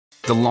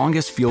The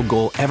longest field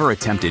goal ever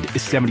attempted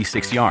is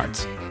 76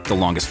 yards. The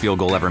longest field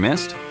goal ever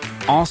missed?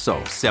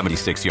 Also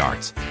 76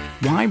 yards.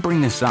 Why bring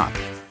this up?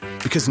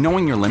 Because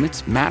knowing your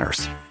limits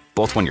matters,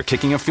 both when you're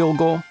kicking a field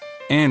goal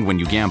and when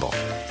you gamble.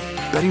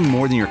 Betting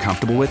more than you're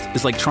comfortable with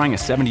is like trying a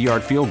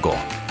 70-yard field goal.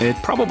 It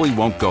probably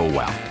won't go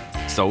well.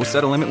 So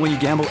set a limit when you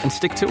gamble and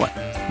stick to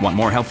it. Want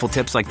more helpful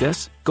tips like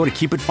this? Go to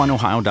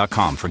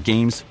keepitfunohio.com for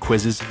games,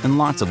 quizzes, and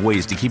lots of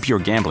ways to keep your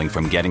gambling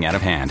from getting out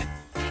of hand.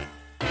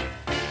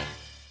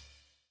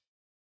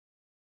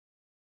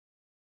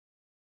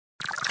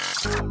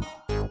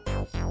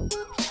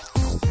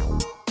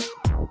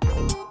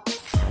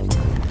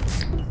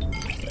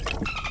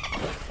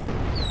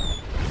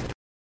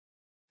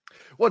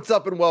 What's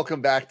up and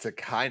welcome back to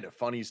Kinda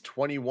Funny's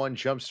 21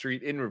 Jump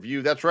Street in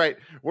Review. That's right,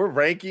 we're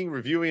ranking,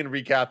 reviewing, and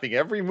recapping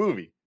every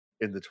movie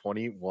in the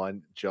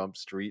 21 Jump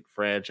Street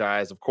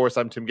franchise. Of course,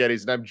 I'm Tim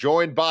Geddes, and I'm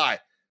joined by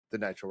the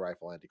Nitro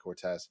Rifle, Andy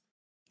Cortez.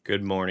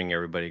 Good morning,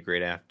 everybody.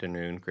 Great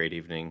afternoon, great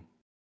evening,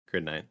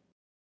 good night.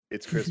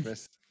 It's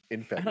Christmas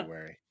in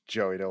February.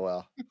 Joey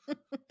Noel.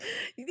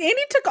 Andy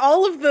took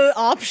all of the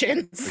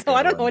options, so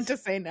I don't know what to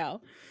say now.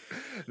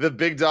 The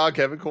big dog,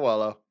 Kevin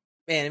Coelho.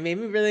 Man, it made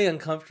me really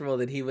uncomfortable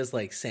that he was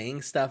like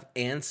saying stuff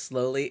and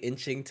slowly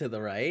inching to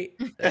the right.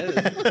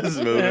 This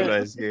movie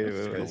nice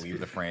leave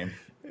the frame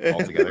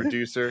altogether.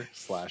 Producer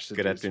slash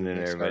Good afternoon,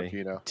 everybody.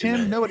 Scarpino.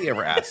 Tim, nobody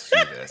ever asks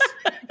you this.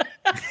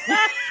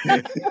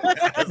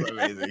 That's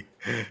amazing.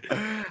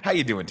 How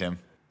you doing, Tim?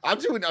 I'm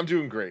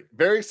doing great.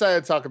 Very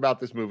excited to talk about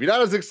this movie.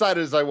 Not as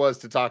excited as I was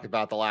to talk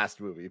about the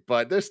last movie,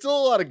 but there's still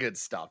a lot of good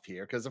stuff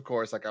here. Because, of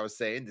course, like I was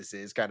saying, this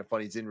is Kinda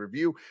Funny's in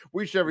Review.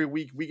 Each and every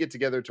week, we get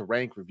together to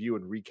rank, review,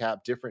 and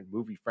recap different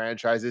movie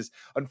franchises.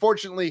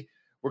 Unfortunately,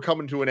 we're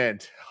coming to an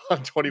end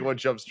on 21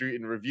 Jump Street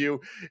in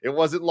Review. It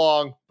wasn't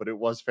long, but it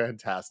was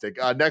fantastic.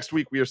 Next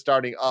week, we are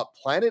starting up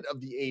Planet of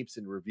the Apes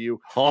in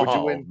Review. We're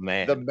doing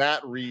the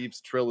Matt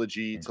Reeves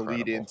trilogy to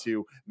lead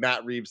into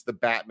Matt Reeves' The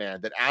Batman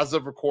that, as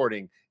of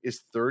recording,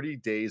 is 30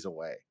 days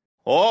away.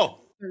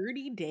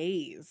 30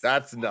 days.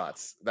 That's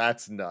nuts.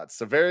 That's nuts.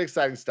 So very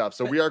exciting stuff.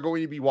 So we are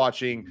going to be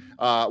watching,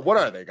 what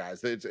are they,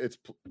 guys? It's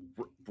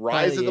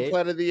Rise of the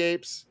Planet of the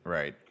Apes.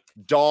 Right.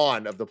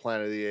 Dawn of the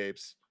Planet of the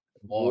Apes.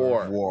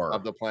 War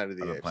of the Planet of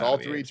the Apes. All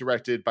three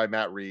directed by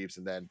Matt Reeves,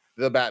 and then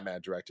The Batman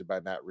directed by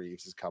Matt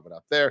Reeves is coming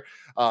up there.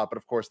 But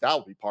of course, that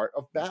will be part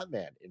of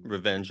Batman.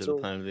 Revenge of the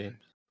Planet of the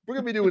Apes. We're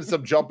going to be doing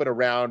some jumping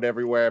around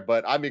everywhere,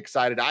 but I'm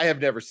excited. I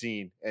have never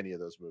seen any of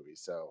those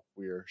movies, so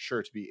we are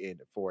sure to be in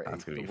for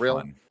That's a gonna be real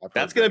fun.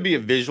 That's going to be a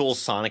visual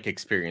Sonic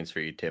experience for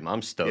you, Tim.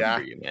 I'm stoked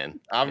for you, man.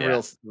 I'm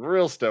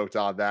real stoked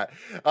on that.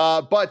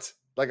 But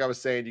like I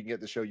was saying, you can get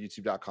the show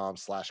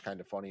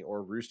youtube.com/kindafunny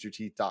or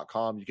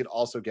roosterteeth.com. You can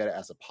also get it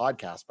as a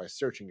podcast by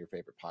searching your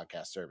favorite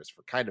podcast service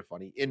for Kinda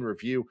Funny in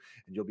Review,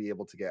 and you'll be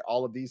able to get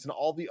all of these and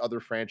all the other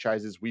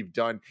franchises we've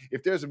done.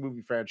 If there's a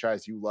movie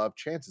franchise you love,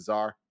 chances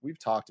are we've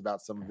talked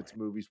about some of its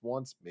movies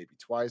once, maybe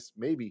twice,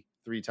 maybe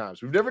 3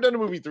 times. We've never done a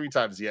movie 3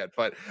 times yet,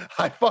 but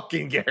I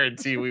fucking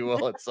guarantee we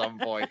will at some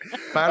point.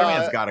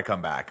 Spider-Man's got to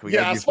come back.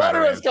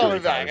 Spider-Man's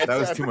coming back. That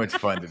was too much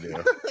fun to do.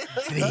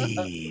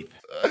 Sleep.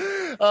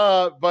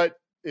 But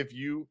if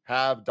you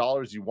have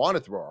dollars you want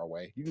to throw our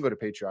way, you can go to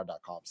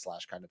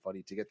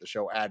patreon.com/kindafunny to get the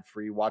show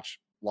ad-free, watch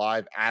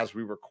live as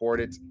we record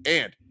it,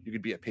 and you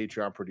could be a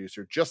Patreon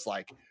producer just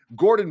like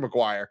Gordon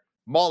McGuire,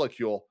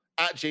 Molecule,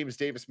 at James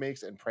Davis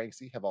Makes, and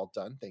Pranksy have all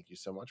done. Thank you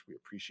so much. We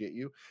appreciate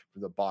you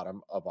from the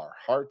bottom of our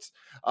hearts.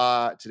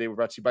 Today we're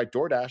brought to you by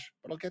DoorDash,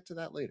 but I'll get to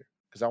that later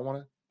because I want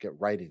to get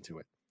right into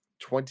it.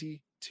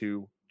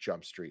 22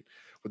 Jump Street.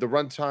 With a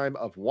runtime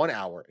of 1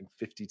 hour and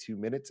 52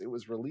 minutes, it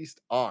was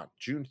released on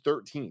June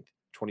 13th,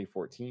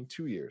 2014,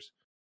 2 years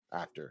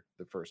after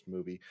the first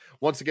movie.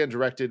 Once again,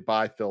 directed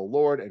by Phil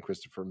Lord and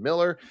Christopher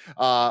Miller.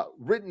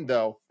 Written,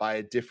 though, by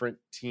a different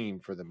team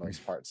for the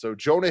most part. So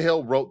Jonah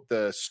Hill wrote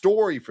the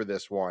story for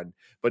this one,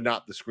 but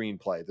not the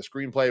screenplay. The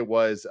screenplay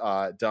was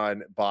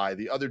done by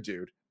the other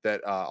dude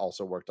that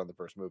also worked on the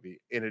first movie,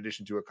 in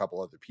addition to a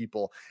couple other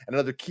people. And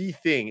another key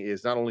thing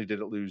is not only did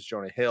it lose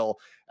Jonah Hill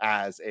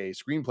as a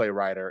screenplay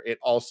writer, it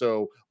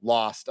also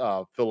lost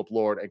Philip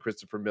Lord and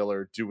Christopher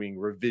Miller doing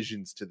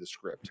revisions to the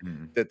script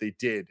that they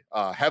did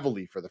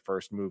heavily for the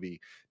first movie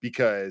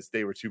because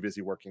they were too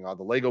busy working on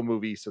the Lego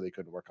movie, so they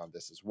couldn't work on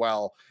this as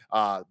well.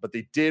 But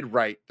they did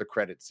write the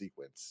credit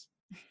sequence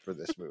for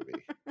this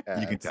movie.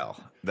 You can tell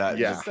that.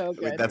 Yeah, so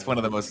good. That's one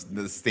of the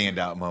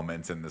standout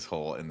moments in this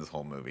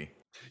whole movie.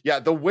 Yeah,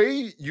 the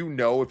way you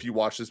know if you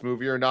watch this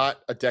movie or not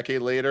a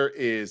decade later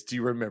is, do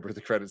you remember the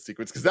credit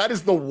sequence? Because that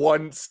is the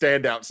one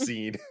standout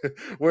scene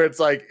where it's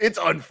like, it's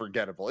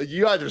unforgettable.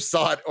 You either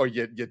saw it or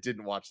you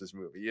didn't watch this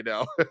movie, you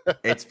know?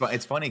 It's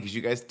funny because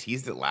you guys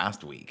teased it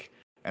last week,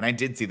 and I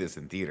did see this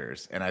in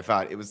theaters, and I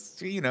thought it was,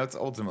 it's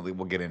ultimately,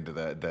 we'll get into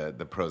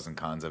the pros and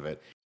cons of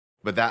it,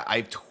 but that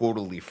I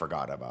totally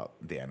forgot about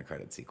the end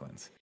credit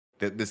sequence.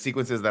 The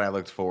sequences that I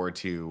looked forward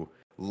to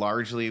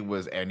largely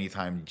was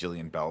anytime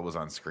Jillian Bell was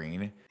on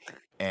screen,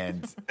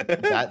 and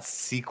that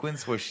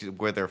sequence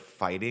where they're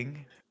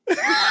fighting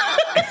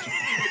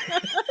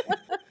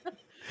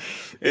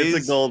It's a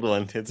is gold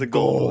one. It's a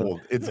gold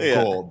one. It's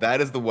Yeah. gold.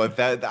 That is the one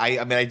that I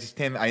mean, I just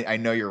can't. I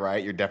know you're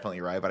right. You're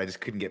definitely right, but I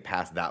just couldn't get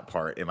past that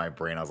part in my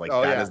brain. I was like,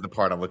 that is the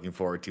part I'm looking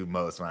forward to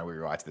most when I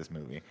rewatch this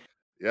movie.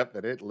 Yep,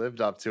 and it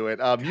lived up to it.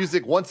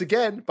 Music once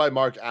again by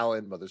Mark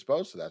Allen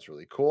Mothersbaugh, so that's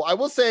really cool. I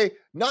will say,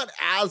 not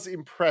as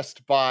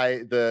impressed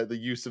by the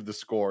use of the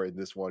score in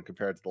this one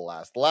compared to the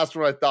last. The last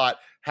one I thought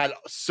had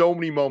so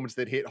many moments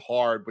that hit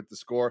hard with the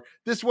score.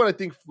 This one I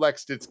think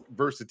flexed its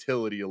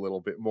versatility a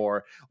little bit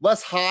more,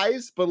 less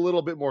highs, but a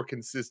little bit more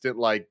consistent,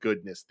 like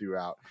goodness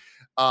throughout.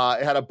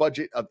 It had a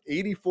budget of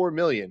 $84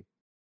 million.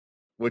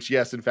 Which,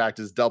 yes, in fact,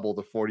 is double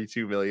the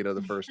 $42 million of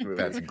the first movie.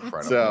 That's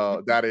incredible.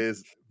 So that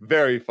is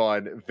very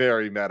fun,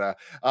 very meta.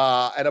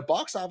 And a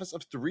box office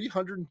of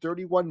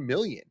 $331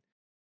 million,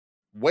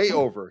 way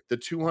over the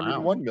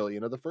 $201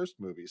 million of the first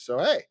movie. So,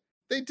 hey,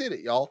 they did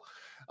it, y'all.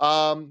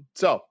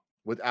 So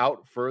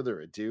without further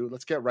ado,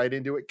 let's get right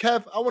into it.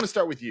 Kev, I want to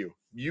start with you.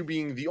 You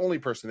being the only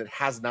person that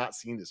has not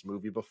seen this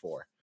movie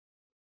before.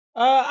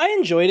 I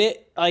enjoyed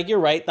it. Like, you're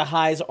right, the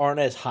highs aren't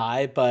as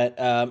high, but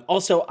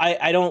also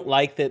I don't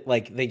like that,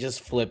 like, they just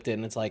flipped it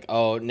and it's like,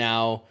 oh,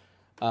 now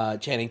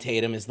Channing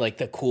Tatum is like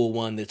the cool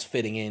one that's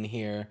fitting in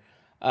here.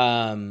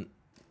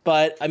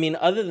 But I mean,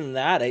 other than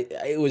that,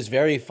 it was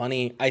very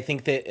funny. I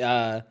think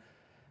that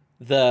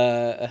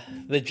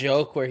the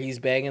joke where he's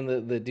banging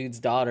the dude's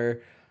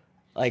daughter,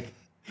 like,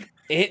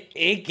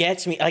 it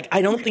gets me. Like,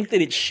 I don't think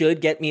that it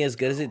should get me as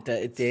good as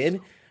it did,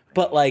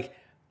 but like,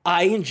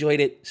 I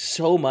enjoyed it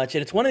so much,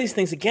 and it's one of these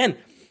things. Again,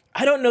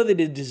 I don't know that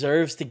it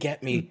deserves to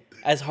get me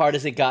as hard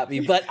as it got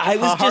me, but I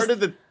was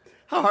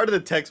How hard do the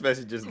text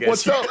messages get?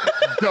 What's up,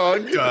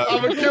 Doug?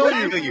 I'm gonna kill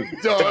you,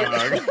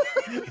 Doug.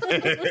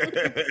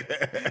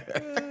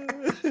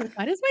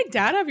 Why does my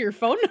dad have your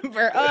phone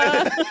number?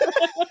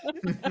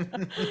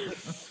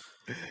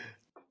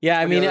 Yeah,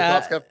 I mean,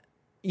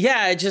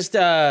 yeah, just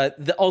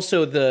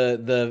also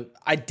the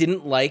I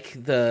didn't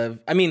like the.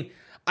 I mean,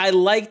 I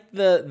liked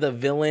the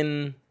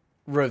villain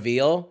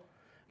reveal,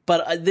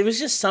 but there was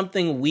just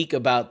something weak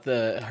about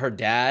her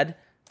dad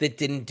that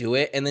didn't do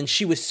it, and then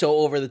she was so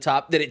over the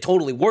top that it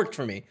totally worked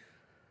for me.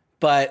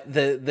 But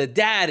the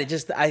dad, it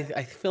just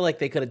I feel like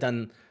they could have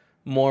done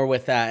more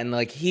with that, and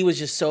like he was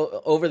just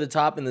so over the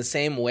top in the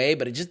same way,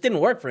 but it just didn't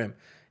work for him.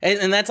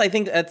 And that's, I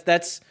think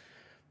that's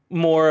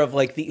more of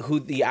like who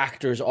the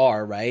actors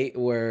are, right?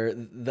 Where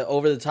the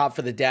over the top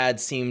for the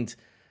dad seemed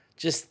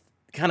just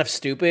kind of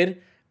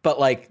stupid, but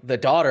like the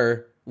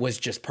daughter was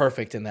just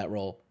perfect in that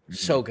role.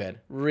 So good.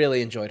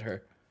 Really enjoyed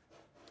her.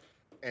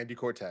 Andy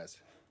Cortez.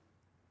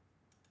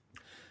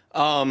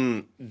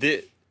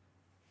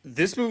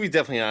 This movie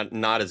definitely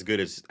not as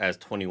good as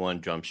 21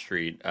 Jump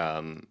Street.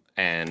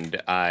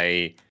 And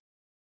I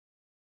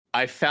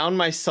found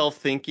myself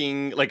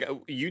thinking, like,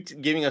 you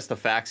giving us the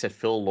facts that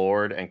Phil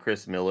Lord and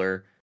Chris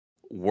Miller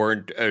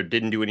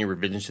didn't do any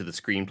revisions to the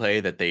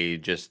screenplay, that they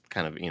just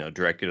kind of,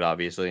 directed,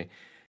 obviously.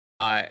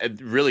 It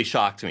really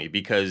shocked me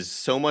because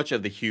so much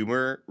of the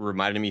humor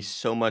reminded me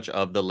so much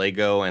of the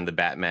Lego and the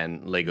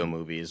Batman Lego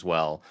movie as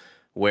well,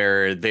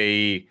 where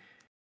there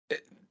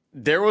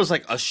was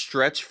like a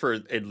stretch for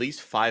at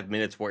least 5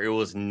 minutes where it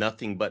was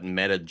nothing but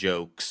meta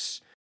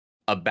jokes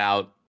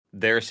about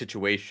their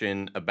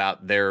situation,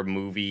 about their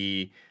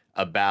movie,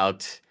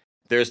 about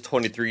there's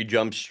 23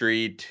 Jump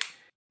Street.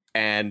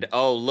 And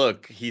oh,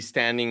 look,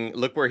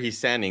 look where he's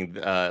standing.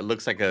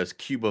 Looks like a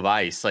cube of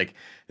ice. Like,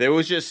 there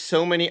was just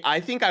so many. I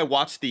think I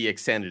watched the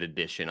extended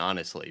edition,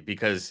 honestly,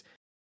 because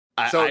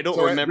I don't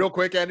remember. Real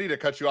quick, Andy, to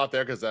cut you off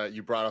there, because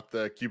you brought up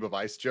the cube of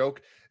ice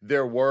joke.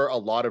 There were a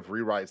lot of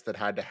rewrites that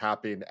had to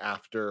happen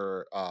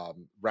after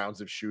rounds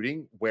of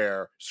shooting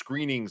where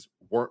screenings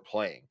weren't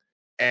playing.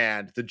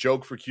 And the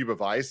joke for Cube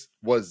of Ice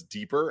was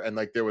deeper, and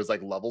like there was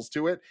like levels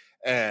to it,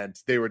 and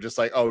they were just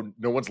like, oh,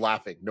 no one's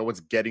laughing, no one's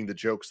getting the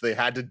joke. So they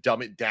had to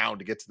dumb it down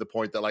to get to the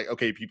point that like,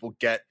 okay, people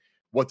get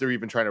what they're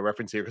even trying to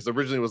reference here, because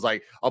originally it was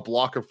like a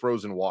block of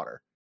frozen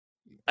water.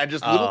 And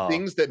just little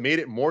things that made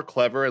it more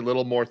clever and a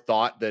little more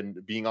thought than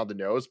being on the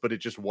nose, but it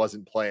just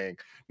wasn't playing.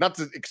 Not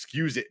to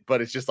excuse it,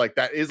 but it's just like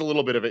that is a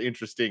little bit of an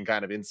interesting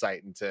kind of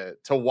insight into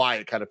why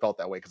it kind of felt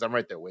that way, because I'm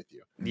right there with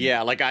you.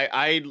 Yeah, like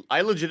I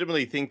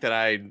legitimately think that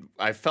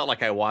I felt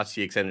like I watched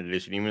the extended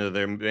edition, even though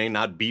there may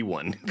not be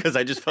one, because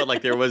I just felt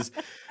like there was.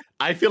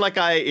 I feel like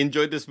I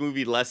enjoyed this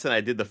movie less than I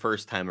did the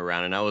first time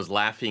around, and I was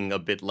laughing a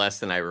bit less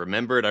than I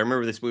remembered. I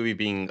remember this movie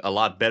being a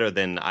lot better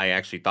than I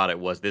actually thought it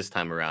was this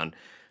time around.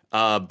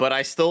 But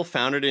I still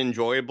found it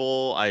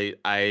enjoyable.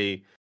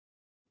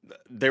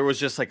 There was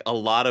just like a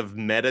lot of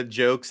meta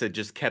jokes that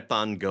just kept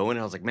on going.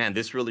 I was like, man,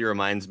 this really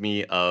reminds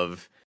me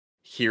of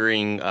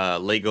hearing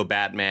Lego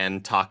Batman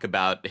talk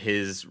about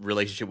his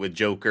relationship with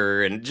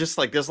Joker, and just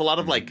like there's a lot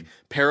of like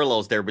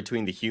parallels there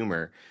between the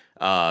humor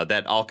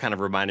that all kind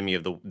of reminded me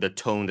of the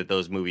tone that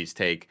those movies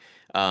take.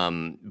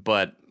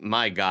 But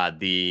my God,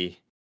 the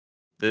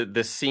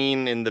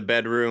scene in the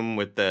bedroom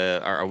with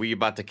are we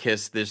about to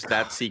kiss,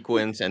 that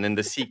sequence, and then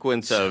the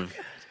sequence of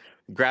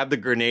grab the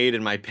grenade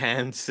in my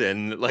pants,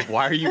 and like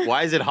why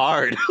is it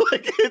hard?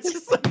 Like, it's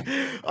just like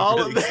all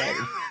of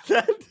that.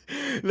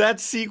 that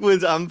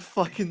sequence, I'm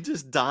fucking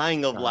just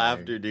dying of Dying.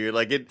 laughter, dude.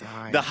 Like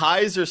Dying. the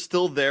highs are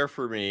still there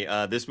for me.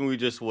 This movie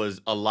just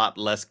was a lot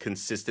less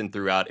consistent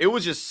throughout. It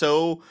was just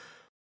so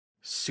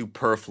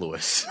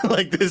superfluous.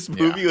 Like this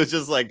movie was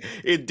just like,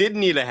 it didn't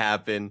need to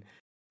happen.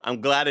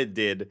 I'm glad it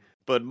did,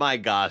 but my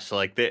gosh,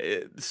 like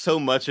so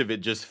much of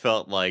it just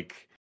felt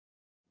like,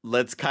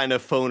 let's kind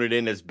of phone it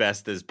in as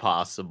best as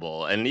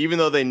possible. And even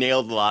though they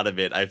nailed a lot of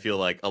it, I feel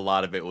like a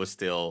lot of it was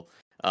still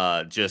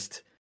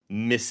just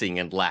missing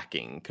and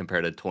lacking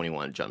compared to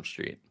 21 Jump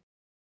Street.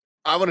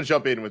 I want to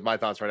jump in with my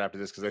thoughts right after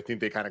this because I think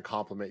they kind of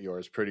complement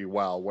yours pretty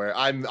well. Where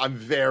I'm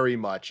very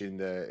much in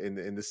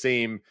the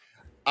same.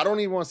 I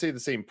don't even want to say the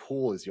same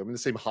pool as you. I'm in the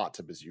same hot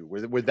tub as you.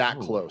 We're that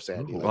close,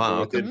 Andy. Like wow, we're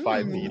within okay.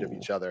 5 feet of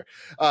each other.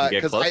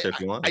 Get closer if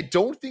you want. I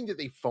don't think that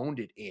they phoned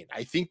it in.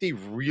 I think they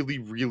really,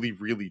 really,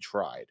 really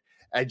tried.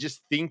 I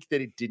just think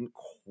that it didn't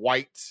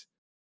quite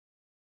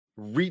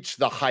reach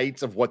the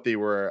heights of what they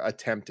were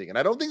attempting. And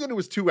I don't think that it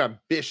was too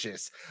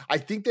ambitious. I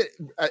think that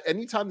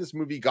anytime this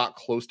movie got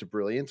close to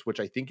brilliance, which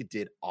I think it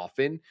did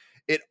often,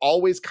 it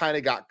always kind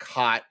of got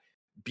caught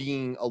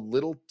being a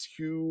little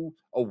too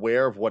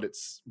aware of what it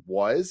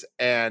was,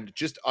 and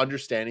just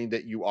understanding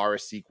that you are a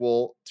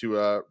sequel to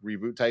a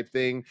reboot type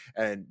thing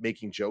and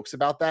making jokes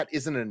about that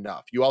isn't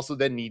enough. You also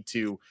then need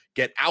to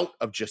get out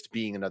of just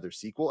being another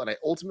sequel, and I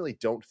ultimately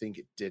don't think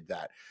it did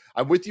that.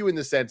 I'm with you in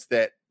the sense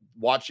that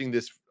watching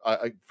this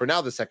for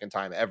now the second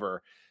time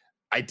ever,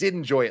 I did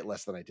enjoy it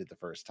less than I did the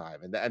first time.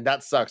 And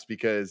that sucks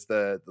because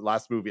the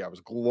last movie I was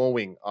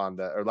glowing on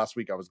last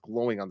week I was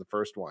glowing on the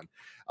first one.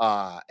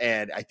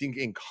 And I think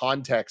in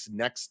context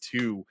next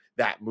to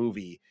that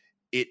movie,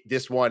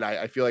 this one,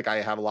 I feel like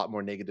I have a lot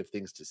more negative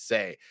things to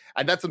say.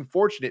 And that's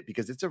unfortunate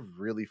because it's a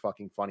really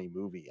fucking funny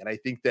movie. And I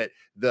think that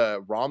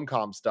the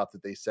rom-com stuff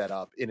that they set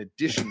up, in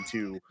addition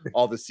to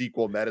all the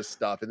sequel meta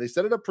stuff, and they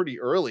set it up pretty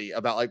early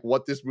about like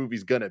what this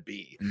movie's gonna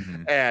be.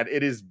 Mm-hmm. And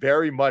it is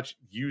very much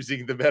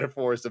using the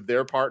metaphors of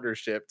their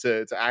partnership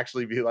to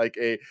actually be like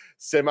a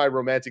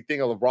semi-romantic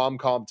thing, a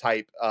rom-com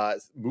type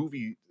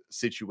movie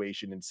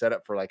situation, and set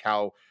up for like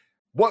how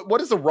what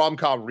does a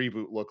rom-com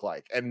reboot look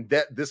like? And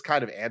that this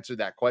kind of answered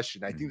that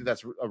question. I think that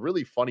that's a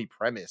really funny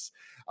premise.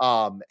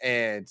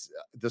 And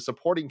the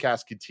supporting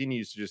cast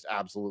continues to just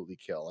absolutely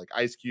kill. Like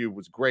Ice Cube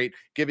was great,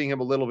 giving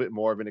him a little bit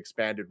more of an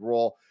expanded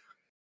role.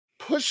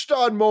 Pushed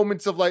on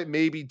moments of like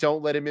maybe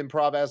don't let him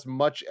improv as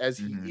much as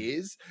he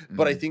is,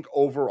 but I think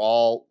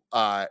overall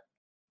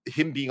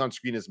him being on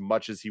screen as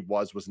much as he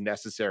was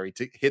necessary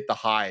to hit the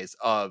highs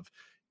of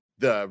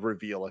the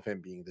reveal of him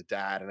being the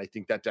dad. And I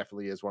think that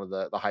definitely is one of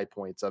the high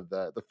points of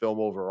the film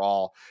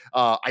overall.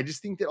 I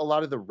just think that a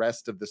lot of the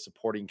rest of the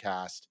supporting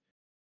cast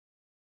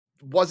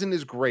wasn't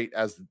as great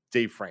as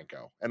Dave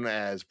Franco and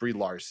as Brie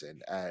Larson,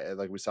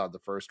 like we saw in the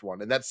first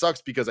one. And that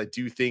sucks because I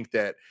do think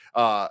that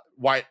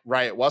Wyatt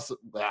Russell,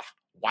 am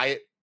I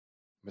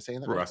saying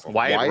that Russell.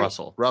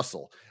 Wyatt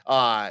Russell.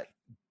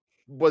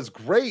 Was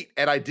great,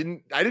 and I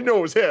didn't know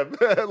it was him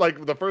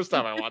like the first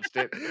time I watched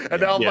it,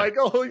 and now I'm like,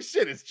 oh, holy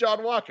shit, it's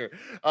John Walker.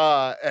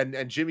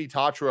 And Jimmy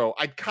Tatro,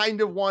 I kind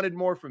of wanted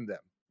more from them,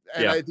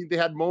 and I think they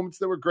had moments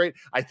that were great.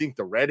 I think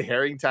the red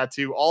herring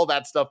tattoo, all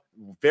that stuff,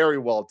 very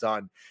well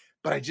done.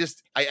 But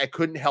I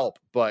couldn't help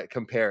but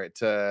compare it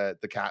to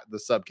the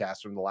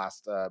subcast from the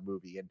last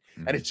movie, and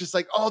it's just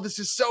like, oh, this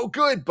is so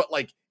good, but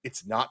like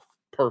it's not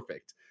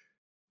perfect.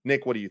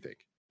 Nick, what do you think?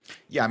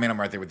 Yeah, I mean, I'm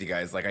right there with you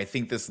guys. Like, I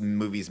think this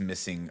movie's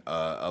missing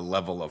a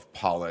level of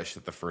polish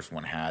that the first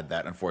one had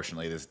that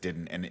unfortunately this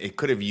didn't. And it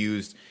could have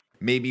used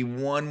maybe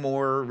one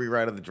more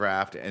rewrite of the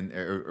draft and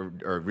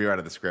or rewrite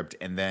of the script,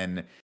 and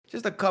then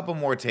just a couple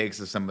more takes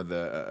of some of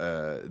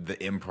the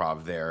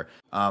improv there.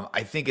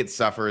 I think it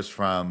suffers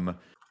from,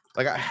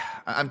 like,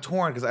 I'm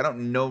torn because I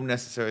don't know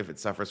necessarily if it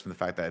suffers from the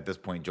fact that at this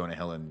point Jonah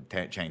Hill and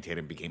Channing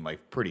Tatum became like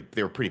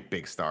they were pretty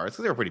big stars,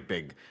 because they were pretty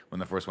big when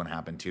the first one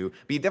happened too.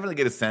 But you definitely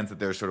get a sense that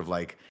they're sort of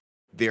like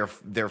they're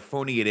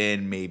phoning it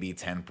in maybe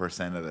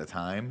 10% of the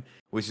time,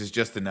 which is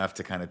just enough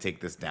to kind of take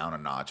this down a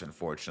notch,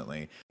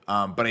 unfortunately.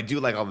 But I do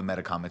like all the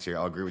meta commentary.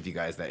 I'll agree with you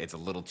guys that it's a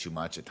little too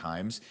much at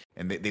times,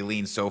 and they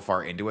lean so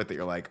far into it that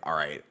you're like, all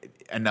right,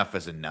 enough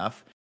is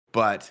enough.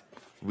 But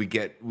we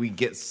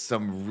get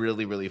some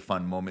really, really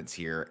fun moments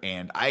here,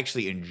 and I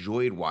actually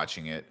enjoyed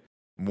watching it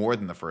more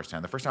than the first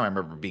time. The first time I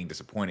remember being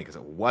disappointed because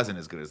it wasn't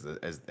as good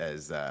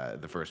as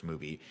the first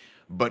movie.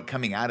 But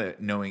coming at it,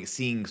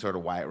 seeing sort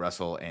of Wyatt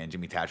Russell and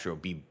Jimmy Tatro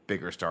be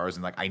bigger stars,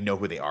 and like I know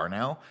who they are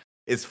now,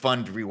 it's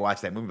fun to rewatch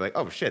that movie. Like,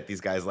 oh shit,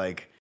 these guys,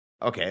 like,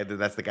 okay,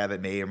 that's the guy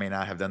that may or may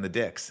not have done the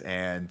dicks,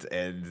 and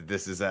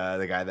this is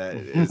the guy that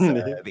is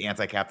the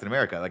anti-Captain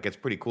America. Like, it's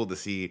pretty cool to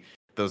see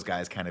those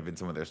guys kind of in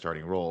some of their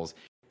starting roles.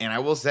 And I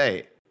will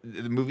say,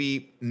 the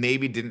movie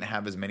maybe didn't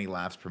have as many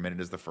laughs per minute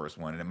as the first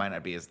one, and it might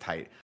not be as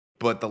tight,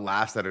 but the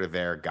laughs that are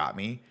there got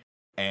me,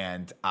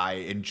 and I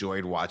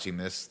enjoyed watching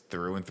this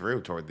through and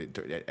through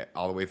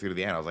all the way through to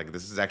the end. I was like,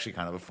 this is actually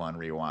kind of a fun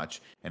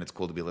rewatch, and it's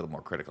cool to be a little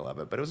more critical of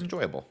it, but it was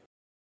enjoyable.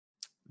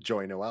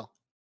 Joy Noel.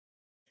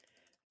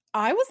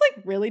 I was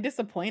like really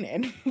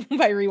disappointed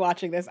by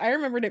rewatching this. I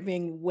remembered it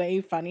being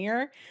way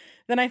funnier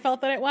than I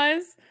felt that it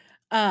was.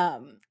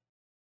 Um,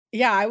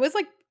 yeah, I was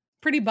like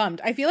pretty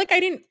bummed. I feel like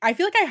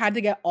I had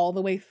to get all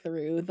the way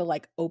through the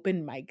like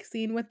open mic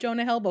scene with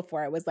Jonah Hill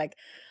before I was like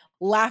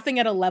laughing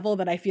at a level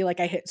that I feel like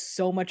I hit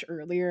so much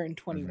earlier in Mhm.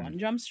 21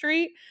 Jump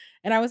Street.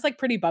 And I was like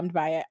pretty bummed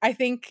by it. I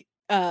think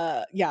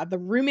yeah, the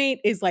roommate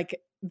is like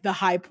the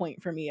high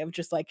point for me of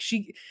just like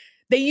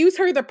they use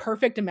her the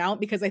perfect amount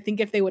because I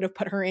think if they would have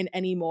put her in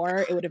any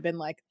more, it would have been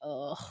like,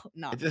 ugh, I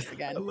not just this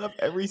I again. love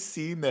every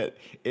scene that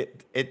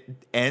it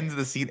ends,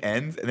 the scene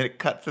ends, and then it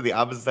cuts to the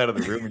opposite side of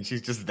the room, and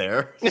she's just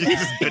there. She's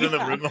just been in the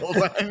Yeah. room the whole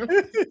time.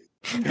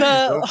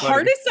 The So funny.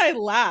 hardest I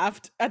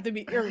laughed at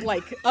or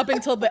like up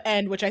until the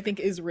end, which I think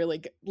is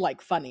really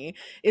like funny,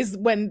 is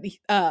when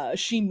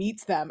she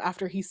meets them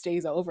after he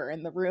stays over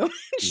in the room.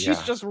 She's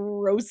Yeah. just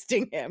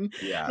roasting him.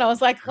 Yeah. And I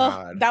was like, oh,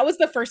 God. that was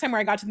the first time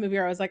where I got to the movie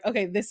where I was like,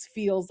 okay, this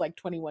feels like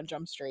 21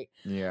 Jump Street.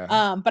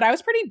 Yeah. But I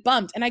was pretty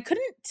bummed and I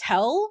couldn't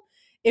tell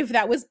if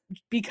that was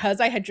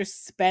because I had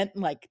just spent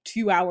like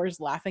 2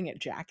 hours laughing at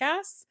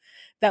Jackass,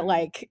 that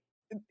like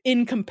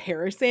in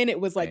comparison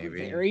it was like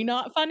Maybe. very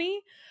not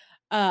funny.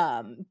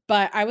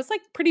 But I was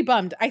like pretty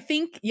bummed. I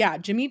think, yeah,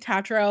 Jimmy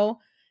Tatro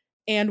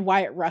and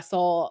Wyatt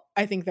Russell,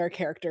 I think their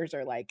characters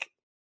are like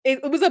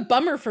it was a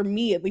bummer for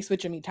me, at least with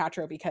Jimmy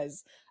Tatro,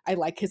 because I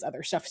like his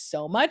other stuff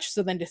so much.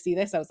 So then to see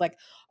this, I was like,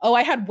 oh,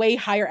 I had way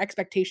higher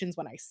expectations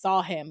when I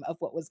saw him of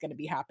what was going to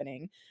be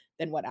happening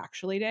than what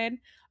actually did.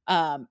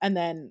 And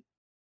then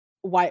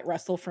Wyatt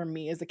Russell for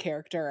me as a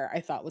character, I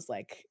thought was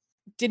like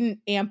didn't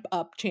amp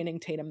up Channing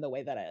Tatum the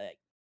way that I like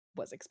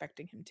was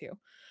expecting him to.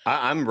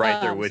 I'm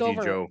right there with So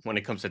you, Joe, when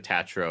it comes to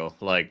Tatro.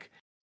 Like,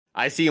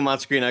 I see him on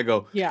screen, I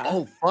go, yeah.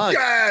 oh, fuck.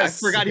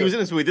 Yes! I forgot he was in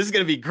this movie. This is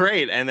going to be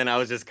great. And then I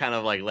was just kind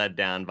of like let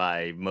down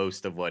by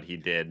most of what he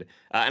did.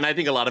 And I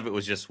think a lot of it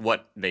was just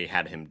what they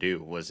had him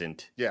do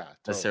wasn't Yeah, totally.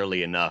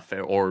 necessarily enough,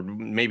 or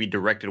maybe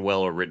directed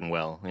well or written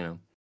well, you know?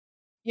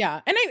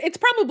 Yeah, and it's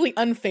probably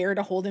unfair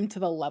to hold him to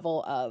the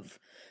level of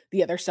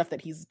the other stuff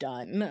that he's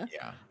done.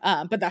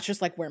 Yeah. But that's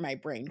just like where my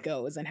brain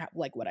goes and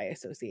like what I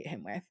associate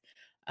him with.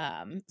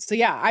 So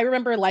yeah, I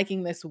remember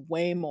liking this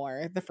way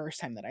more the first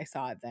time that I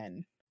saw it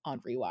than on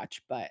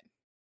rewatch, but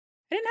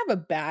I didn't have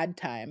a bad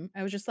time.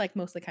 I was just like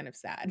mostly kind of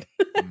sad.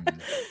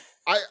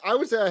 I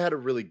would say I had a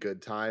really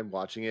good time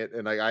watching it,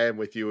 and like I am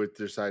with you with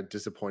just how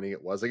disappointing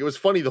it was. Like it was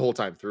funny the whole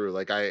time through.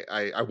 Like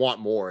I want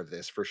more of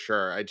this for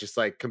sure. I just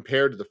like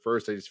compared to the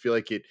first, I just feel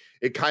like it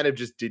kind of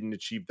just didn't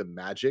achieve the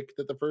magic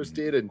that the first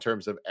did in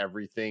terms of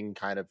everything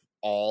kind of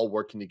all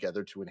working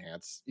together to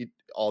enhance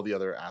all the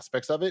other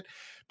aspects of it.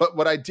 But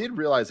what I did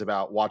realize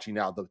about watching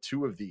now the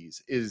two of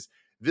these is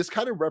this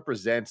kind of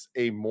represents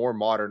a more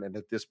modern, and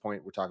at this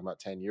point we're talking about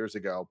 10 years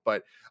ago,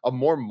 but a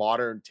more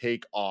modern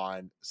take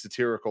on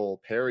satirical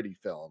parody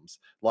films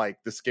like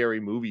the scary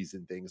movies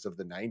and things of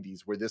the 90s,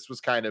 where this was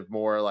kind of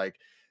more like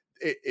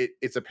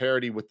it's a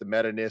parody with the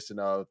meta-ness and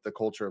of the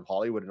culture of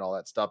Hollywood and all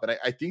that stuff. And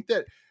I think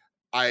that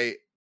I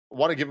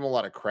want to give them a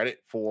lot of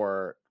credit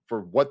for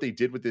what they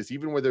did with this,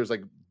 even where there's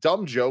like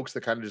dumb jokes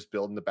that kind of just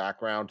build in the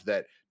background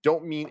that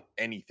don't mean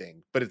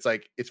anything, but it's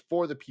like it's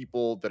for the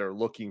people that are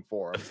looking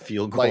for A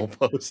field goal like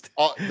post.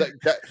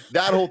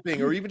 that whole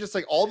thing, or even just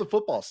like all the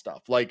football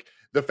stuff, like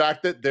the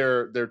fact that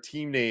their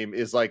team name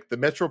is like the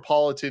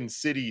Metropolitan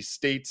City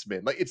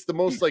Statesman. Like it's the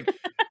most like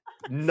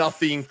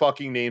nothing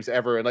fucking names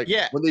ever. And like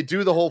Yeah. when they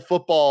do the whole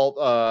football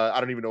I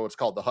don't even know what it's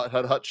called, the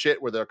hut shit,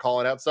 where they're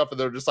calling out stuff and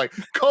they're just like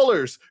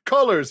colors,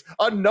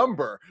 a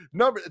number.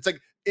 It's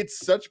like it's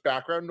such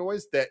background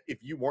noise that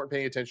if you weren't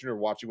paying attention or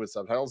watching with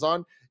subtitles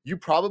on, you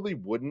probably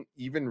wouldn't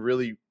even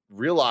really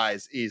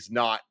realize is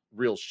not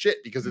real shit,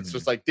 because it's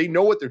just like they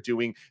know what they're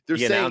doing. They're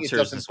The saying it announcers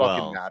doesn't as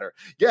fucking well. matter.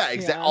 Yeah,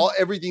 exactly. Yeah.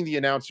 Everything the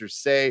announcers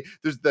say.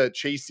 There's the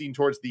chase scene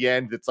towards the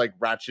end that's like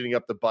ratcheting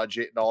up the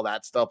budget and all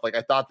that stuff. Like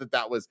I thought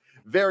that was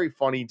very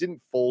funny.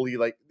 Didn't fully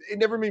like it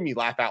never made me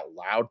laugh out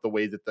loud the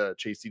way that the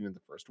chase scene in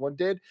the first one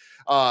did.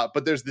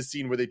 But there's this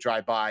scene where they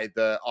drive by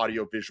the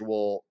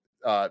audiovisual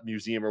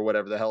museum or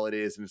whatever the hell it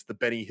is, and it's the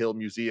Benny Hill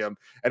Museum,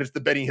 and it's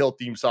the Benny Hill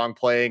theme song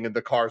playing, and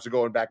the cars are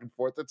going back and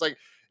forth. It's like,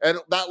 and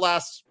that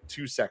lasts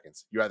 2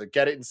 seconds. You either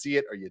get it and see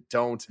it or you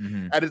don't.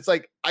 And it's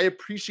like, I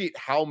appreciate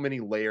how many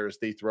layers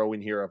they throw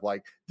in here of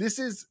like, this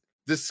is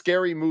the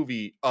scary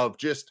movie of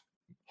just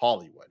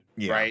Hollywood,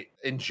 right?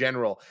 In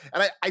general.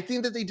 And I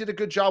think that they did a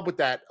good job with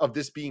that, of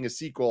this being a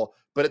sequel.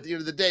 But at the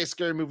end of the day,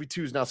 Scary Movie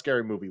 2 is now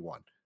Scary Movie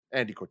 1.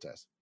 Andy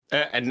Cortez.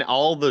 And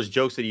all those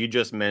jokes that you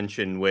just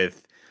mentioned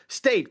with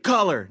state,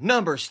 color,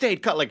 number,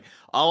 state, color, like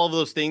all of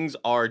those things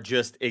are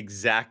just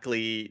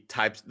exactly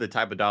the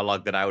type of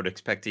dialogue that I would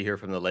expect to hear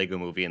from the Lego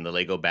movie and the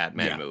Lego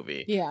Batman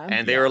movie. Yeah.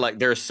 And they were like,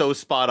 they're so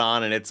spot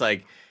on. And it's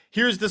like,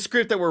 here's the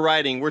script that we're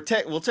writing. We'll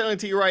tell it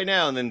to you right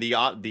now. And then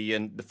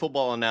the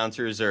football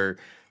announcers are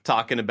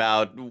talking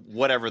about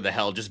whatever the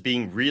hell, just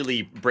being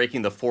really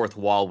breaking the fourth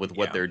wall with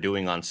what they're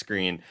doing on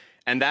screen.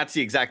 And that's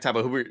the exact type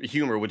of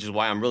humor, which is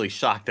why I'm really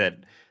shocked that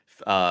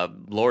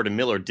Lord and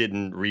Miller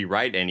didn't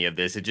rewrite any of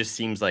this. It just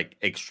seems like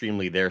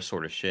extremely their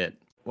sort of shit.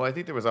 Well, I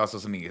think there was also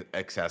something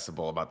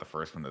accessible about the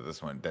first one to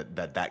this one,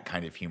 that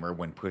kind of humor,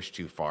 when pushed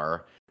too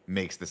far,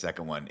 makes the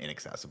second one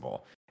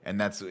inaccessible. And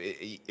there's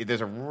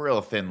a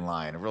real thin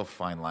line, a real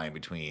fine line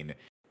between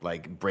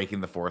like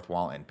breaking the fourth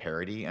wall and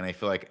parody. And I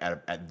feel like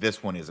at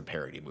this one is a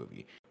parody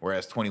movie,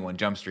 whereas 21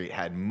 Jump Street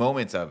had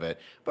moments of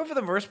it, but for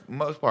the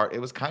most part, it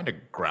was kind of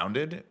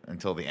grounded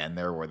until the end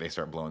there, where they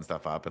start blowing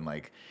stuff up and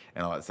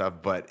all that stuff.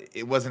 But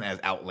it wasn't as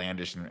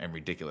outlandish and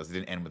ridiculous. It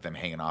didn't end with them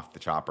hanging off the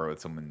chopper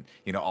with someone,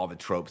 all the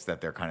tropes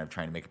that they're kind of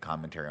trying to make a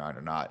commentary on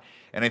or not.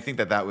 And I think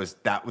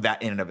that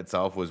in and of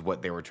itself was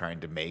what they were trying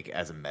to make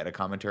as a meta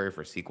commentary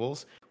for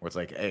sequels, where it's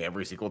like, hey,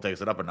 every sequel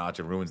takes it up a notch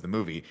and ruins the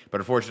movie.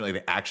 But unfortunately,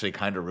 they actually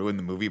kind of ruined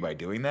the movie by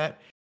doing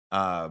that.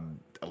 A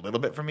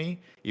little bit for me,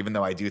 even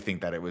though I do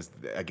think that it was,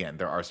 again,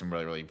 there are some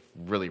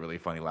really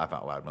funny laugh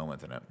out loud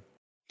moments in it.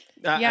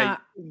 Yeah.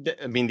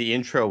 I mean, the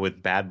intro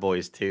with Bad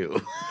Boys too.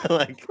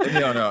 Like,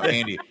 no,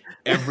 Andy.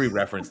 Every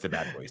reference to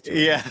Bad Boys too.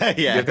 Yeah.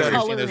 You have to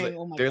understand Coloring,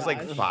 oh my there's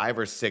like gosh. 5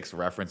 or 6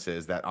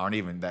 references that aren't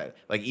even that.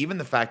 Like, even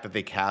the fact that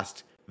they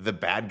cast the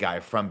bad guy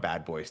from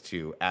Bad Boys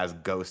 2 as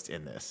Ghost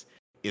in this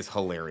is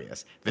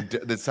hilarious.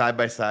 The side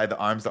by side, the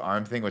arms to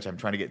arm thing, which I'm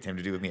trying to get Tim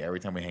to do with me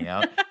every time we hang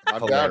out.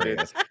 I'm down,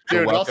 Hilarious.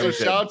 dude. The Also, welcome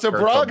shout out to Kurt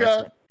Braga,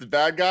 Cobain. the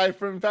bad guy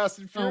from Fast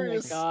and Oh my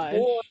Furious. God.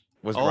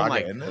 Was oh my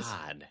Braga in this?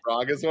 god.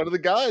 Braga's one of the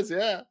guys.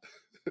 Yeah.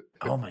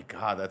 Oh my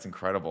god, that's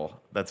incredible.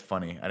 That's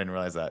funny. I didn't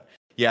realize that.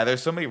 Yeah,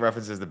 there's so many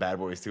references to Bad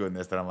Boys 2 in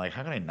this that I'm like,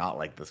 how can I not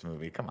like this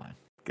movie? Come on,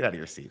 get out of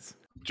your seats.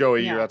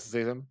 Joey, Yeah. you're about to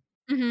say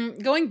something?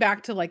 Going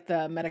back to like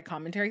the meta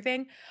commentary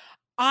thing,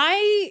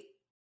 and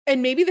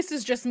maybe this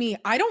is just me,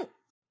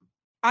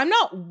 I'm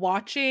not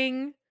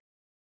watching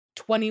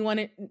 21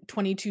 and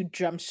 22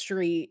 Jump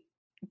Street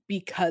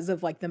because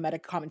of like the meta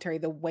commentary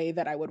the way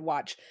that I would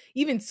watch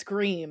even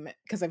Scream,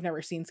 because I've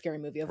never seen Scary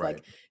Movie, of Right.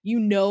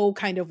 like,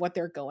 kind of what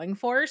they're going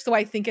for. So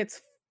I think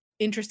it's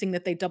interesting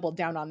that they doubled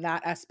down on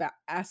that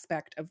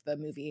aspect of the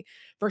movie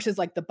versus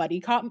like the buddy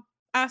cop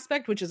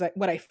aspect, which is like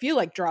what I feel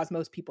like draws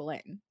most people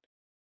in.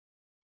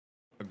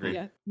 Agreed.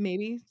 Yeah,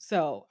 maybe.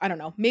 So I don't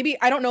know.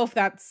 Maybe I don't know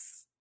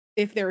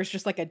if there is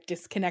just like a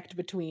disconnect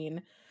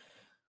between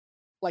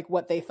like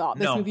what they thought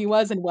this No. movie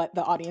was and what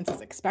the audience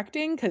is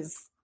expecting.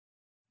 Because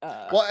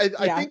Well, I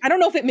think I don't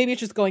know if maybe it's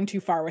just going too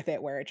far with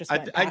it, where it just. I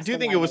went do past the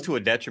think it line was of- to a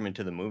detriment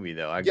to the movie,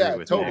 though. I agree Yeah,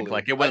 with totally. Nick.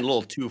 Like, it went a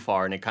little too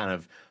far, and it kind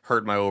of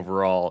hurt my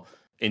overall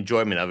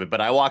enjoyment of it.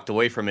 But I walked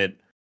away from it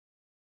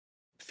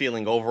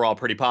feeling overall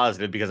pretty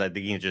positive, because I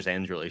think it just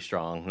ends really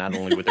strong. Not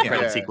only with the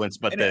credit Yeah. sequence,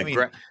 but And I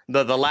mean-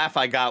 the laugh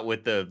I got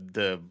with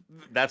the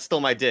that's still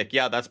my dick.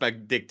 Yeah, that's my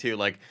dick too.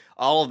 Like,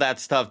 all of that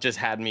stuff just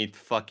had me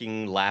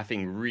fucking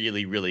laughing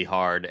really, really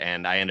hard,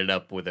 and I ended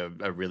up with a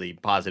really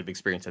positive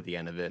experience at the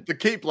end of it. the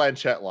Kate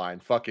Blanchett line,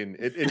 fucking,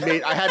 it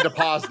made, I had to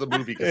pause the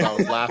movie because I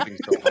was laughing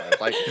so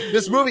hard. Like,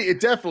 this movie, it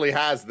definitely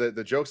has the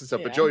jokes and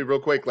stuff. But Yeah. Joey, real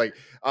quick, like,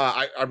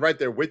 I'm right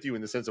there with you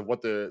in the sense of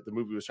what the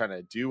movie was trying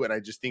to do. And I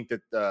just think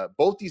that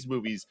both these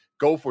movies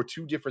go for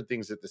two different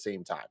things at the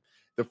same time.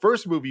 The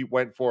first movie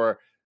went for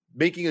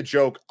making a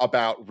joke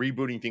about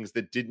rebooting things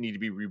that didn't need to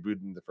be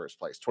rebooted in the first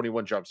place.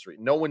 21 Jump Street.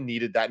 No one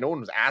needed that. No one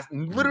was asked.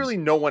 Literally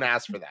no one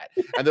asked for that.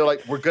 And they're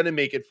like, we're going to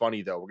make it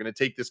funny, though. We're going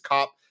to take this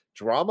cop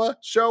drama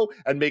show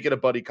and make it a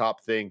buddy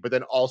cop thing. But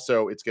then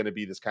also it's going to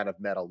be this kind of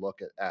meta look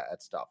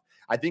at stuff.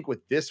 I think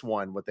with this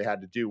one, what they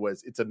had to do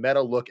was it's a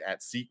meta look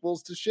at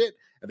sequels to shit.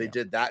 And they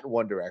did that in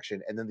one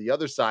direction. And then the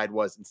other side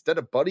was, instead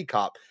of buddy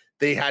cop,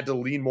 they had to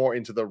lean more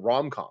into the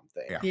rom-com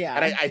thing. Yeah.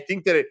 And I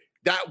think that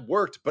that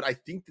worked, but I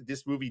think that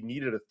this movie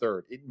needed a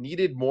third. It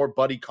needed more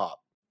buddy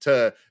cop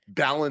to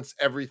balance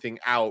everything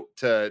out,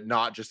 to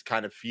not just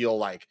kind of feel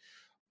like,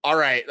 all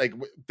right, like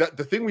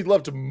the thing we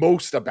loved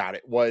most about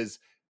it was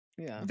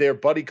their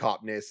buddy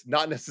copness,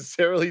 not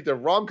necessarily their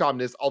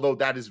rom-comness, although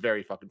that is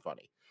very fucking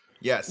funny.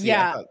 Yes.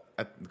 Yeah.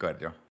 Go ahead,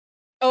 Joe.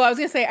 Oh, I was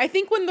gonna say, I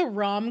think when the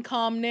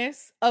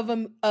rom-comness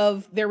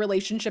of their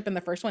relationship in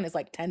the first one is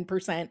like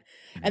 10%,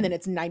 and then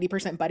it's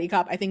 90% buddy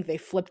cop, I think they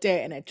flipped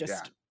it and it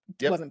just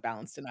wasn't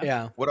balanced enough.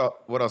 Yeah. What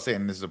I'll say,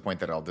 and this is a point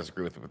that I'll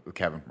disagree with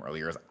Kevin from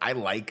earlier, is I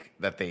like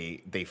that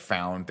they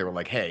were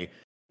like, hey,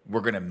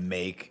 we're gonna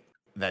make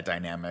that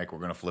dynamic, we're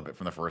gonna flip it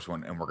from the first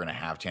one, and we're gonna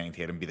have Channing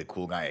Tatum be the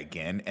cool guy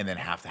again, and then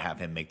have to have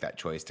him make that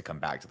choice to come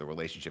back to the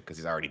relationship because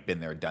he's already been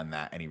there, done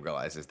that, and he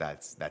realizes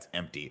that's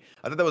empty.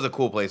 I thought that was a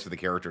cool place for the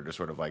character to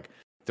sort of like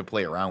to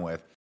play around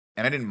with,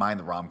 and I didn't mind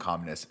the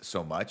rom-comness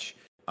so much.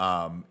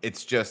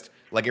 It's just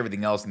like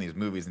everything else in these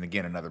movies, and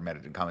again, another meta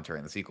commentary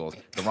in the sequels.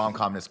 The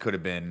rom-comness could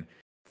have been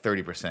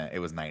 30%. It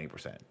was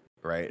 90%,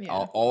 right? Yeah.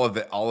 All of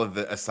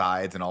the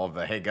asides and all of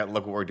the, hey,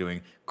 look what we're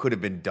doing, could have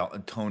been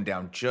toned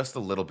down just a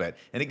little bit.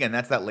 And again,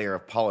 that's that layer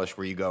of polish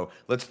where you go,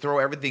 let's throw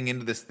everything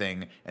into this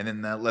thing, and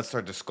then let's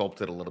start to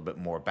sculpt it a little bit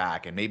more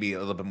back, and maybe a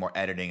little bit more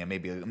editing, and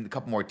maybe a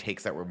couple more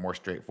takes that were more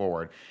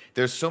straightforward.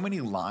 There's so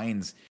many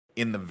lines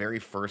in the very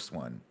first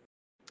one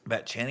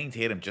that Channing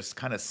Tatum just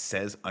kind of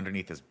says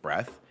underneath his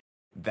breath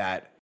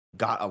that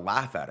got a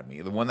laugh out of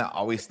me. The one that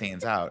always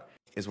stands out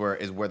is where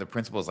the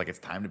principal is like, it's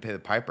time to pay the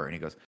piper, and he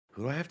goes,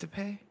 who do I have to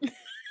pay?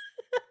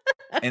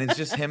 And it's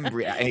just him.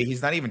 And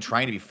he's not even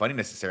trying to be funny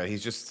necessarily.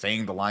 He's just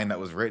saying the line that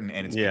was written,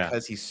 and it's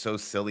because he's so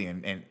silly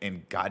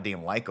and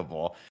goddamn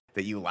likable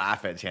that you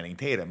laugh at Channing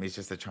Tatum. He's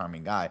just a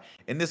charming guy.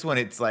 In this one,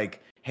 it's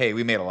like, hey,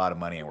 we made a lot of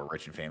money and we're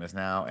rich and famous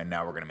now, and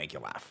now we're gonna make you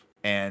laugh.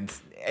 And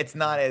it's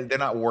not. They're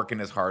not working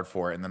as hard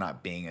for it, and they're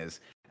not being as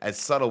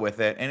subtle with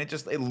it, and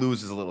it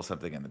loses a little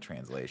something in the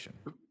translation.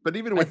 But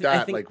even with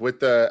like with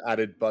the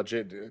added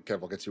budget,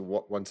 Kev, I'll get you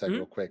one second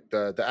real quick.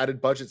 The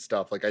added budget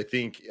stuff, like I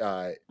think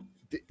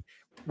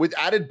with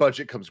added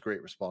budget comes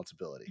great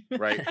responsibility,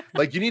 right?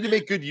 Like you need to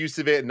make good use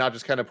of it and not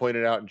just kind of point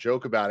it out and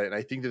joke about it. And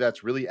I think that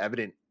that's really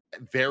evident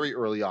very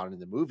early on in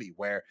the movie,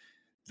 where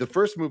the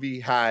first movie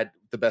had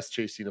the best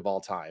chase scene of all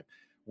time,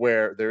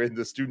 where they're in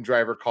the student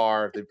driver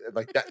car,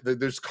 like that.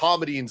 There's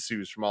comedy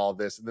ensues from all of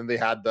this, and then they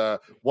had the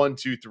 1,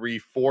 2, 3,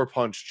 4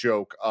 punch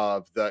joke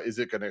of the "Is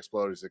it going to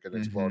explode? Is it going to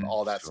explode?"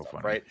 All that stuff,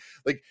 funny. Right?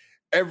 Like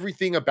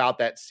everything about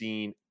that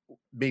scene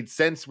made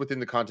sense within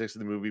the context of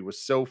the movie, was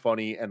so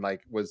funny and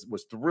like was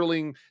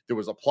thrilling. There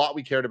was a plot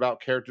we cared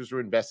about, characters were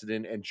invested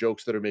in, and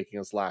jokes that are making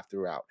us laugh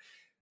throughout.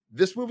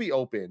 This movie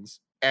opens,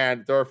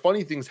 and there are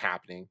funny things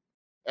happening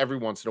every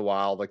once in a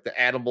while, like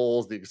the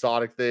animals, the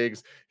exotic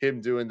things, him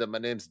doing the "my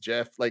name's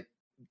Jeff." Like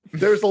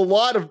there's a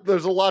lot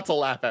to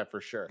laugh at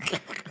for sure.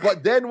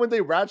 But then when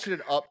they ratchet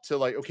it up to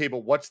like, okay, but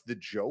what's the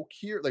joke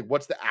here? Like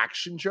what's the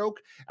action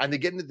joke? And they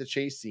get into the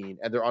chase scene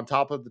and they're on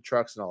top of the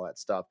trucks and all that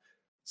stuff.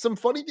 Some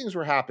funny things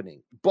were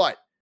happening, but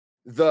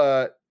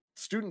the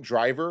student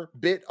driver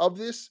bit of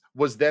this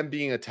was them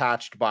being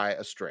attached by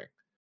a string,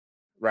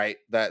 right?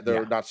 That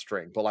they're not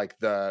string, but like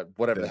the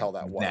whatever the hell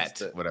that was,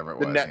 net, whatever it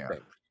the was, net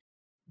thing.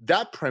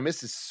 That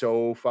premise is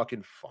so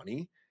fucking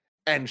funny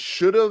and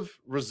should have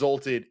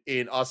resulted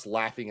in us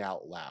laughing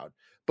out loud.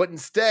 But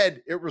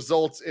instead, it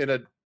results in a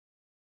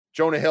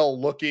Jonah Hill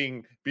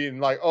being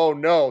like, oh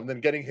no, and then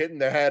getting hit in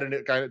the head, and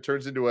it kind of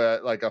turns into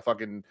a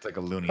fucking, it's like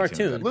a Looney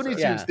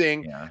Tunes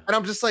thing. Yeah. And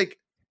I'm just like,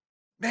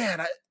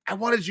 man, I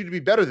wanted you to be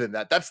better than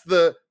that.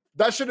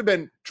 That should have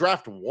been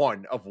draft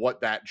 1 of what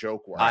that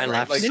joke was. I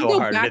laughed so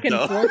hard at it,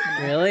 though.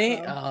 Really?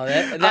 Oh,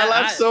 I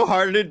laughed so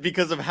hard at it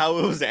because of how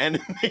it was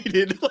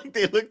animated. Like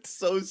they looked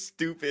so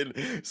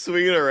stupid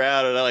swinging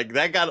around, and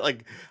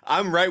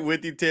I'm right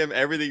with you, Tim.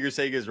 Everything you're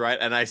saying is right,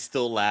 and I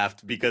still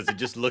laughed because it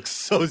just looks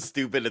so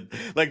stupid.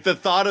 Like the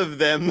thought of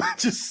them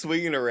just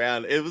swinging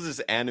around, it was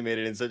just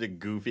animated in such a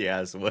goofy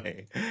ass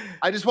way.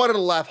 I just wanted to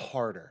laugh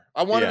harder.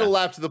 I wanted to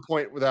laugh to the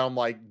point where I'm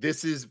like,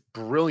 this is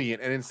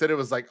brilliant. And instead it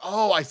was like,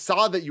 oh, I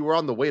saw that you were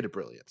on the way to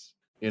brilliance.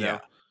 You know?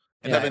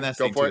 And having that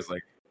scene too is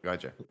like,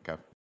 gotcha. Okay.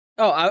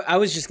 Oh, I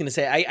was just going to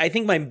say, I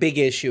think my big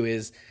issue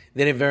is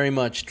that it very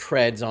much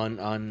treads on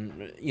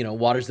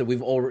waters that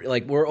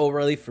we're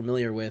already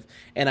familiar with.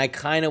 And I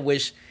kind of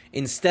wish,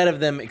 instead of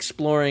them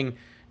exploring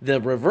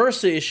the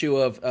reverse issue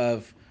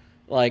of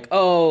like,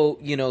 oh,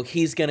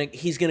 he's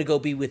gonna go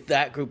be with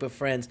that group of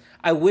friends,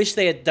 I wish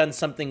they had done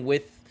something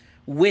with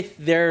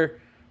their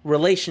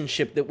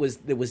relationship that was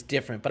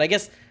different. But I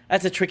guess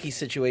that's a tricky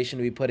situation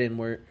to be put in,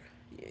 where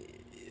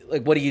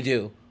like, what do you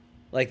do?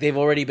 Like, they've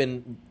already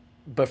been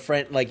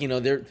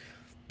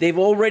they've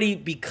already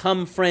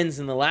become friends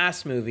in the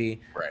last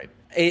movie. Right.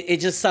 It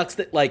just sucks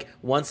that, like,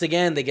 once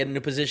again they get in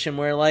a position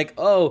where, like,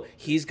 oh,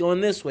 he's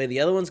going this way, the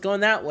other one's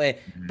going that way.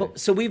 Mm-hmm. But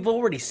so we've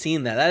already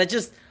seen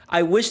that.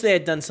 I wish they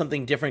had done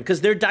something different,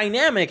 because their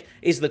dynamic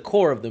is the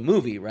core of the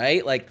movie,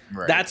 right? Like,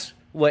 that's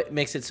what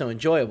makes it so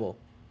enjoyable.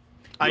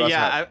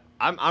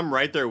 I'm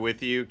right there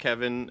with you,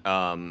 Kevin.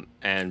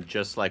 And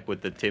just like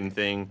with the Tim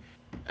thing,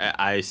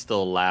 I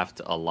still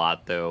laughed a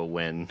lot though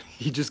when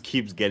he just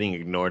keeps getting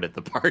ignored at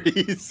the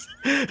parties.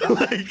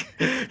 Like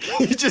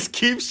he just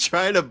keeps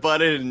trying to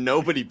butt in and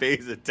nobody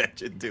pays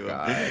attention to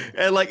him.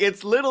 And like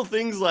it's little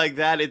things like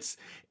that. It's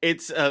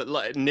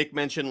like Nick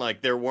mentioned,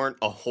 like there weren't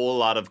a whole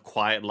lot of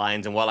quiet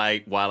lines, and while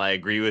I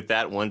agree with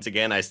that, once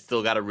again I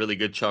still got a really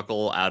good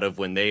chuckle out of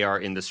when they are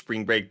in the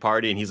spring break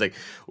party and he's like,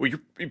 well,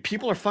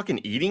 people are fucking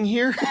eating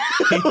here.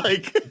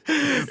 Like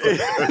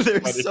there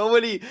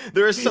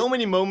are so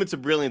many moments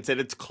of brilliance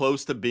that it's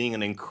close to being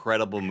an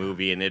incredible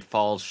movie, and it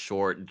falls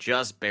short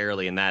just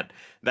barely, and that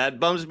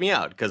bums me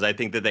out, because I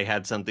think that they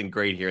had something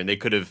great here and they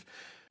could have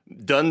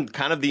done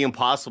kind of the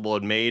impossible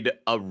and made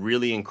a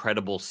really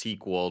incredible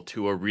sequel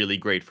to a really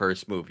great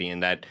first movie,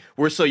 and that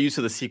we're so used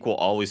to the sequel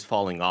always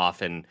falling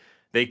off, and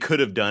they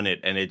could have done it,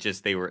 and it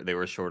just they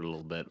were short a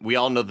little bit. We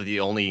all know that the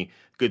only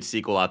good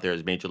sequel out there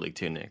is Major League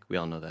 2, Nick. We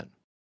all know that.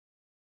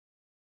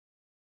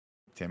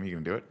 Tim, you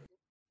gonna do it?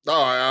 No,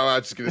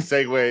 I'm just gonna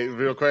segue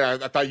real quick.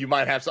 I thought you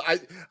might have some.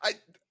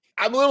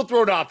 I'm a little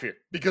thrown off here,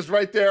 because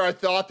right there I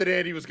thought that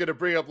Andy was going to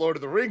bring up Lord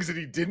of the Rings and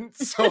he didn't.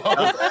 So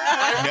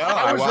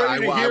I was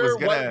ready to hear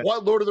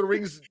what Lord of the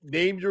Rings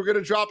name you were going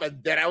to drop,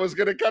 and then I was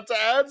going to cut to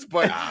ads.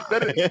 But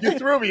then you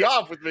threw me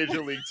off with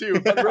Major League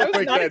 2. But real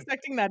quick, not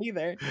expecting that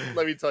either.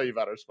 Let me tell you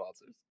about our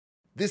sponsors.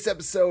 This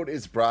episode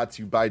is brought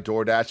to you by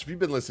DoorDash. If you've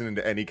been listening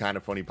to any kind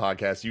of funny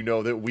podcast, you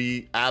know that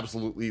we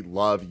absolutely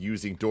love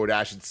using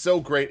DoorDash. It's so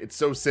great. It's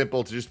so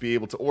simple to just be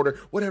able to order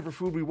whatever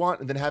food we want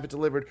and then have it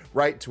delivered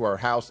right to our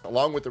house,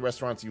 along with the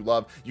restaurants you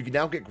love. You can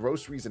now get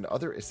groceries and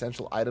other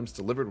essential items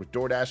delivered with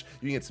DoorDash.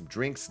 You can get some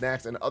drinks,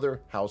 snacks, and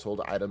other household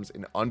items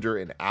in under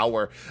an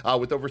hour.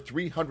 With over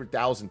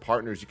 300,000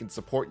 partners, you can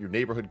support your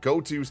neighborhood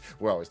go-tos.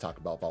 We always talk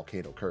about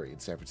Volcano Curry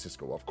in San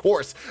Francisco, of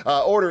course.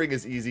 Ordering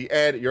is easy,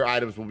 and your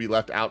items will be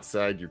left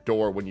outside your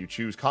door when you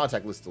choose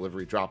contactless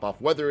delivery drop-off,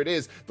 whether it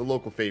is the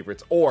local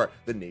favorites or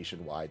the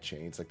nationwide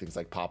chains like things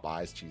like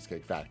Popeyes,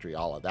 Cheesecake Factory,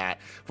 all of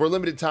that. For a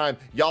limited time,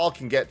 y'all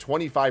can get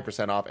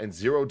 25% off and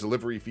 0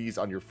 delivery fees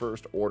on your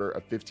first order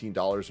of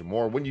 $15 or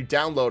more when you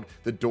download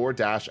the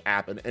DoorDash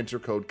app and enter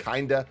code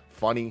KINDA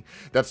funny.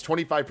 That's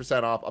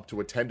 25% off up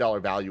to a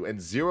 $10 value and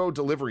 0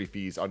 delivery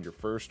fees on your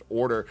first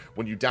order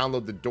when you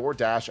download the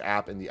DoorDash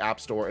app in the App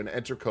Store and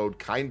enter code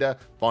KINDA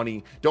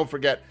funny. Don't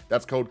forget,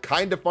 that's code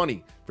KINDA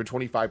funny for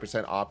 25%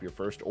 off your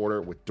first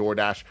order with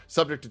DoorDash.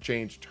 Subject to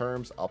change,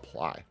 terms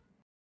apply.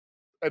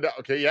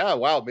 Okay, yeah,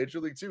 wow, Major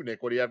League 2,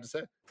 Nick, what do you have to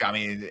say? I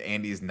mean,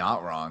 Andy's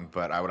not wrong,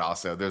 but I would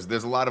also there's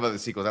a lot of other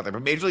sequels out there,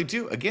 but Major League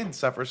 2 again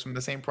suffers from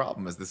the same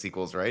problem as the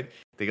sequels, right?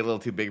 They get a little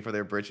too big for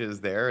their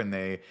britches there, and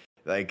they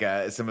like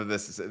some of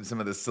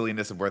the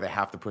silliness of where they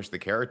have to push the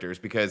characters,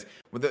 because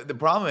the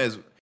problem is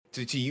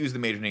to use the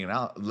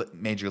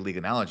Major League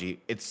analogy,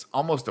 it's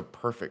almost a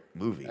perfect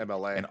movie.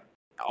 MLA. And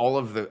all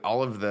of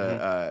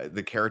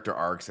the character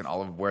arcs and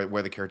all of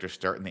where the characters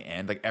start and the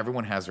end, like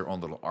everyone has their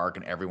own little arc,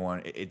 and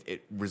everyone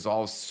it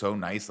resolves so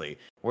nicely.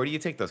 Where do you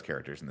take those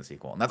characters in the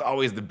sequel? And that's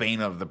always the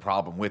bane of the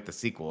problem with the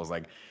sequel, is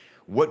like,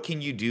 what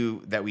can you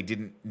do that we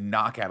didn't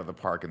knock out of the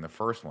park in the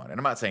first one? And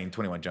I'm not saying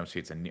 21 Jump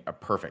Street's a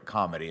perfect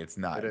comedy. It's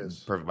not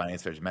perfect by any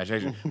stretch of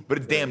imagination, but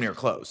it's damn near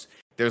close.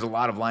 There's a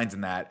lot of lines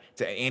in that.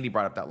 Andy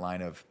brought up that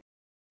line of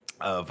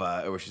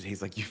where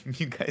he's like,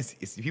 you guys,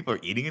 people are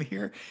eating in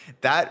here.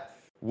 That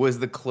was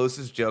the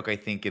closest joke, I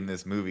think, in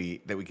this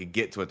movie that we could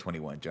get to a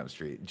 21 Jump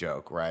Street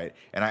joke, right?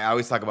 And I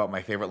always talk about my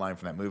favorite line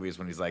from that movie is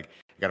when he's like,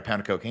 I got a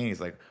pound of cocaine.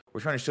 He's like,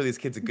 we're trying to show these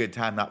kids a good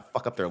time, not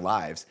fuck up their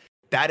lives.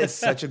 That is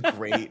such a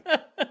great...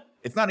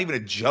 It's not even a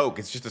joke.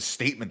 It's just a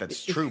statement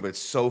that's true, but it's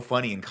so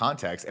funny in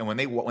context. And when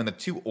the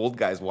two old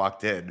guys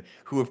walked in,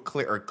 who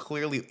are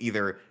clearly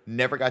either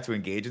never got to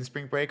engage in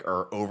spring break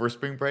or over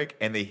spring break,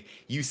 and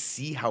you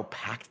see how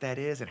packed that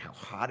is and how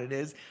hot it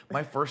is.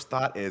 My first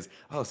thought is,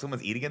 oh,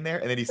 someone's eating in there.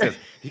 And then he says,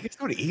 you guys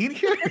want to eat in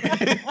here?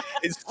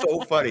 It's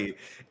so funny.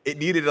 It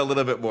needed a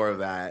little bit more of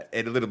that,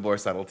 and a little more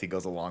subtlety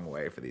goes a long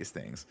way for these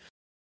things.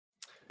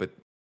 But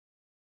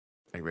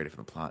are you ready for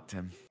the plot,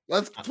 Tim?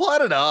 Let's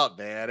plot it up,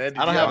 man. I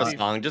don't have a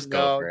song. Just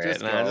go for it.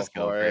 Just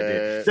go for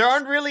it. Dude. There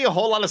aren't really a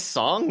whole lot of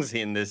songs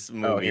in this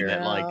movie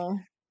that like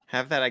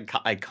have that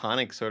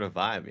iconic sort of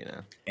vibe, you know.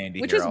 Andy,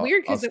 which is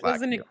weird because it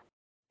was an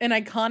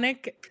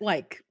iconic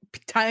like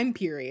time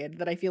period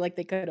that I feel like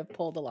they could have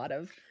pulled a lot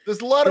of.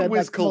 There's a lot of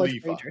Wiz like,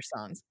 Khalifa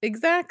songs.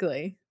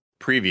 Exactly.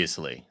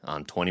 Previously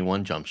on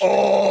 21 Jump Street.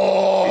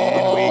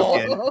 Oh,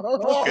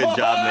 good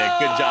job, Nick.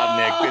 Good job,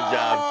 Nick. Good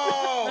job.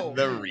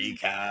 The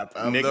recap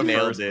of Nick the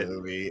nailed first it.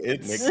 movie.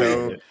 It's Nick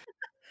so...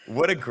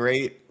 What a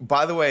great...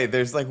 By the way,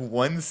 there's like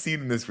one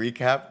scene in this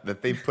recap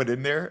that they put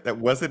in there that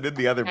wasn't in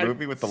the other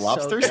movie with the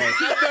lobsters. they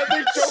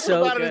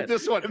joke about it in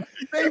this one.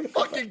 They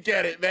fucking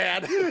get it,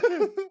 man.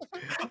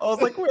 I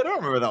was like, wait, I don't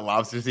remember that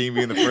lobster scene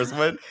being the first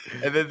one.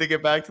 And then they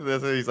get back to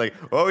this, and he's like,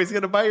 oh, he's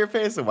going to bite your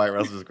face. And Wyatt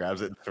Russell just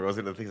grabs it and throws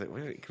it. And he's like,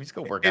 wait, can we just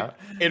go work out?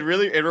 It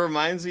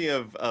reminds me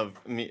of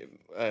me.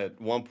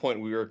 At one point,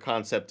 we were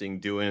concepting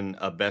doing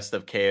a best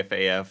of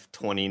KFAF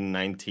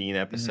 2019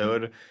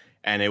 episode. Mm-hmm.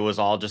 And it was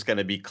all just going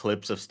to be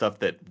clips of stuff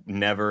that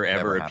never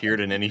ever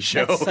appeared in any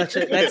show. That's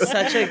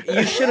such a.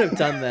 You should have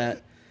done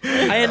that.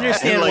 I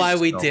understand why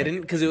we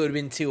didn't, because it would have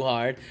been too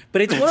hard.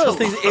 But it's one of those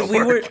things.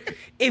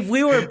 If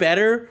we were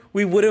better,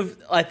 we would have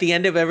at the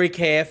end of every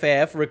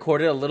KFAF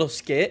recorded a little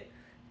skit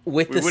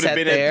with the set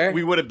there.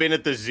 We would have been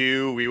at the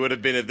zoo. We would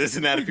have been at this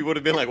and that. If we would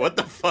have been like, "What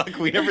the fuck?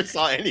 We never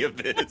saw any of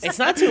this." It's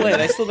not too late.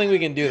 I still think we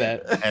can do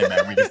that. And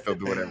man, we can still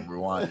do whatever we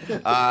want.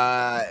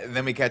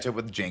 Then we catch up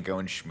with Janko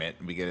and Schmidt.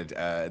 And we get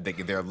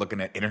they're looking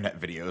at internet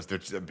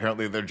videos.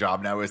 Apparently their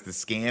job now is to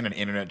scan an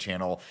internet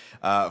channel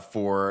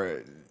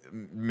for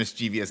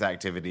mischievous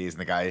activities,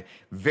 and the guy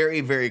very,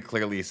 very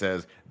clearly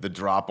says the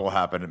drop will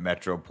happen at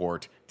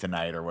Metroport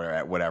tonight or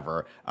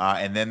whatever.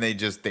 And then they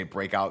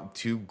break out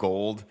 2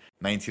 gold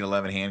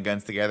 1911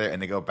 handguns together,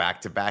 and they go back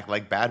to back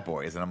like bad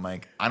boys. And I'm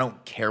like, I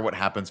don't care what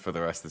happens for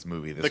the rest of this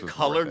movie. The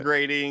color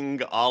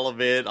grading, all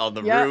of it on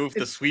the roof,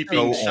 the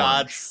sweeping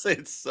shots.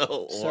 It's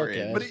so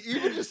orange. But it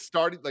even just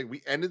started like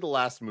we ended the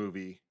last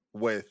movie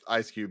with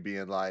Ice Cube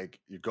being like,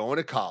 you're going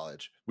to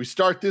college. We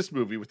start this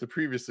movie with the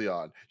previously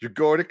on, you're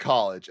going to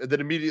college. And then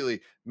immediately,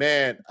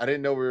 man, I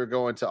didn't know we were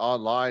going to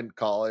online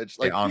college.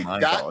 Like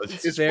online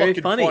college. Is very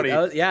fucking funny.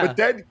 Yeah. But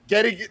then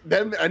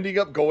them ending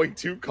up going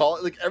to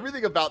college, like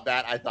everything about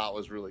that I thought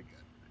was really good.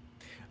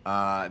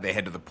 They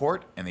head to the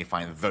port and they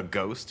find the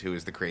Ghost, who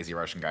is the crazy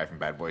Russian guy from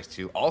Bad Boys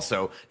 2.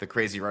 Also, the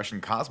crazy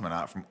Russian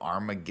cosmonaut from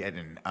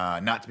Armageddon.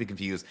 Not to be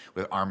confused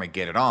with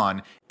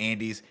Armageddon,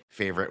 Andy's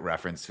favorite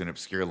reference to an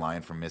obscure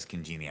line from Miss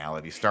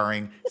Congeniality,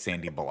 starring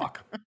Sandy Bullock.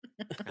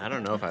 I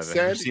don't know if I've ever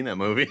Sandy. seen that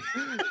movie.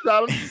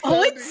 Oh,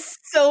 it's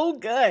so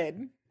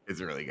good. It's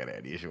really good,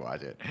 Andy. You should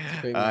watch it.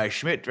 Great.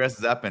 Schmidt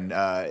dresses up in,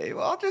 well,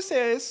 I'll just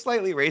say a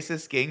slightly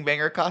racist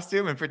gangbanger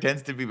costume and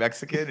pretends to be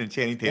Mexican, and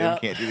Channing Tatum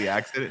can't do the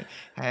accent.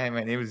 Hi,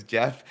 my name is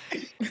Jeff.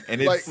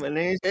 And it's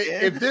Like,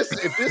 if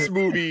this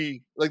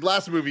movie, like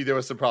last movie, there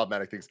was some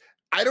problematic things.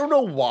 I don't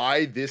know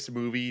why this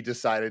movie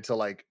decided to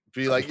like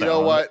be like, you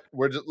know what,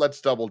 let's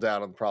double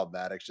down on the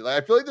problematic shit.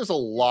 Like, I feel like there's a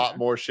lot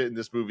more shit in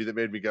this movie that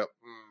made me go,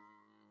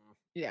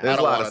 Yeah. There's I a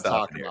don't lot want of to stuff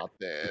talk in here. about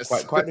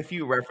this. quite a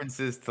few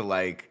references to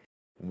like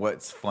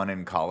what's fun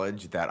in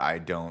college that I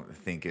don't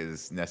think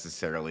is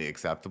necessarily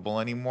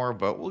acceptable anymore,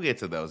 but we'll get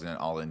to those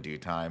all in due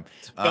time.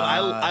 But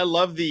I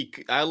love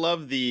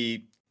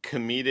the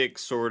comedic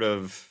sort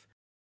of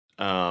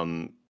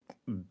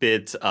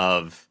bit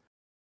of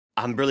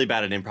I'm really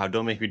bad at improv.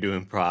 Don't make me do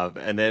improv.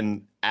 And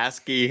then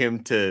asking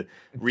him to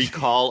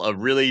recall a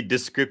really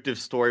descriptive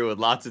story with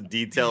lots of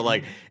detail.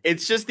 Like,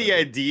 it's just the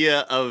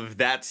idea of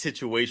that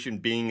situation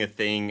being a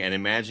thing and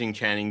imagining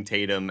Channing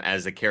Tatum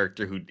as a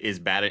character who is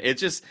bad at it. It's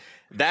just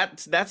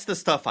that's the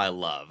stuff I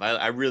love.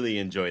 I really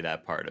enjoy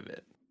that part of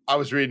it. I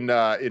was reading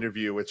an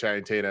interview with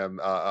Channing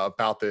Tatum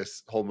about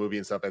this whole movie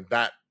and stuff, and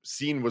that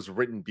scene was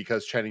written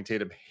because Channing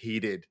Tatum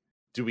hated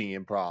doing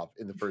improv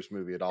in the first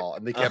movie at all,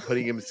 and they kept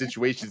putting him in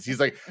situations. He's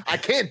like, I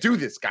can't do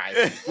this, guys.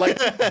 Like,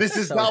 this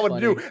is So not what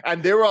to funny. do.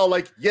 And they were all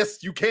like,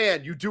 yes, you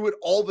can. You do it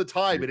all the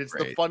time, You're and it's the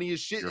great.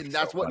 funniest shit. You're And so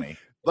that's what, funny.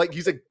 like,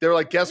 he's like, they're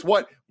like, guess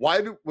what?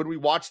 When we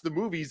watch the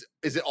movies,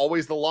 is it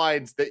always the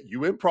lines that you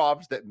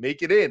improv that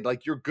make it in?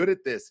 Like, you're good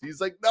at this. He's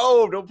like,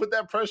 no, don't put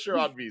that pressure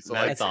on me. So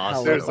like, That's That's awesome.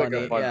 hella There's, like, a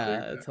funny. fun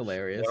Yeah, thing. it's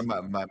hilarious.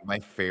 One of my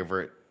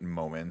favorite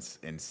moments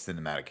in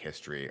cinematic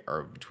history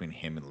are between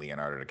him and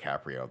Leonardo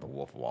DiCaprio, The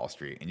Wolf of Wall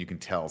Street, and you can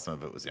tell some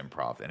of it was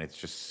improv, and it's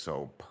just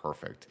so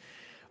perfect.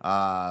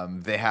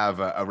 They have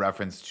a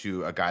reference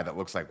to a guy that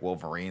looks like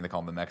Wolverine. They call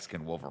him the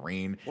Mexican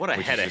Wolverine. What a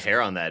which head is of just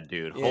hair on that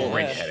dude. Yeah. Holy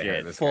great head of hair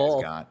shit. this Full.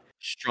 guy's got.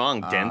 Strong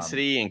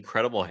density,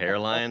 incredible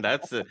hairline.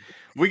 That's the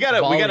we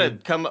gotta Volume.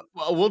 come.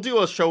 Well, we'll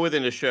do a show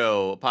within a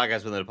show,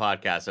 podcast within a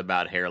podcast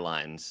about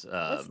hairlines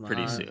Let's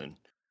pretty not. soon.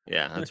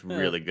 Yeah, that's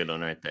really good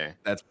one right there.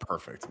 That's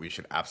perfect. We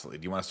should absolutely.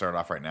 Do you want to start it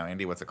off right now,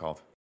 Andy? What's it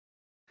called?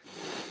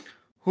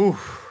 Whew.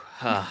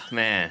 Ah,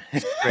 man.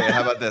 Straight,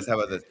 how about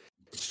this?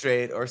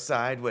 Straight or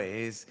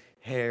sideways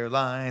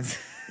hairlines.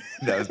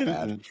 That was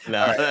bad.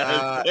 No, All right,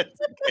 that's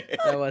okay.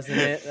 That wasn't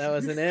it. That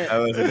wasn't it. That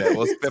wasn't it.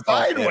 We'll spit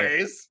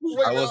Sideways.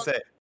 I will say,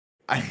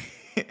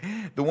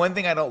 the one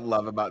thing I don't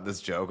love about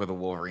this joke or the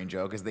Wolverine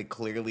joke is they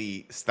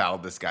clearly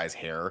styled this guy's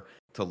hair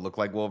to look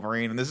like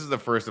Wolverine, and this is the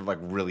first of like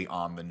really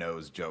on the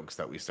nose jokes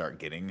that we start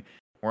getting.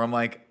 Where I'm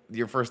like,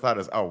 your first thought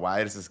is, oh,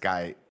 why is this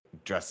guy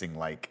dressing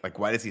like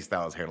why does he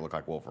style his hair to look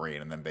like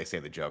Wolverine? And then they say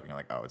the joke, and you're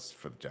like, oh, it's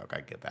for the joke.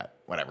 I get that.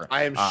 Whatever.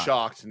 I am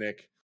shocked,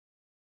 Nick.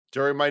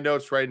 During my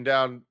notes, writing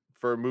down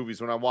for movies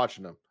when I'm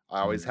watching them,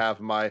 I always have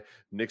my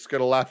Nick's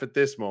gonna laugh at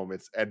this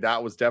moments, and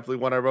that was definitely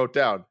one I wrote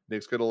down.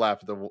 Nick's gonna laugh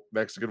at the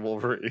Mexican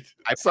Wolverine.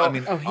 I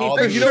mean, Oh, he all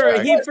for due sure.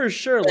 respect- He for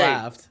sure Hey.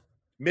 laughed.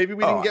 Maybe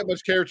we didn't get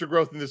much character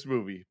growth in this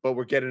movie, but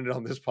we're getting it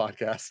on this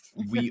podcast.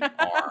 We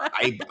are.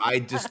 I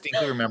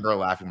distinctly remember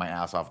laughing my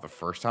ass off the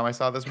first time I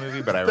saw this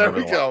movie, but I There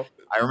remember we go.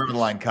 I remember the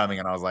line coming,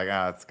 and I was like,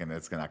 it's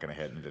not gonna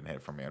hit, and it didn't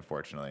hit for me,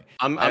 unfortunately.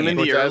 I'm And in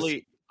the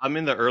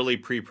Cortez- early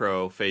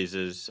pre-pro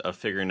phases of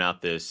figuring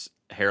out this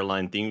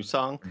hairline theme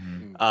song.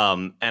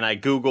 Mhm. And I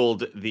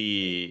Googled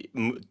the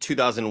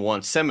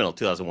 2001 seminal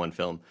 2001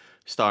 film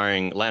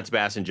starring Lance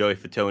Bass and Joey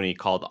Fatone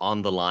called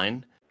On the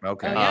Line.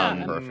 Okay, Oh,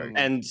 yeah. perfect.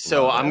 And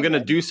so Love I'm that. going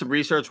to do some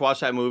research, watch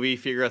that movie,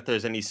 figure out if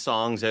there's any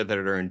songs there that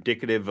are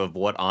indicative of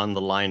what On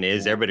the Line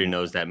is. Everybody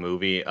knows that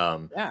movie.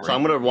 Yeah. So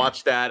I'm going to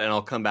watch that, and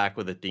I'll come back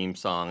with a theme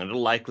song. And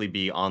it'll likely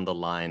be On the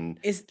Line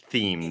Is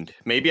themed.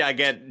 Maybe I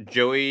get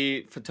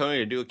Joey Fatone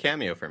to do a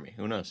cameo for me.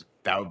 Who knows?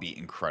 That would be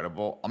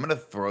incredible. I'm gonna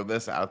throw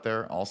this out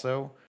there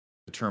also.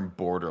 The term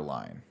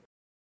borderline.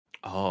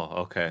 Oh,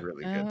 okay.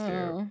 Really good too.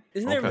 Oh.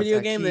 isn't there a Okay. video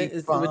game that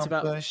is it's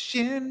about?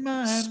 Pushing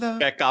my love.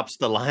 Spec Ops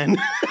The Line.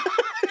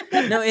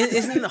 No,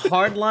 isn't the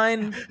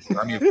Hardline?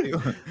 Army of Two.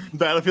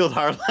 Battlefield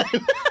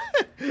Hardline.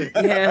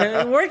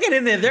 Yeah, we're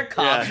getting there. They're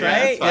cops, Yeah,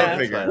 right? it's fine. We'll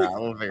figure it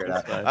out. We'll figure it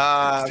out.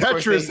 That's Of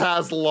course, Tetris they-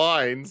 has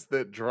lines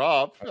that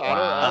drop. I don't know.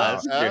 Wow.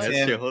 That's true. That's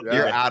Tim, true.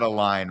 you're out of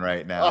line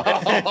right now.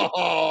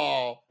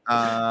 Oh.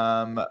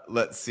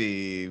 Let's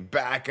see.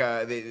 Back,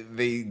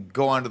 they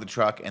go onto the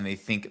truck and they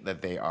think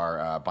that they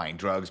are buying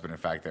drugs, but in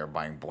fact they're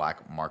buying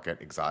black market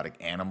exotic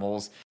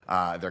animals.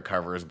 Their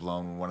cover is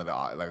blown. One of the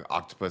like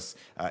octopus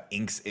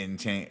inks in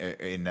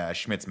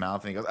Schmidt's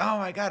mouth, and he goes, "Oh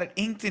my god, it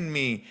inked in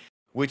me,"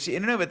 which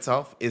in and of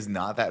itself is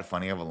not that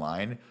funny of a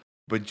line.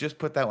 But just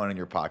put that one in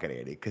your pocket,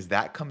 Andy, because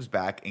that comes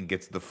back and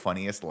gets the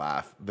funniest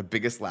laugh, the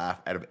biggest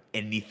laugh out of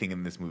anything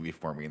in this movie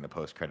for me in the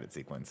post-credit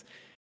sequence.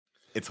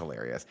 It's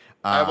hilarious.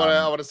 I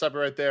want to stop it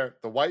right there.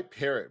 The white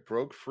parrot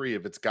broke free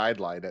of its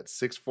guideline at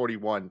 6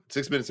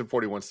 minutes and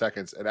 41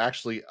 seconds, and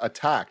actually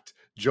attacked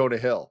Jonah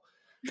Hill.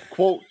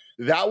 Quote,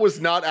 "That was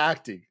not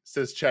acting,"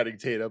 says Channing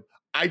Tatum.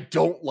 "I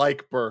don't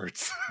like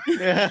birds."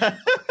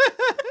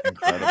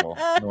 Incredible.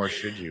 Nor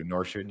should you.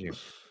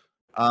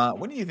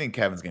 When do you think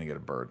Kevin's gonna get a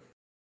bird?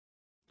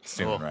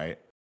 Soon, right?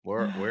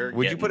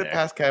 Would you put it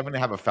past Kevin to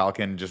have a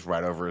falcon just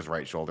right over his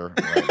right shoulder,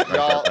 right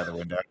there by the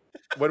window?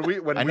 When we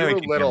I know were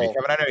little,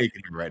 Kevin, I know you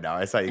can hear me right now.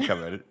 I saw you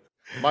coming.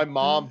 my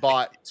mom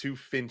bought 2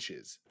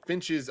 finches.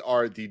 Finches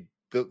are the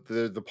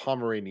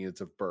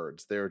Pomeranians of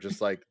birds. They're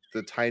just like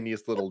the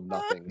tiniest little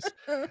nothings.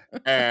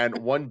 And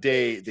one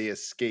day they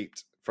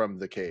escaped from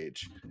the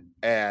cage.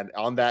 And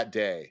on that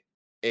day,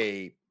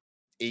 a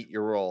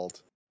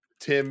 8-year-old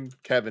Tim,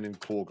 Kevin, and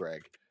Cool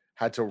Greg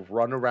had to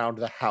run around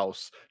the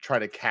house trying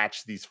to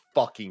catch these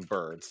fucking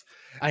birds.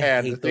 I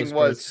And hate the thing those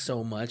was, birds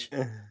so much.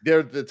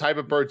 they're the type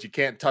of birds you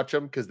can't touch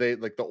them because they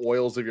like the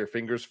oils of your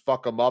fingers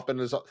fuck them up, and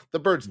the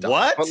birds die.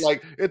 What? But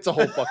like it's a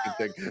whole fucking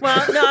thing.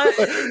 Well,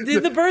 no,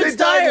 did the birds they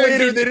died die?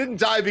 later. They didn't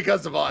die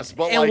because of us.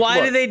 But And like, why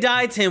look, did they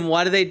die, Tim?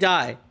 Why did they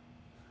die?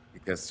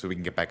 Because so we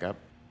can get back up.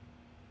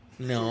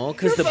 No,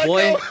 because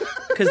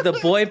the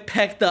boy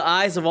pecked the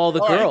eyes of all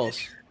the girls.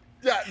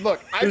 Yeah, look,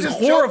 It was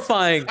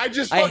horrifying. I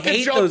just I fucking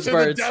hate jumped those to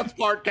birds. the death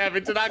part,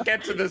 Kevin, to not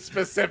get to the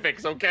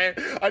specifics. Okay,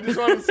 I just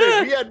want to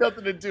say we had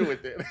nothing to do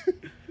with it.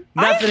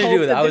 Nothing to do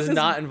with it. that I was this is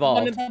not involved.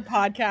 One of the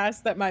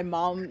podcasts that my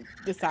mom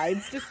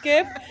decides to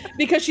skip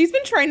because she's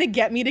been trying to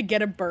get me to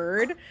get a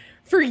bird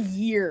for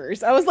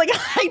years. I was like,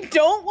 I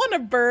don't want a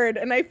bird,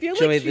 and I feel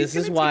Joey, like this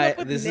is why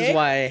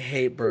I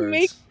hate birds.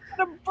 Make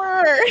a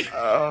bird.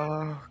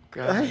 Oh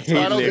God. I I hate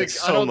don't Nick think-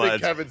 I so don't think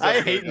much. Kevin's I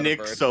ever hate gonna get a Nick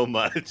bird. so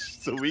much,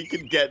 so we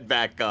can get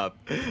back up.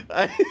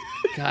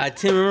 God,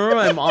 Tim, remember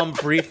my mom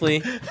briefly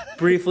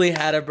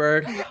had a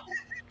bird?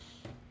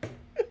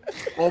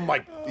 Oh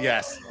my,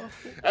 yes.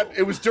 And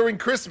it was during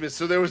Christmas,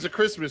 so there was a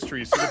Christmas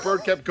tree. So the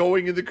bird kept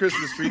going in the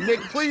Christmas tree. Nick,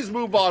 please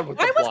move on with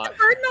the Why was plot. the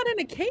bird not in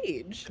a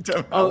cage?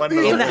 Oh, These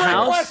in are the great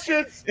house?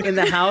 questions. In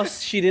the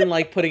house, she didn't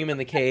like putting him in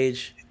the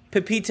cage.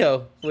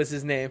 Pepito was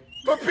his name.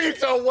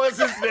 Pepito was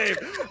his name.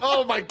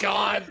 Oh my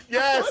God.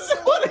 Yes.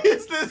 What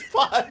is this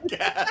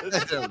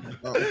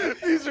podcast?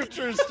 These are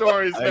true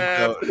stories, I man.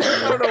 don't-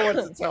 I don't know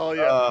what to tell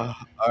you. All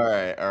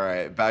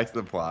right. Back to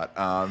the plot.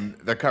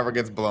 The cover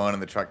gets blown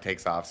and the truck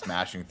takes off,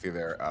 smashing through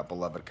their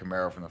beloved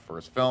Camaro from the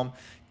first film.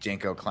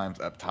 Janko climbs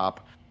up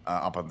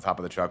on the top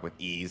of the truck with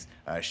ease.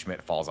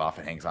 Schmidt falls off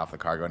and hangs off the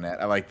cargo net.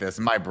 I like this.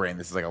 In my brain,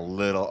 this is like a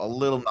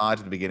little nod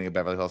to the beginning of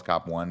Beverly Hills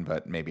Cop 1,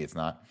 but maybe it's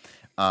not.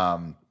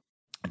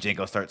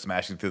 Janko starts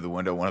smashing through the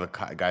window. One of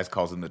the guys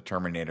calls him the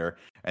Terminator,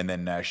 and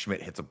then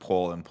Schmidt hits a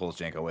pole and pulls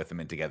Janko with him,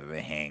 and together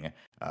they hang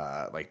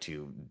like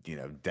two,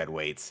 dead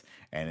weights,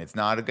 and it's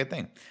not a good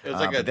thing. It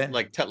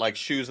was like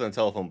shoes on a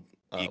telephone.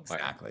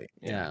 Exactly.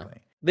 Yeah.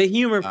 Exactly. The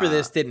humor for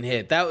this didn't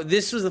hit.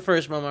 This was the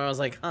first moment I was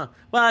like, huh.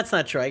 Well, that's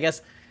not true. I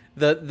guess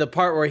the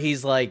part where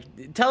he's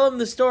like, tell him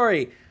the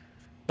story.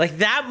 Like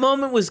that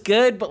moment was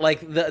good, but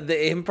like the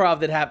improv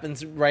that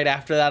happens right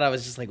after that, I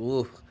was just like,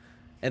 ooh.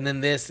 And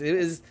then it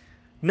was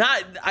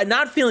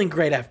not feeling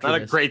great after Not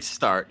this. a great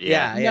start.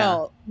 Yeah.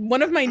 No,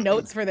 one of my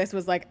notes for this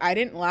was like, I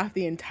didn't laugh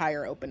the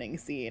entire opening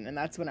scene, and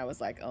that's when I was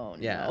like, oh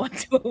no, Yeah.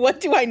 what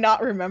do I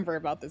not remember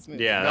about this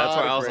movie? Yeah, Not that's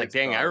why a I was great like,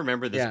 dang, I start.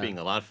 remember this Yeah. being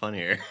a lot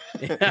funnier.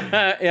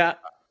 Yeah.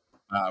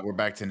 We're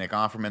back to Nick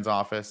Offerman's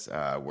office,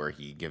 where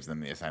he gives them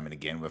the assignment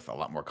again with a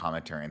lot more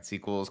commentary and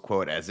sequels.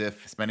 Quote, as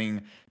if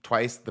spending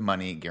twice the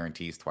money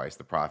guarantees twice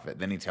the profit.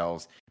 Then he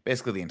tells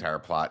basically the entire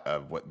plot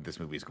of what this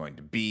movie is going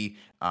to be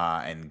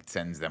and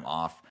sends them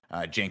off.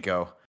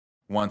 Janko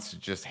wants to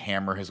just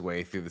hammer his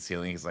way through the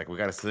ceiling. He's like, we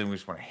got a ceiling. We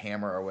just want to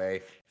hammer our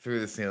way through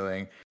the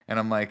ceiling. And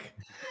I'm like,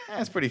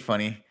 that's pretty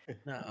funny.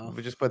 Uh-oh.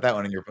 But just put that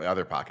one in your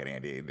other pocket,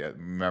 Andy.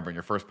 Remember, in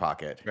your first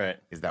pocket Right.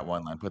 is that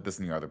one line. Put this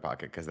in your other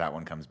pocket because that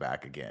one comes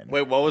back again.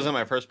 Wait, what was in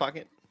my first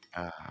pocket?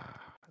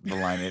 The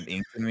line, it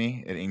inked in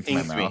me. It inked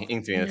Inked my me. mouth.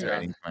 Inked me, that's Yeah, it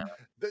right. inked my mouth.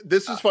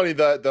 This was funny,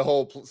 the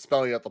whole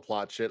spelling out the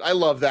plot shit. I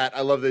love that.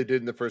 I love they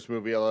did in the first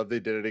movie. I love they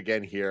did it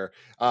again here.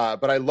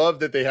 But I love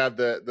that they have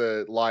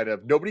the line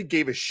of nobody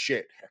gave a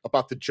shit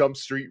about the Jump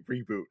Street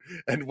reboot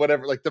and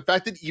whatever. Like the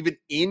fact that even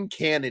in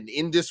canon,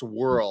 in this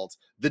world,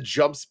 the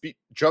Jump Street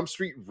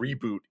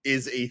reboot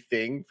is a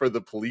thing for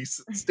the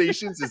police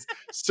stations is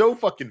so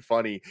fucking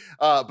funny.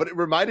 But it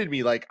reminded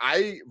me, like,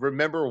 I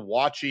remember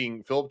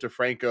watching Philip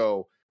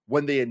DeFranco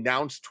when they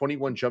announced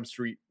 21 Jump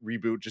Street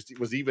reboot just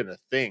was even a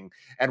thing,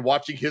 and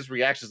watching his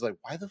reactions like,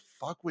 why the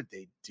fuck would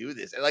they do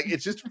this? And like,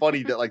 it's just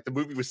funny that like the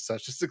movie was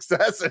such a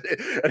success,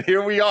 and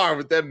here we are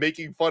with them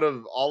making fun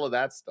of all of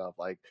that stuff.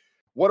 Like,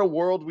 what a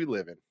world we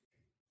live in.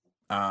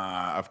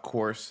 Of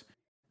course,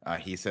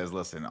 he says,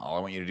 listen, all I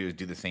want you to do is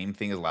do the same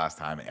thing as last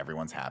time and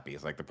everyone's happy.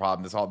 It's like the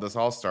problem, this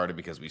all started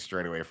because we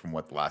strayed away from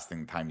what the last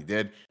time you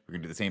did. We're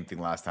gonna do the same thing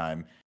last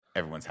time.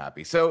 Everyone's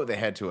happy. So they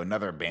head to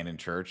another abandoned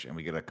church, and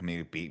we get a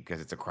comedic beat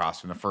because it's across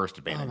from the first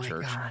abandoned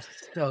church. God,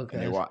 so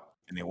And good.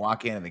 And they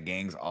walk in, and the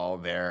gang's all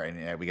there,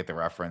 and we get the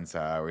reference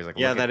where he's like,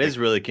 Yeah, "Look that at is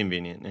really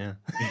convenient. Yeah.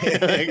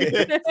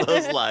 Like,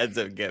 those lines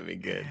that get me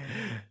good.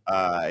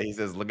 He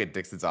says, "Look at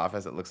Dixon's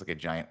office. It looks like a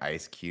giant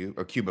ice cube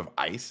or cube of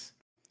ice."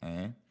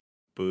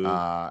 Boo.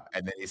 And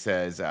then he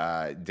says,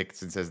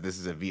 Dixon says, "This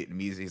is a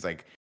Vietnamese." He's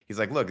like,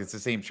 "Look, it's the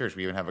same church.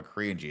 We even have a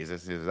Korean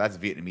Jesus." He says, "That's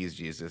Vietnamese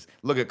Jesus.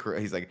 Look at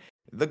He's like,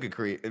 "Look at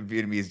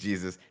Vietnamese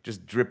Jesus,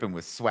 just dripping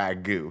with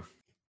swag goo."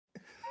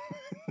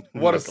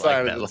 What a Look like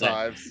sign that of the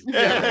line.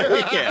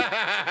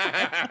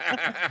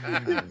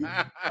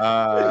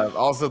 times.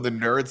 Also, the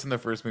nerds in the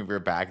first movie are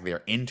back. They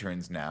are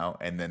interns now,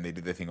 and then they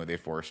do the thing where they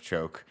force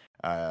choke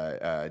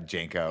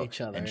Janko.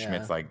 Each other, and yeah.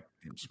 Schmidt's like,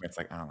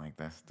 "I don't like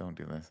this. Don't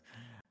do this."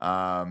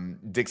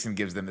 Dixon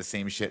gives them the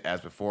same shit as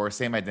before,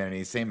 same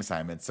identity, same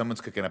assignment. Someone's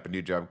cooking up a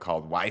new job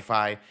called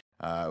Wi-Fi,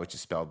 which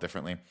is spelled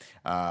differently.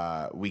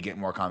 We get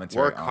more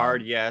commentary. Work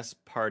hard, yes.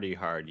 Party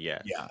hard,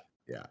 yes. Yeah.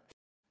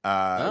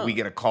 Oh. We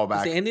get a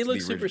callback. Does Andy to look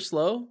the super original-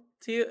 slow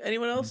to you?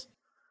 Anyone else?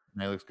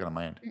 No, he looks good on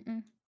my end.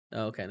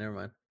 Oh, okay, never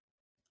mind.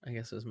 I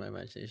guess it was my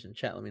imagination.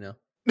 Chat, let me know.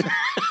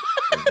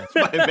 That's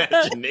my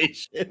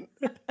imagination.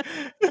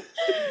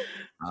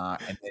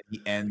 And then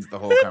he ends the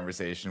whole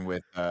conversation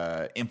with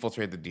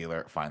infiltrate the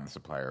dealer, find the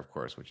supplier, of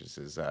course, which is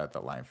his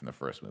the line from the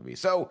first movie.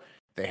 So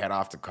they head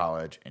off to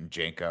college, and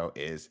Janko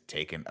is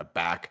taken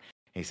aback.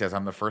 He says,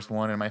 "I'm the first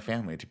one in my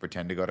family to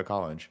pretend to go to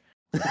college."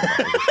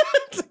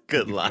 That's a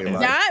good line.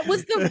 That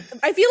was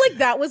I feel like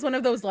that was one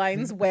of those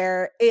lines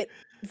where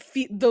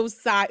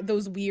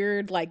those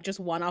weird, like, just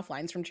one-off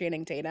lines from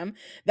Channing Tatum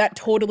that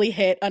totally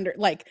hit under,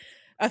 like,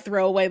 a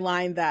throwaway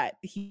line that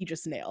he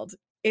just nailed.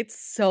 It's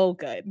so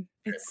good.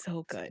 It's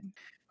so good.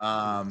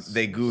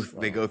 They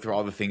go through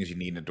all the things you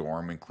need in a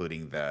dorm,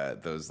 including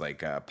those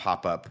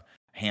pop-up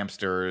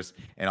hamsters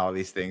and all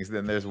these things.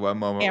 Then there's one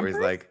moment where he's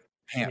like,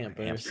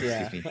 Hampers,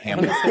 excuse me, I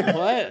was like,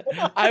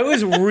 what? I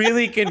was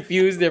really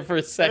confused there for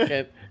a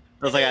second.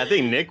 I was like, I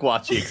think Nick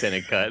watched the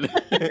extended cut.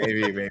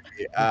 maybe.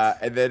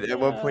 And then at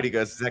one point he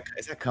goes,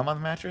 is that cum on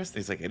the mattress? And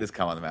he's like, "It is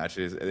cum on the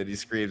mattress." And then he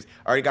screams,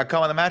 "Already got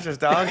cum on the mattress,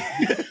 dog."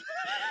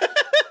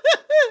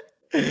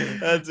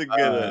 That's a good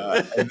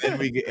one. And then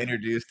we get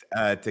introduced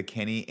to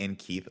Kenny and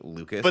Keith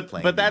Lucas.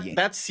 But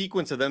that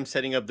sequence of them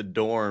setting up the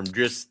dorm,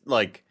 just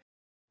like,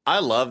 I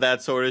love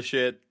that sort of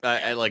shit.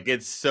 I like,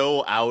 it's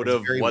so out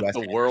of what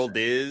the world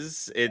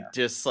is. It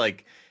just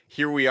like,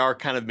 here we are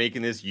kind of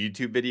making this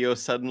YouTube video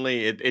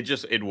suddenly.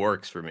 It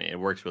works for me. It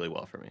works really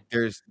well for me.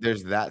 There's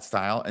that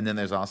style, and then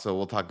there's also,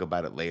 we'll talk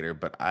about it later,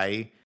 but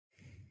I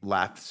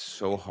laughed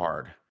so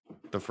hard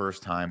the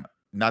first time.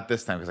 Not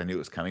this time because I knew it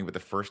was coming, but the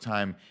first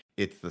time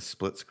it's the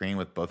split screen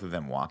with both of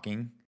them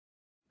walking,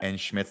 and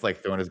Schmidt's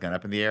like throwing his gun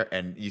up in the air,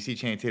 and you see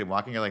Channing Tatum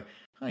walking. You're like,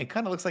 "Oh, he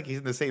kind of looks like he's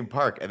in the same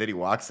park." And then he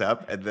walks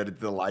up, and then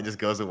the line just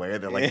goes away,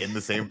 and they're like in the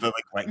same, but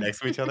like right next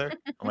to each other.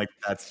 I'm like,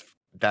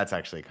 that's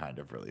actually kind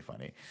of really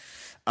funny.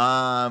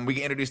 We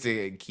get introduced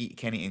to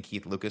Kenny and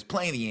Keith Lucas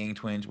playing the Yang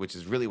twins, which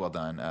is really well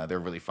done. They're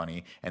really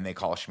funny, and they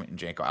call Schmidt and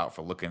Janko out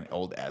for looking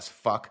old as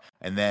fuck.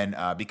 And then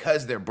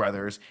because they're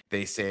brothers,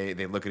 they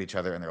look at each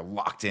other and they're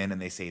locked in,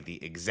 and they say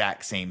the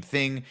exact same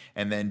thing.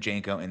 And then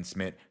Janko and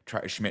Schmidt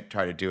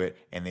try to do it,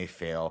 and they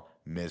fail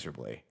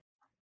miserably.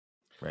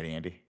 Ready,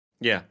 Andy?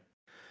 Yeah.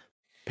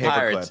 Paper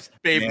Pirates, clips,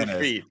 baby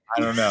bananas, feet,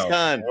 I don't know.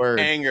 sun,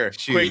 Words, anger,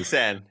 shoes.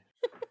 quicksand.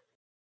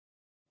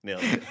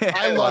 Nailed it.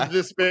 I love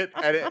this bit,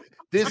 and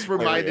this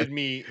reminded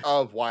me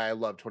of why I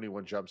love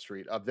 21 Jump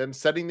Street, of them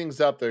setting things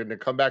up. They're going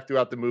to come back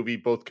throughout the movie,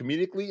 both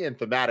comedically and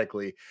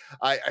thematically.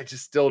 I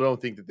just still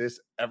don't think that this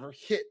ever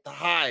hit the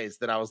highs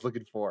that I was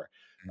looking for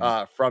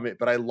from it,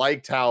 but I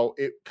liked how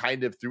it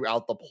kind of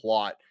throughout the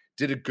plot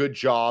did a good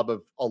job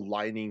of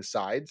aligning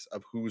sides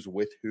of who's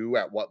with who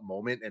at what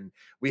moment. And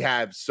we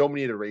have so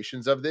many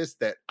iterations of this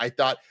that I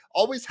thought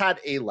always had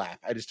a laugh.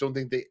 I just don't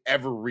think they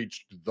ever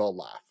reached the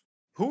laugh.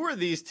 Who are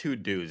these two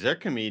dudes? They're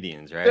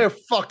comedians, right? They're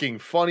fucking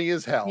funny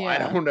as hell. I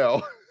Yeah. don't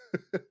know.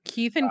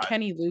 Keith and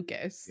Kenny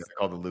Lucas. They're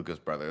called the Lucas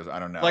brothers. I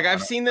don't know. Like,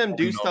 I've seen them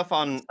do know. stuff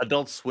on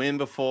Adult Swim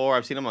before.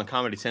 I've seen them on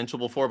Comedy Central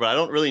before, but I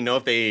don't really know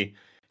if they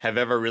have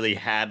ever really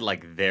had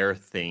like their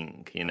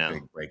thing, you know?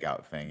 Big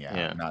breakout thing.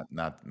 Yeah. Not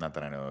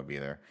that I know of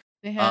either.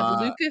 They had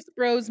Lucas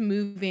Bros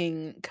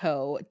Moving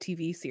Co.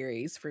 TV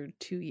series for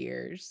 2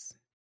 years.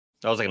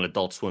 That was like an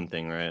Adult Swim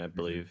thing, right? I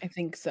believe. I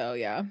think so,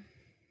 yeah.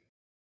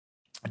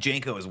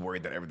 Janko is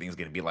worried that everything's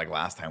going to be like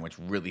last time, which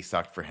really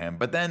sucked for him.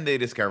 But then they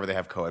discover they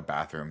have co-ed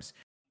bathrooms.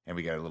 And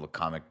we got a little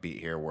comic beat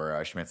here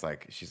where Schmidt's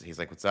like, he's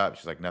like, "What's up?"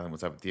 She's like, "Nothing.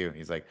 What's up with you?"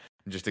 He's like,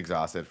 "I'm just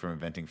exhausted from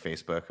inventing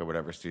Facebook," or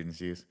whatever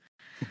students use.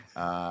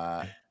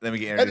 Then we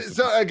get introduced.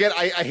 So again,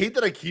 I hate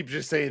that I keep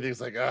just saying things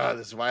like,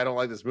 this is why I don't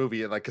like this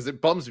movie. And like, because it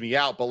bums me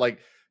out. But like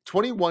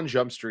 21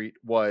 Jump Street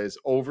was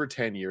over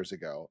 10 years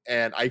ago.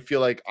 And I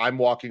feel like I'm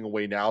walking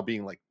away now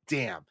being like,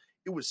 damn,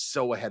 it was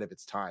so ahead of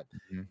its time.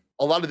 Mm-hmm.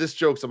 A lot of this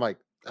jokes, I'm like,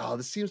 oh,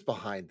 this seems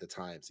behind the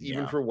times,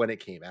 even for when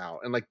it came out.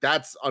 And like,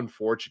 that's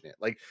unfortunate.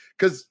 Like,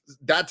 because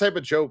that type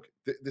of joke,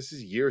 this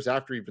is years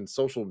after even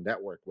Social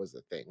Network was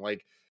the thing.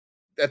 Like,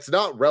 that's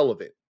not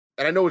relevant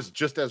and I know it's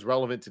just as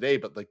relevant today,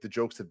 but like the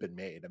jokes have been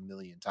made a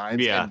million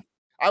times. Yeah. And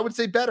I would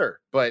say better,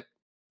 but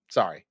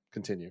sorry,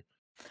 continue.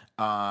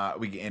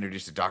 We get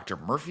introduced to Dr.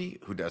 Murphy,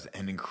 who does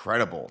an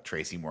incredible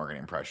Tracy Morgan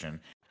impression,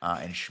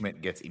 and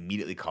Schmidt gets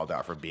immediately called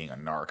out for being a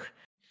narc.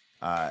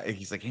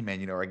 He's like, hey man,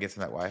 you know where I get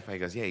some of that Wi-Fi? He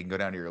goes, yeah, you can go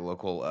down to your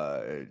local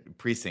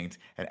precinct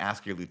and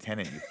ask your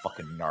lieutenant, you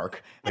fucking narc.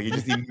 Like he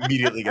just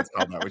immediately gets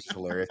called out, which is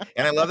hilarious.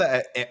 And I love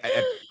that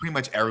pretty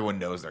much everyone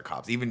knows they're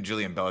cops. Even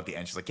Julian Bell at the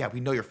end, she's like, yeah, we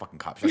know you're fucking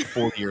cops. She's like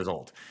 40 years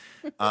old.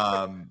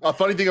 A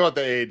funny thing about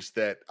the age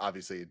that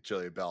obviously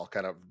Julia Bell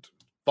kind of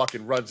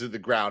fucking runs to the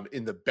ground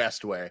in the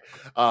best way.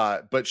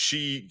 But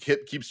she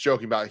keeps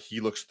joking about he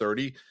looks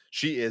 30.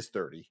 She is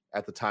 30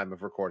 at the time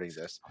of recording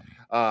this.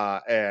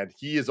 And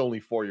he is only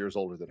 4 years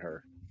older than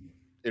her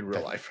in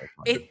real life.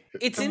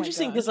 It's Oh my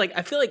interesting God. because like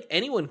I feel like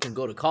anyone can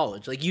go to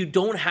college. Like you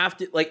don't have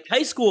to like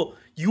high school,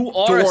 you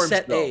are Dorms, a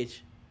set though.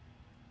 age.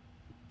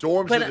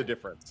 Dorms But- are the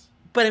difference.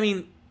 But I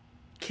mean,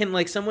 can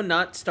like someone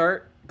not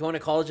start going to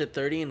college at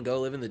 30 and go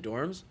live in the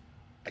dorms?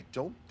 I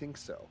don't think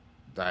so.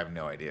 I have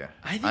no idea.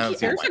 I think don't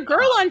see There's why a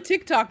girl on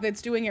TikTok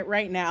that's doing it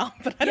right now,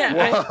 but I don't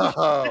Yeah,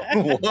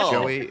 know. Whoa.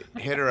 Joey,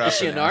 hit her up Is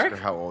she and a ask narc? her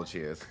how old she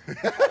is. No,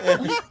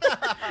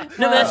 but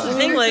that's the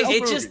thing. Like,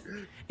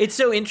 it's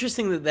so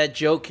interesting that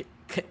joke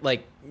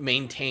like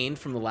maintained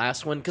from the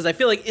last one because I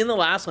feel like in the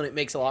last one it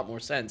makes a lot more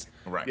sense.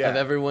 Right. Yeah. Of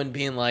everyone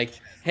being like,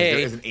 there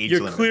 "Hey, is an age you're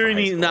limit for high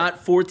clearly school.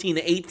 not 14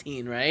 to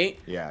 18, right?"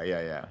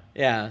 Yeah.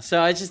 Yeah.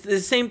 So it's the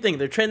same thing.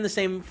 They're treading the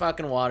same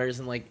fucking waters,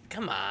 and like,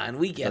 come on,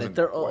 we get Doesn't it.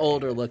 They're quite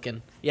older hit it.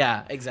 looking.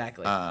 Yeah,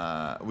 exactly.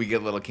 We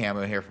get a little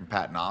cameo here from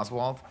Patton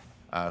Oswalt,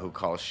 who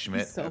calls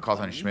Schmidt He's so calls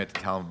on funny. Schmidt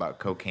to tell him about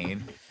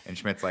cocaine, and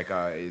Schmidt's like,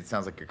 "It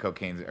sounds like your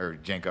cocaine's," or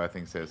Jenko I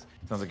think says,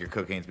 "Sounds like your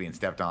cocaine's being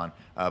stepped on."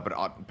 But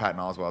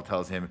Patton Oswalt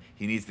tells him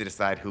he needs to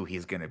decide who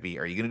he's going to be.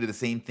 Are you going to do the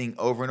same thing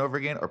over and over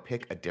again, or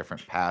pick a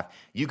different path?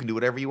 You can do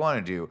whatever you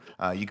want to do.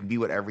 You can be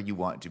whatever you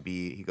want to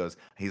be.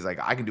 He's like,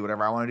 I can do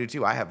whatever I want to do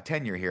too. I have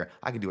tenure here.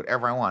 I can do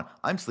whatever I want.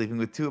 I'm sleeping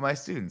with two of my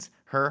students,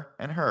 her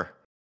and her.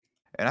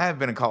 And I haven't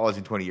been in college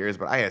in 20 years,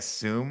 but I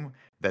assume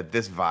that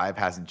this vibe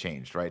hasn't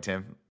changed, right,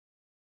 Tim?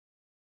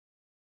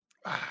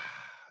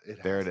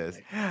 There it is.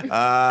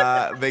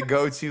 They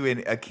go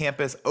to a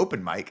campus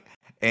open mic,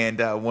 and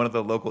one of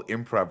the local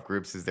improv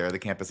groups is there. The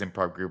campus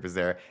improv group is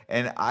there.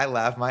 And I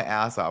laugh my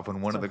ass off when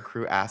one of the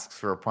crew asks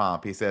for a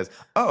prompt. He says,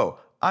 "Oh,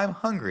 I'm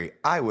hungry.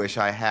 I wish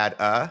I had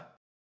a..."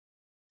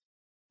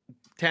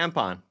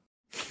 Tampon.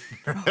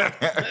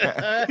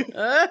 Yeah,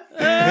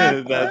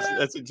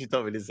 That's what you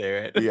told me to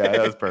say, right?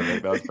 that was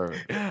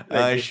perfect.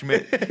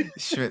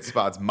 Schmidt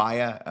spots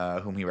Maya,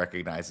 whom he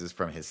recognizes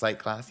from his psych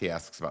class. He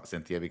asks about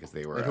Cynthia because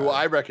they were... Who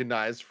I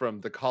recognize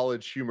from the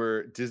College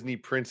Humor Disney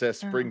Princess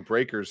Spring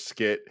Breakers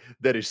skit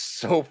that is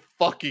so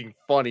fucking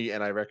funny,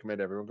 and I recommend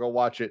everyone go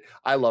watch it.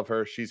 I love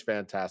her. She's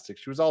fantastic.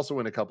 She was also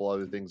in a couple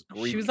other things.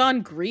 Greek. She was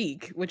on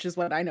Greek, which is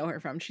what I know her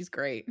from. She's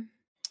great.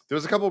 There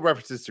was a couple of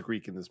references to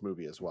Greek in this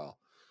movie as well,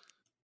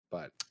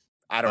 but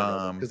I don't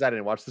know because I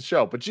didn't watch the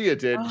show. But Gia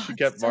did. Oh, She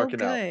it's kept so marking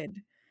out. good.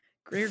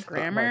 Greer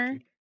grammar.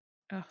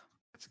 Oh,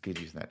 It's a good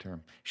use of that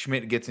term.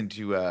 Schmidt gets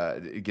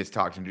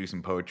talked into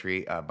some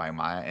poetry by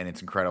Maya, and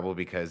it's incredible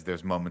because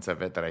there's moments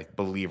of it that I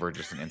believe are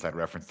just an inside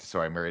reference to "So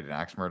I Married an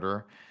Axe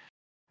Murderer."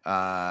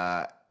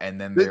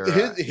 And then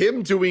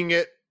Him doing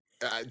it.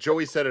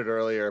 Joey said it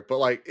earlier, but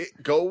like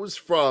it goes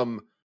from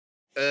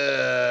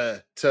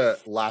to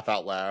laugh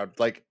out loud,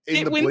 like in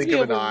It the wins blink me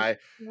of an over eye.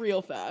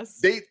 real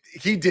fast.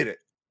 He did it.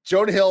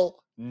 Jonah Hill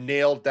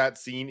nailed that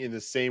scene in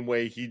the same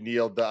way he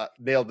nailed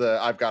the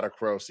 "I've Got a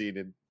Crow" scene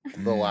in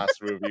the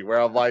last movie, where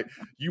I'm like,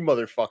 you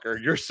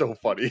motherfucker, you're so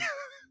funny.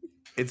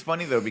 It's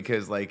funny though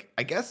because like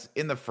I guess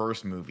in the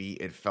first movie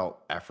it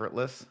felt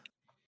effortless,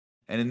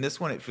 and in this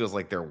one it feels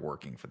like they're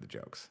working for the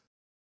jokes.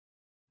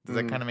 Does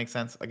that kind of make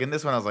sense? Like in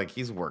this one, I was like,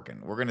 he's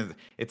working.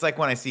 It's like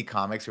when I see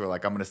comics who are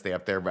like, I'm gonna stay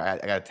up there,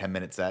 but I got a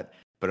 10-minute set,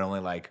 but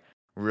only like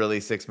really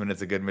 6 minutes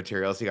of good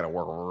material. So you got to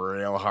work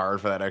real hard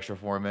for that extra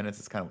 4 minutes.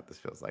 It's kind of what this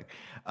feels like.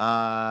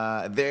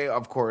 They,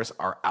 of course,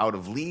 are out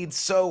of leads,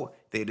 so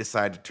they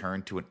decide to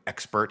turn to an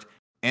expert.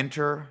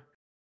 Enter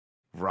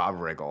Rob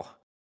Riggle,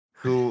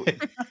 who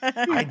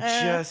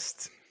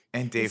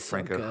and Dave He's so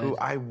Franco, good. who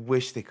I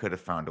wish they could have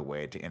found a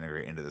way to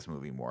integrate into this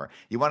movie more.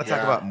 You want to talk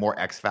Yeah. about more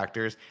X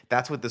factors?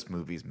 That's what this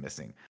movie's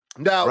missing.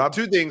 Now,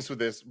 two things with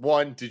this.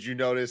 One, did you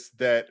notice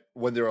that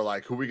when they were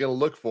like, who are we going to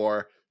look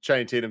for?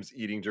 Channing Tatum's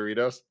eating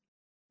Doritos.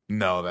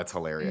 No, that's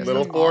hilarious.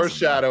 Little That's awesome,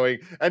 foreshadowing.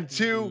 And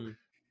two,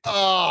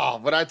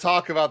 Mhm. when I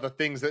talk about the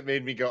things that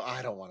made me go,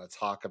 I don't want to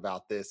talk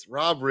about this.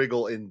 Rob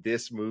Riggle in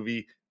this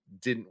movie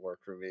didn't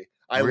work for me.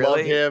 I love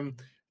Really? him.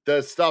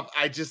 The stuff,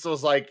 I just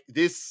was like,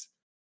 this,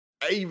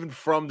 even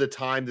from the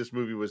time this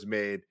movie was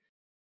made,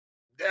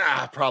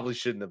 probably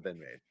shouldn't have been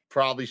made.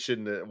 Probably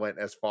shouldn't have went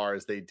as far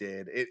as they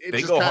did. It They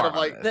just go kind hard of on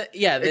like, this.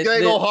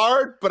 they go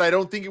hard, but I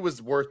don't think it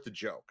was worth the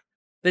joke.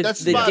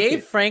 That's The my Dave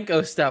opinion.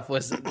 Franco stuff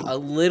was a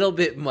little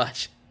bit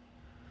much.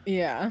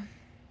 Yeah.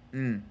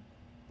 The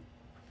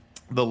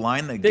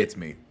line that gets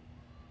me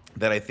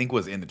that I think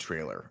was in the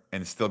trailer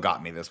and still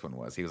got me. This one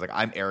was, he was like,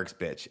 I'm Eric's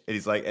bitch. And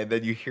he's like, and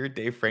then you hear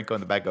Dave Franco in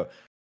the back go,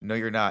 no,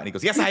 you're not. And he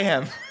goes, yes, I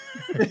am.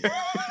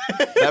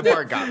 That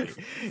part got me. For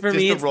Just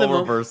me, the it's role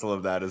reversal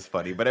of that is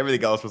funny, but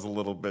everything else was a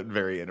little bit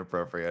very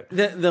inappropriate.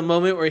 The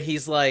moment where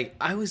he's like,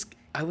 I was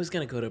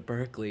gonna go to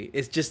Berkeley.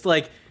 It's just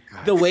like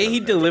God, the way so he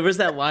good. delivers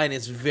that line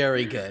is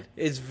very good.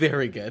 It's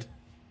very good.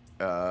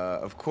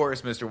 Of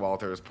course, Mr.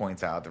 Walters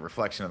points out the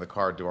reflection of the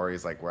car door.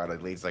 He's like, we're at a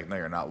lead. He's like, no,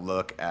 you're not.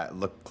 Look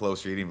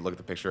closer. You didn't even look at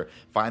the picture.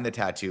 Find the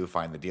tattoo.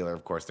 Find the dealer.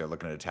 Of course, they're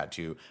looking at a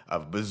tattoo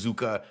of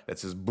bazooka that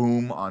says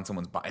boom on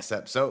someone's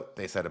bicep. So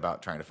they set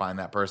about trying to find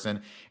that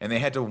person. And they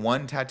head to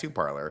one tattoo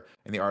parlor.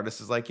 And the artist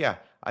is like, yeah,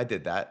 I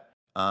did that.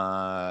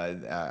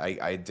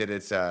 I did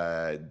it.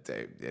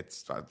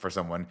 It's for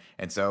someone.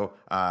 And so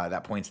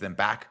that points them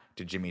back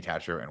to Jimmy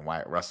Tatro and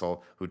Wyatt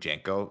Russell, who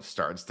Jenko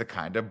starts to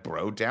kind of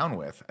bro down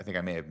with. I think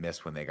I may have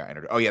missed when they got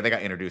introduced. Oh yeah, they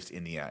got introduced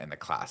in the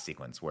class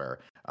sequence where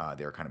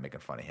they were kind of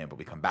making fun of him. But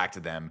we come back to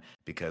them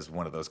because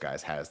one of those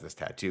guys has this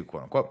tattoo,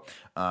 quote unquote.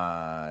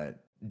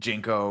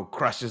 Jenko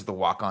crushes the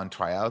walk-on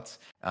tryouts,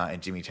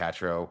 and Jimmy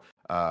Tatro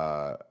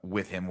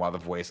with him while the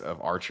voice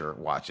of Archer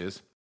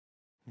watches.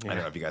 Yeah. I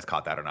don't know if you guys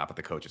caught that or not, but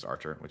the coach is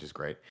Archer, which is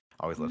great.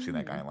 Always love seeing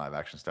that guy in live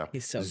action stuff.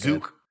 He's so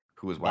Zook, good.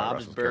 who is Wyatt Bob's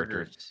Russell's character,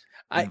 Burgers.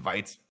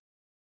 invites.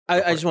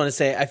 I just want to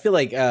say, I feel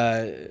like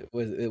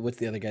what's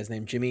the other guy's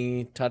name?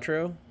 Jimmy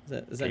Tatro?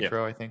 Is that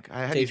Tatro, I think.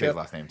 How do you say his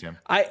last name, Tim?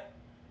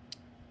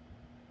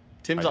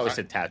 Tim's always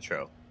said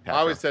Tatro. I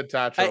always said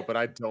Tatro, but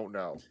I don't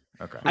know.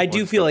 Okay. I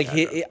do feel like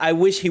I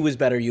wish he was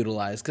better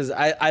utilized because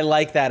I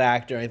like that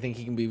actor. I think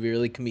he can be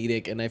really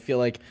comedic, and I feel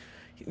like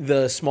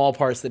the small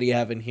parts that he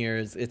have in here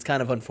it's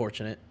kind of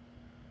unfortunate.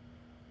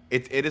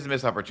 It is a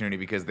missed opportunity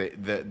because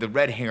the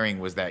red herring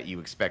was that you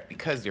expect,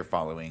 because you're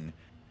following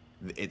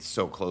it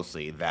so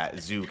closely, that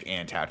Zook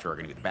and Tatro are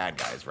going to be the bad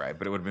guys, right?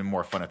 But it would have been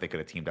more fun if they could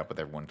have teamed up with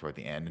everyone toward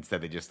the end.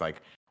 Instead, they just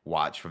like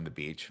watch from the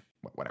beach,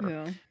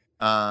 whatever.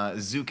 Yeah.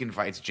 Zook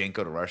invites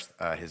Jenko to rush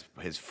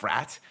his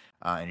frat,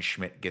 and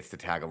Schmidt gets to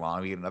tag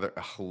along. We get another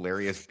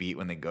hilarious beat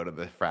when they go to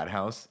the frat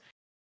house,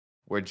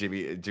 where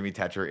Jimmy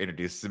Tatro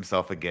introduces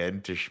himself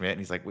again to Schmidt, and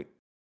he's like, "We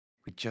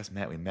just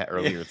met. We met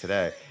earlier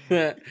today."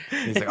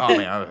 He's like, "Oh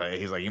man,"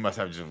 he's like, "You must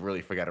have just a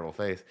really forgettable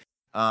face."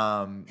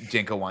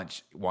 Jenko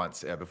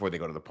wants before they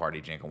go to the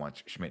party, Jenko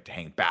wants Schmidt to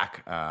hang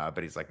back,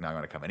 but he's like, "No, I'm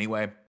going to come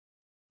anyway."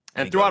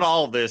 And throughout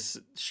all of this,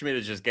 Schmidt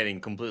is just getting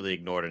completely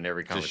ignored in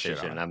every Just shit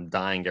conversation, on and I'm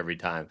dying every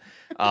time.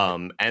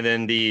 And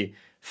then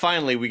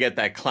finally we get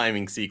that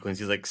climbing sequence.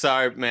 He's like,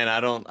 "Sorry, man, I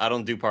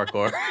don't do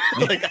parkour."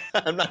 Like,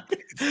 I'm not.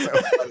 So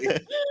funny.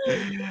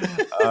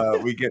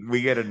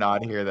 We get a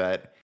nod here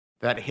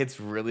that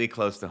hits really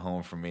close to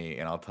home for me,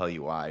 and I'll tell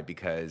you why.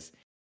 Because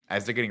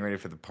as they're getting ready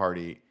for the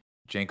party,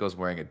 Jenko's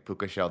wearing a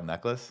puka shell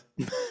necklace,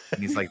 and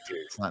he's like, "Dude,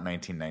 it's not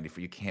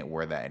 1994. You can't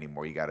wear that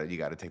anymore. You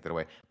gotta take that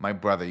away." My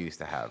brother used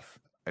to have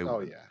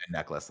a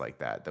necklace like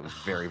that was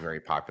very,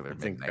 very popular.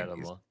 It's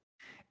incredible.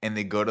 And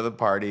they go to the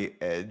party,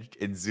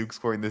 and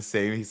Zook's wearing the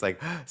same. He's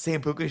like, "Same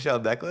puka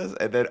shell necklace,"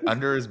 and then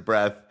under his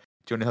breath,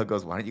 Jonah Hill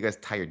goes, "Why don't you guys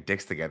tie your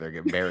dicks together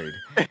and get married?"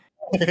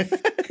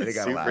 They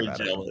gotta laugh at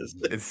jealous.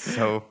 it. It's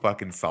so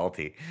fucking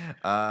salty.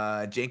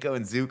 Jenko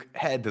and Zook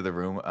head to the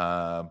room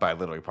by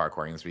literally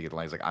parkouring this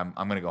weekend. He's like, I'm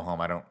gonna go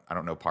home. I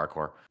don't know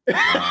parkour.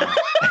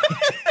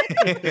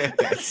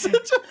 That's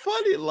such a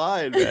funny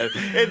line, man.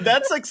 And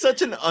that's like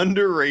such an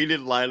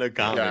underrated line of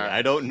comedy. Yeah.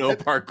 I don't know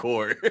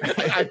parkour.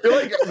 I feel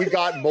like we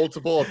got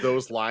multiple of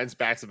those lines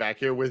back to back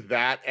here with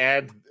that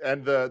and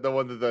the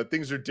one that the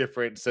things are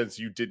different since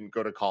you didn't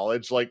go to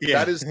college. Like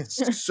that is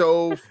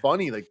so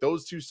funny. Like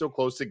those two so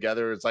close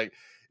together. It's like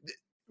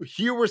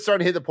here we're starting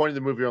to hit the point of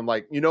the movie where I'm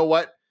like, you know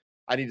what?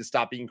 I need to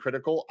stop being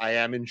critical. I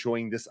am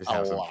enjoying this Just a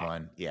have lot. some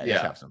fun. Yeah,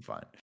 just have some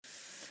fun.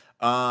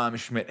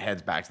 Schmidt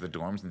heads back to the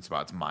dorms and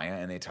spots Maya,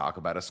 and they talk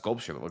about a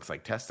sculpture that looks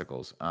like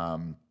testicles.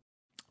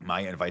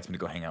 Maya invites me to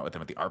go hang out with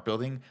them at the art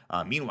building.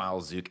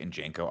 Meanwhile, Zook and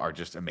Jenko are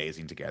just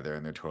amazing together,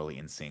 and they're totally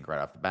in sync right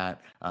off the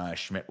bat.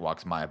 Schmidt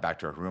walks Maya back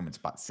to her room and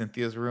spots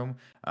Cynthia's room.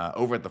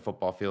 Over at the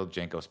football field,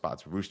 Jenko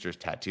spots Rooster's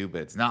tattoo, but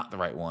it's not the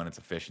right one. It's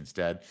a fish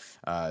instead.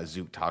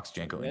 Zook talks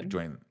Jenko into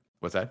joining.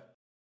 What's that?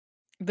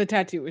 The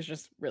tattoo was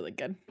just really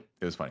good.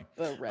 It was funny.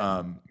 The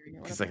red.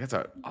 He's like, that's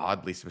an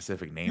oddly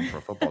specific name for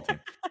a football team.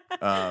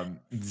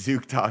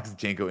 Zook talks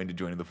Jenko into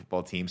joining the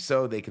football team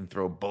so they can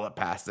throw bullet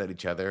passes at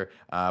each other.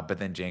 But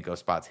then Jenko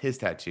spots his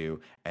tattoo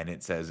and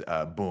it says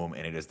boom,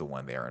 and it is the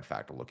one they are in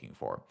fact looking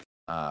for.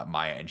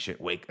 Maya and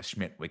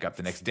Schmidt wake up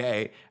the next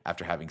day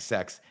after having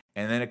sex,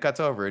 and then it cuts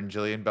over and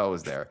Jillian Bell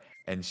was there,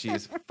 and she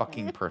is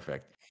fucking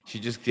perfect. She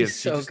just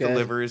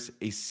delivers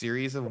a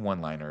series of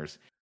one-liners.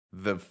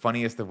 The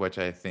funniest of which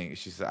I think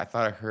she said, I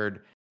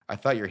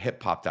thought your hip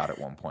popped out at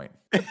one point.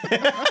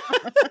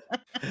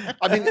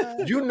 I mean,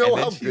 you know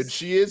how good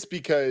she is,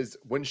 because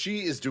when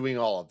she is doing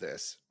all of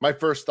this, my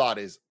first thought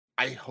is,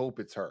 I hope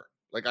it's her.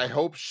 Like, I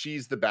hope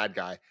she's the bad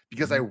guy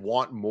because I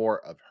want more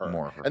of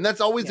her. And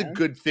that's always a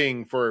good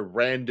thing for a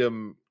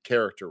random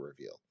character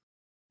reveal.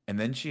 And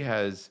then she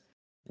has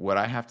what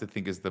I have to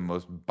think is the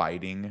most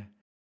biting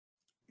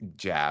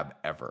jab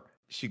ever.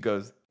 She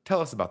goes,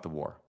 "Tell us about the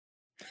war."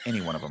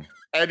 Any one of them.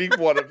 Any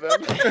one of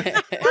them.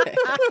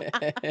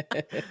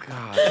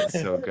 God, that's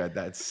so good.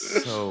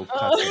 That's so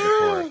cuts to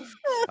the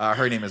core.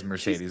 Her name is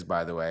Mercedes,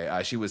 by the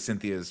way. She was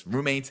Cynthia's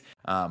roommate.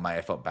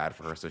 Maya felt bad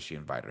for her, so she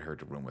invited her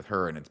to room with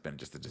her, and it's been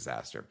just a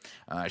disaster.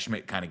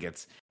 Schmidt kind of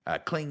gets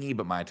clingy,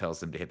 but Maya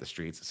tells him to hit the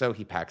streets, so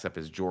he packs up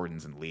his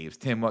Jordans and leaves.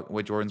 Tim, what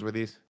Jordans were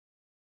these?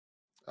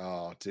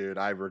 Oh, dude,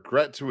 I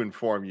regret to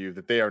inform you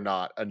that they are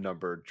not a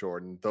numbered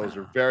Jordan. Those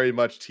are very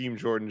much Team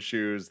Jordan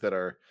shoes that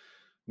are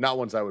not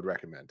ones I would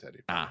recommend to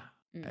anyone.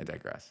 I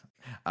digress.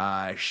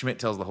 Schmidt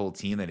tells the whole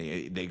team that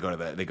they go to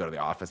the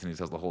office, and he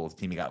tells the whole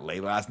team he got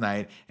laid last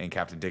night. And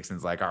Captain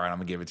Dixon's like, "All right, I'm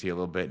gonna give it to you a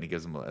little bit," and he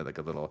gives him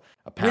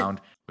a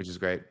pound, which is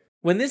great.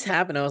 When this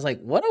happened, I was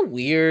like, "What a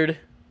weird,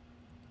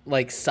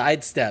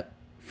 sidestep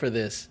for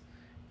this,"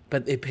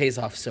 but it pays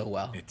off so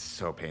well. It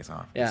so pays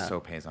off. Yeah. It so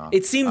pays off.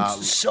 It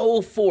seems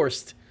so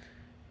forced,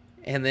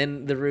 and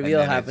then the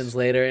reveal happens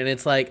later, and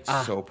it's like,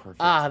 so perfect.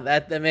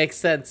 That makes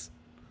sense.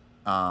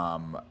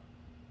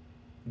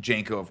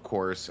 Janko, of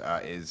course,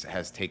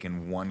 has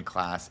taken one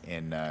class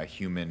in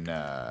human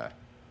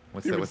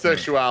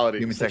sexuality.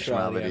 Human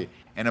sexuality,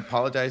 and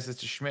apologizes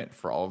to Schmidt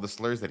for all of the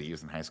slurs that he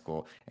used in high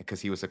school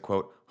because he was a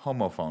quote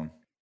homophone.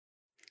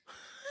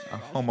 A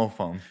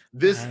homophone.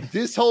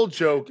 This whole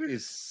joke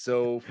is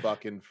so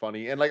fucking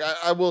funny, and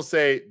I will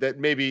say that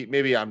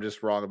maybe I'm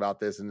just wrong about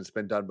this, and it's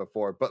been done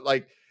before, but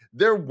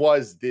there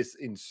was this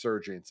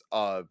insurgence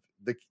of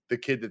the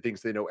kid that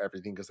thinks they know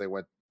everything because they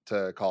went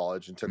to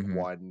college and took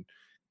one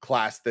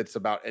class that's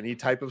about any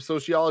type of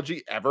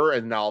sociology ever,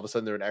 and now all of a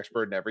sudden they're an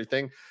expert in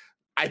everything.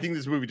 I think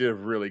this movie did a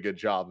really good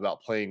job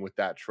about playing with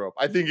that trope.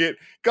 I think it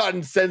got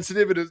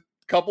insensitive in a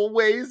couple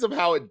ways of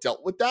how it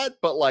dealt with that,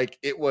 but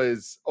it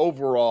was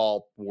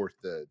overall worth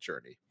the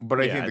journey.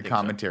 But I think the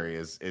commentary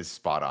is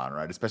spot on,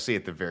 right? Especially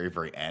at the very,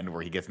 very end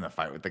where he gets in the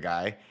fight with the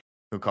guy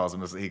who calls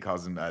him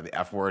the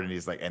F word, and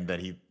he's like, and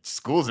then he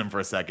schools him for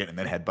a second and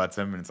then headbutts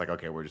him, and it's like,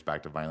 okay, we're just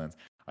back to violence.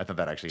 I thought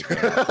that actually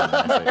paid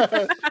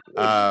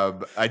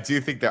off. I do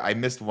think that I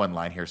missed one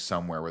line here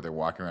somewhere where they're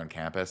walking around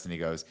campus, and he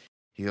goes,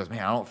 man,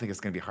 I don't think it's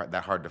going to be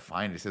that hard to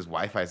find. It says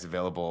Wi-Fi is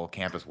available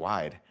campus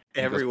wide.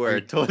 Everywhere,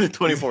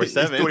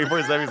 24/7.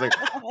 24/7. He's like,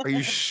 are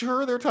you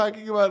sure they're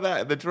talking about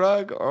that, the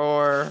drug,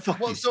 or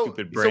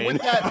stupid brain? So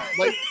with that,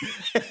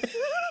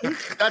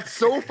 that's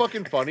so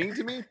fucking funny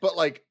to me. But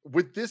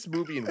with this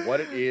movie and what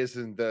it is,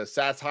 and the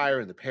satire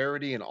and the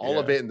parody and all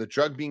of it, and the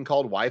drug being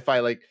called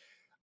Wi-Fi,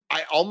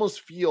 I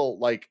almost feel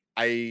like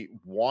I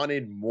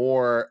wanted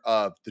more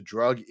of the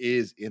drug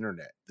is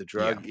internet. The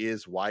drug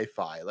is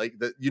Wi-Fi.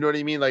 You know what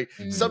I mean?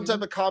 Some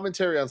type of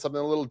commentary on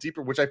something a little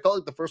deeper, which I felt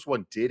like the first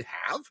one did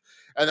have.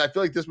 And I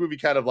feel like this movie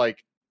kind of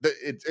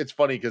it's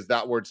funny because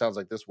that word sounds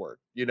like this word,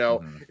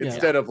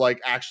 instead of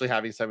actually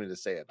having something to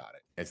say about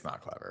it. It's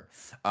not clever.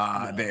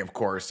 They of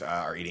course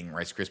are eating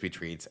Rice Krispie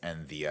treats,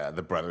 and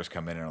the brothers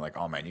come in and are like,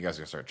 "Oh man, you guys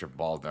are gonna start tripping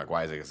balls." They're like,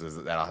 "Why is it?"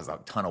 Because that has a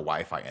ton of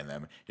Wi-Fi in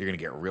them. You're gonna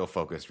get real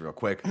focused real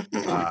quick.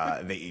 They're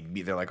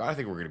like, "Oh, I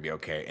think we're gonna be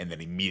okay," and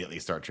then immediately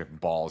start tripping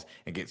balls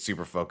and get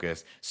super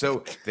focused.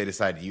 So they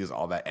decide to use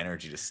all that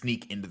energy to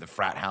sneak into the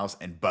frat house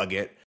and bug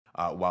it.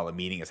 While a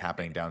meeting is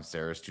happening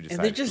downstairs to decide,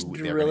 and they're just who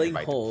drilling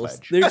they're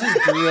holes. They're just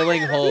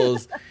drilling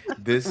holes.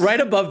 This right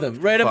above them.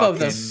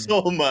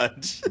 So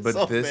much. But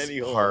so this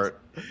many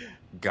part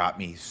got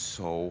me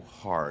so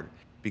hard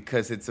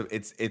because it's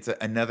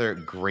another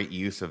great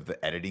use of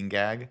the editing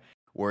gag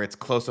where it's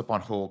close up on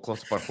hole,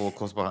 close up on hole,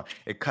 close up on.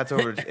 It cuts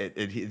over.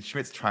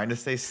 Schmidt's trying to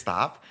say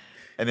stop.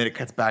 And then it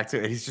cuts back to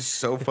it. And he's just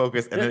so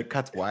focused. And then it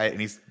cuts wide,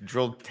 and he's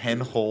drilled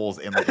 10 holes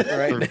in a foot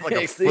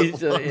long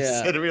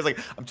centimeter. He's like,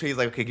 he's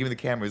like, okay, give me the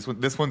camera.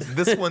 This one's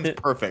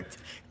perfect.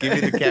 Give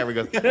me the camera.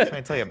 He goes, I'm trying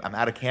to tell you, I'm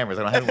out of cameras.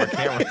 I don't have any more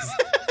cameras.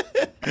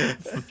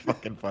 It's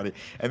fucking funny.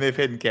 And they've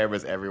hidden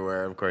cameras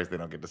everywhere. Of course, they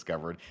don't get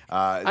discovered.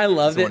 I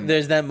love it.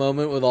 There's that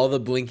moment with all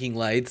the blinking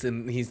lights,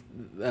 and he's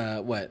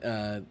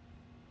Wyatt.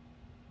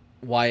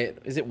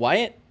 Is it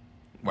Wyatt?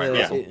 Wyatt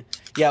Russell.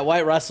 Yeah,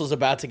 Wyatt Russell's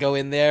about to go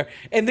in there,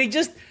 and they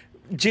just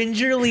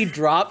gingerly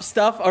drop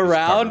stuff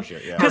around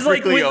because all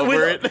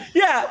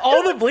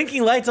the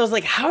blinking lights. I was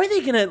like, how are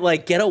they gonna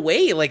get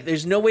away?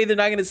 There's no way they're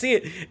not gonna see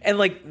it. And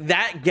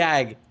that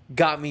gag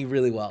got me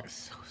really well.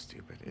 It's so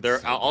stupid.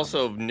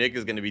 Nick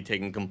is going to be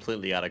taken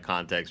completely out of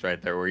context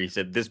right there, where he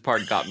said this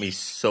part got me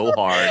so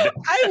hard.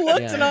 I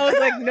looked and I was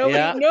like, no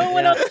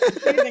one else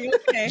is anything.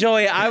 Okay.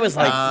 Joey, I was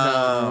like,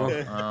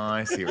 no. Oh,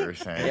 I see what you're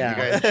saying. You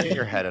guys get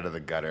your head out of the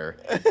gutter.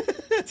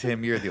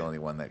 Tim, you're the only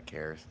one that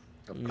cares.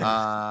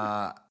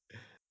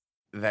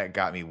 That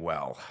got me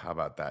well. How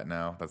about that?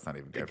 No, that's not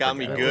even good. It got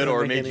me good,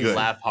 or made you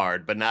laugh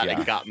hard, but not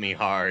it got me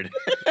hard.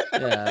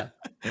 Yeah.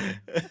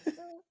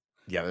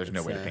 Yeah, there's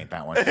no way to paint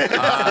that one.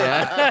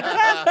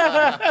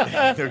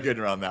 They're good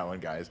around that one,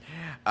 guys.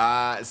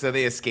 So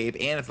they escape,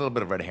 and it's a little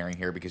bit of red herring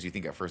here because you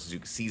think at first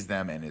Zook sees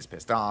them and is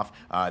pissed off.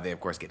 They, of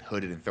course, get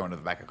hooded and thrown into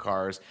the back of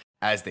cars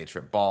as they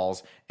trip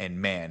balls.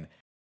 And man,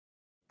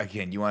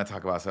 again, you want to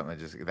talk about something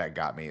that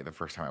got me the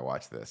first time I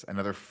watched this.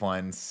 Another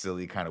fun,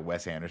 silly kind of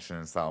Wes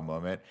Anderson style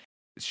moment.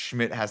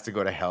 Schmidt has to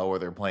go to hell where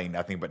they're playing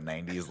nothing but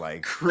 90s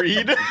like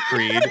Creed.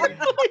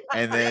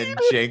 And then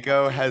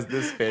Janko has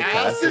this Ass and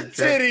fantastic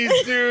trick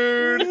titties,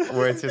 dude.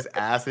 where it's just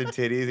ass and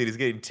titties, and he's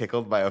getting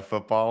tickled by a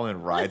football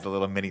and rides a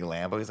little mini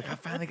Lambo. He's like, I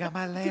finally got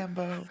my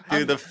Lambo.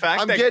 Dude, the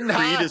fact I'm that getting Creed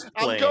high. is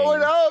playing. I'm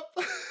going up.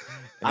 And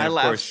I of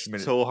laughed course,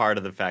 Schmidt- so hard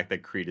at the fact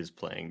that Creed is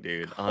playing,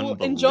 dude. Well,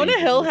 and Jonah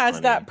Hill Unbelievably has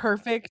funny. that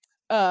perfect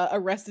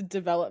Arrested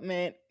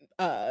Development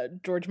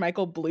George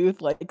Michael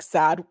Bluth like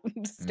sad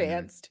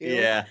stance too.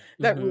 Yeah.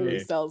 That really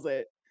Mhm. sells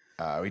it.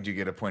 We do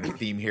get a point of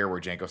theme here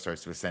where Janko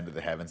starts to ascend to the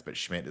heavens, but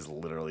Schmidt is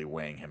literally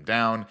weighing him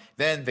down.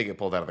 Then they get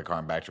pulled out of the car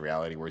and back to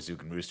reality where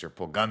Zook and Rooster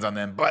pull guns on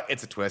them, but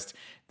it's a twist.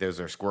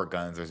 Those are squirt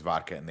guns. There's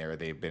vodka in there.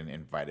 They've been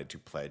invited to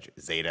pledge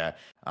Zeta.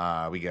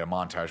 We get a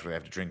montage where they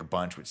have to drink a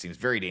bunch, which seems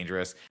very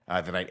dangerous.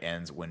 The night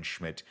ends when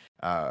Schmidt,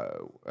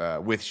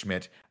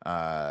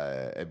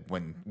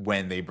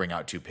 when they bring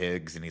out 2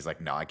 pigs, and he's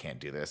like, no, I can't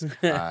do this.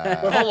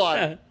 But hold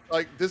on.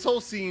 Like this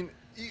whole scene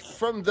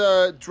from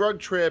the drug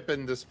trip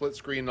and the split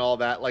screen and all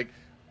that, like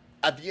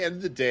at the end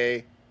of the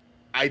day,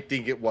 I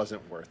think it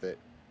wasn't worth it.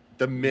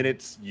 The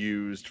minutes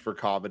used for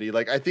comedy.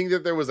 Like I think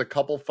that there was a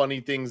couple funny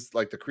things,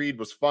 like the Creed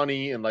was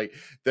funny and like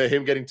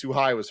him getting too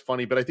high was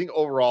funny. But I think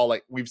overall,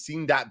 like we've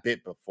seen that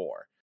bit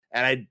before.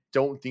 And I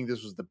don't think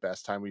this was the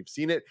best time we've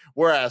seen it.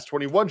 Whereas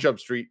 21 Jump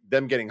Street,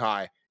 them getting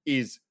high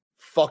is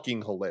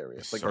fucking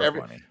hilarious. Like So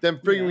funny. them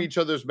figuring each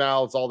other's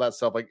mouths, all that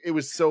stuff. Like it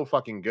was so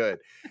fucking good.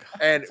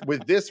 And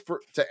with this to Put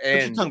your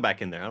end, tongue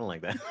back in there. I don't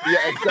like that.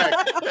 yeah,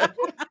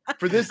 exactly.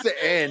 For this to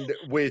end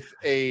with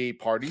a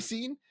party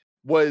scene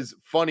was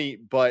funny,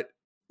 but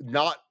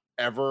not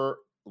ever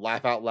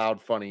laugh out loud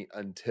funny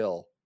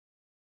until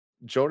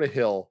Jonah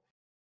Hill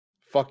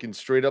fucking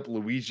straight up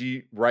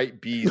Luigi right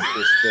B's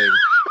this thing.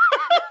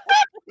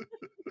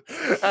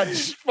 And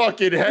just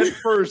fucking head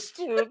first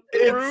through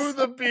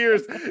the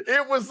beers.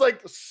 It was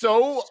like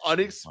so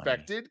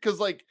unexpected because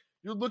like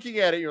you're looking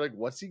at it, you're like,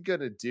 what's he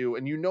gonna do?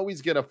 And you know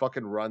he's gonna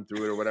fucking run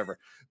through it or whatever.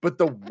 But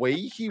the way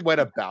he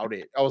went about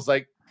it, I was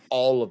like,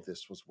 all of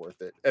this was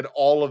worth it. And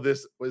all of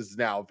this was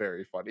now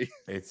very funny.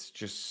 It's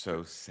just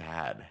so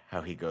sad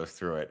how he goes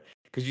through it.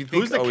 Because you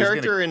think, Who's the oh, he's gonna-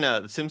 character in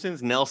The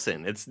Simpsons?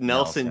 Nelson. It's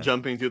Nelson Nelson.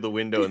 jumping through the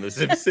window in The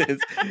Simpsons.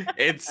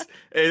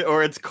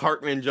 It's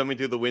Cartman jumping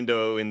through the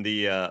window in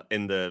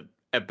the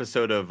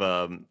episode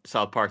of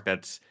South Park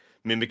that's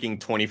mimicking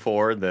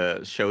 24,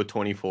 the show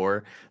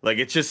 24. Like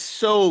it's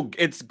just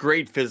it's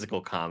great physical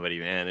comedy,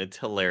 man. It's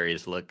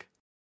hilarious. Look.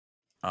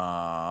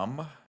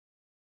 Back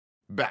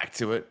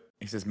to it.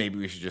 He says maybe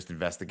we should just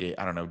investigate,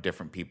 I don't know,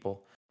 different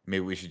people.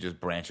 Maybe we should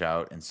just branch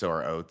out and sow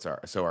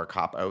our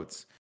cop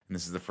oats. And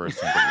this is the first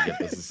time that we get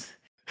this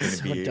is going to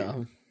So be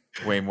dumb.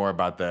 way more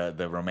about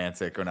the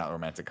romantic, or not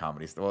romantic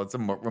comedy. Well, it's a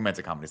more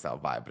romantic comedy style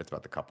vibe, but it's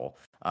about the couple.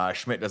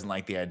 Schmidt doesn't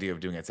like the idea of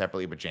doing it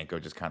separately, but Janko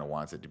just kind of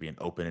wants it to be an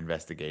open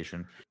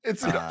investigation.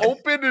 It's an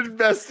open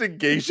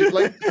investigation.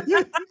 Like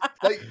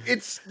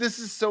this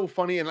is so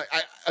funny. And like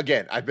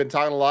I've been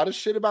talking a lot of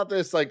shit about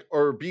this, like,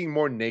 or being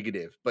more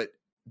negative, but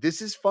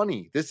this is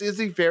funny. This is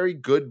a very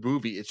good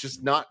movie. It's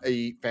just not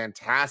a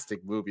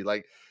fantastic movie.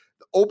 Like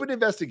the open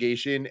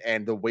investigation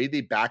and the way they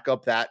back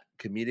up that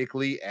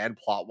comedically and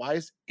plot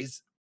wise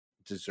is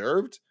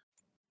deserved,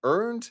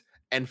 earned,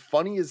 and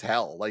funny as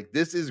hell. Like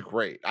this is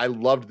great. I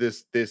loved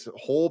this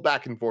whole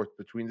back and forth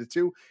between the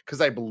two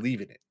because I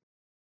believe in it.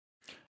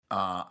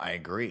 I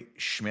agree.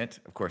 Schmidt,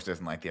 of course,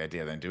 doesn't like the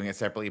idea of them doing it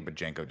separately, but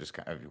Janko just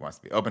kind of wants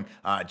to be open.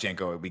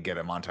 Janko, we get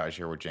a montage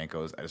here where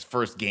Janko's at his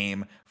first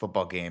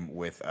football game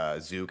with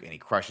Zook, and he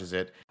crushes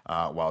it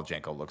while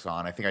Janko looks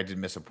on. I think I did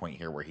miss a point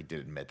here where he did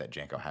admit that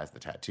Janko has the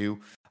tattoo.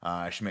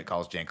 Schmidt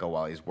calls Janko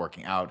while he's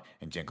working out,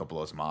 and Janko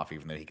blows him off,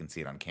 even though he can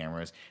see it on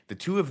cameras. The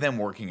two of them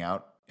working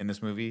out in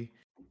this movie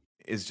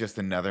is just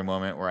another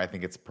moment where I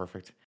think it's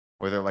perfect,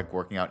 where they're like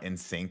working out in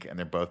sync and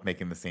they're both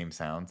making the same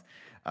sounds.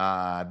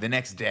 The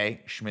next day,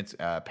 Schmidt's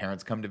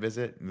parents come to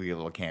visit. We get a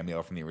little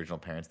cameo from the original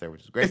parents there,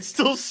 which is great. It's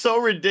still so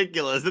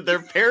ridiculous that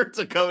their parents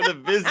are coming to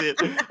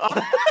visit.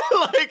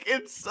 Like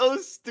it's so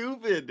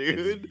stupid,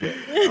 dude.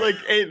 Like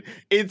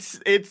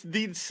it's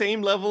the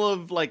same level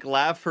of like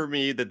laugh for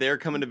me that they're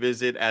coming to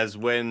visit as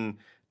when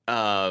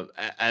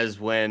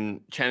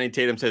Channing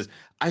Tatum says,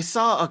 I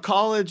saw a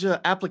college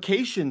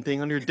application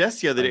thing on your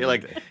desk the other day.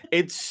 Like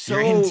it's so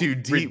You're in too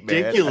deep,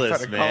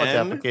 ridiculous, man. I found a college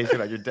man.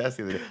 application on your desk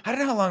the other day. I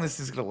don't know how long this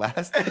is going to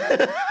last.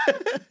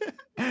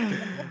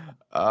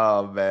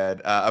 Oh, man.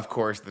 Of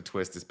course, the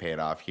twist is paid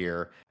off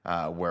here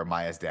where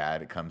Maya's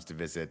dad comes to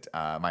visit.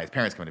 Maya's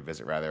parents come to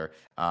visit, rather.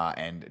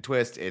 And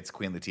twist, it's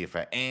Queen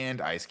Latifah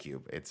and Ice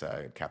Cube. It's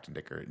Captain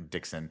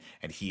Dixon,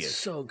 and he is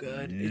So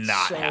good. not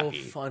It's so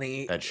happy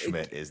funny. that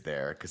Schmidt is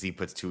there because he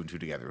puts 2 and 2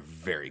 together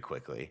very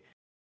quickly.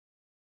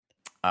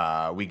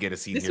 We get a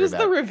scene This here was that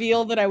the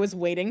reveal that I was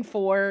waiting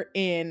for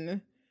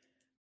in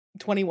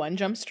 21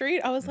 Jump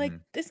Street. I was like,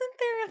 isn't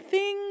there a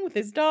thing with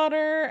his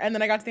daughter? And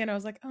then I got to the end, I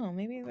was like, oh,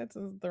 maybe that's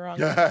the wrong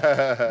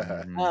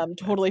one.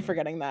 Totally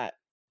forgetting that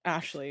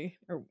Ashley,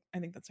 or I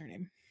think that's her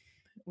name,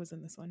 was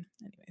in this one.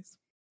 Anyways.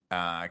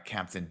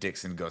 Captain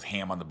Dixon goes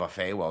ham on the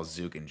buffet while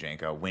Zook and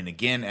Janko win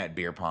again at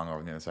beer pong over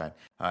on the other side.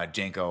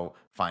 Janko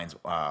finds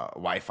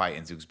Wi-Fi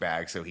in Zook's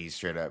bag, so he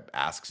straight up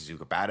asks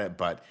Zook about it,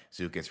 but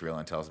Zook gets real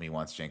and tells him he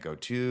wants Janko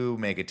to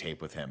make a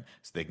tape with him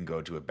so they can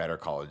go to a better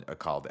college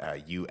called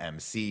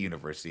UMC,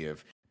 University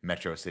of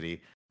Metro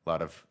City. A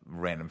lot of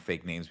random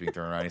fake names being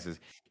thrown around. He says,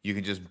 you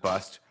can just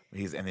bust.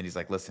 And then he's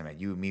like, listen, man,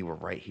 you and me were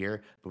right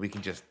here, but we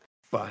can just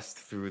bust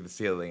through the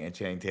ceiling. And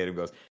Channing Tatum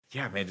goes,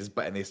 yeah, man, just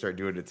and they start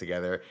doing it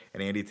together.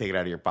 And Andy, take it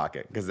out of your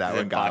pocket because that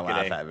one got a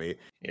laugh at me.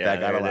 Yeah, that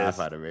got a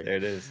laugh out of me. There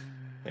it is.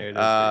 There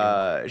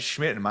it is.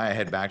 Schmidt and Maya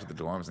head back to the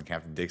dorms, and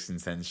Captain Dixon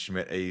sends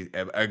Schmidt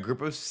a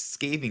group of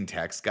scathing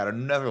texts. Got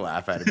another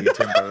laugh out of me.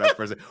 Tim brought it up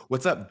for a second.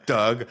 What's up,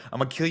 Doug? I'm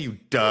gonna kill you,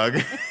 Doug.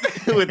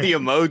 With the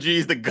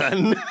emojis, the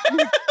gun.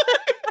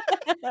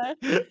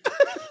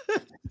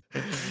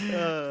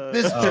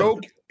 This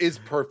joke is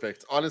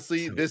perfect.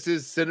 Honestly, this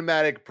is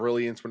cinematic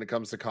brilliance when it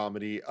comes to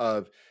comedy.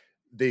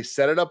 They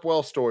set it up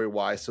well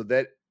story-wise so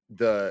that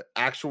the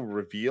actual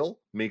reveal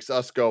makes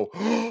us go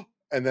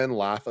and then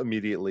laugh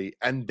immediately.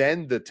 And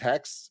then the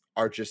texts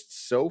are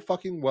just so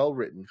fucking well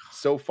written,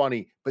 so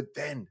funny. But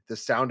then the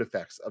sound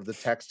effects of the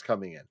text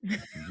coming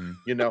in,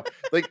 you know,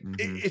 like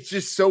it's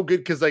just so good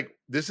because like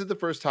this is the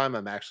first time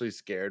I'm actually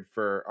scared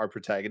for our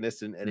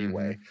protagonist in any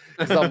way.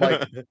 Because I'm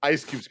like,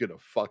 Ice Cube's gonna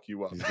fuck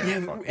you up.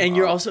 Yeah, and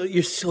you're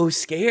so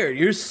scared.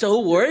 You're so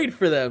worried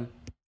for them.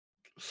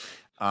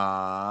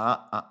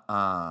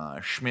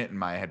 Schmidt and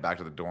Maya head back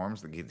to the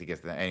dorms. He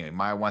gets that. Anyway,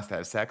 Maya wants to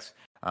have sex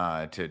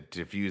to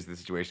diffuse the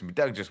situation, but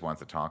Doug just wants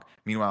to talk.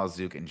 Meanwhile,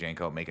 Zook and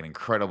Janko make an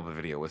incredible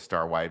video with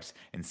star wipes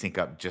and sync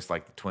up just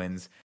like the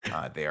twins.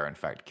 They are, in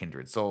fact,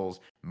 kindred souls.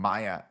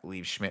 Maya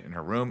leaves Schmidt in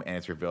her room, and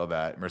it's revealed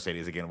that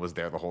Mercedes, again, was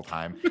there the whole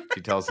time.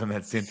 She tells him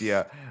that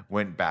Cynthia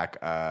went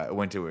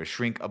to a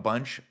shrink a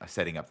bunch,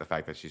 setting up the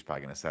fact that she's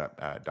probably going to set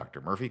up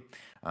Dr. Murphy.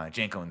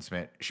 Janko and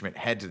Schmidt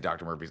head to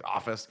Dr. Murphy's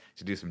office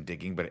to do some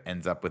digging, but it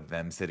ends up with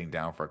them sitting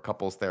down for a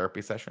couples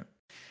therapy session.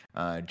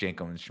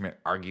 Janko and Schmidt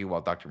argue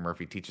while Dr.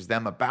 Murphy teaches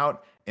them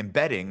about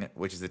embedding,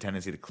 which is the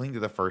tendency to cling to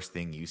the first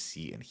thing you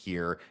see and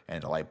hear,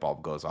 and a light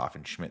bulb goes off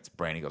in Schmidt's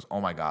brain. He goes,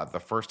 oh my God, the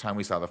first time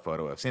we saw the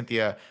photo of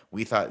Cynthia,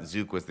 we thought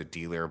Zook was the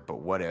dealer,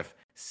 but what if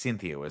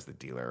Cynthia was the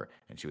dealer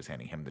and she was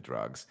handing him the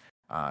drugs?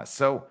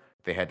 So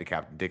they head to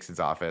Captain Dixon's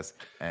office.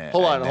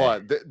 Hold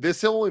on.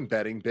 This whole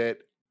embedding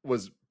bit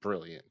was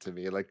brilliant to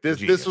me. Like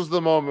this was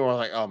the moment where I'm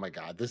like, oh my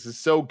God, this is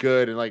so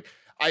good. And like,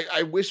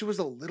 I wish it was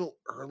a little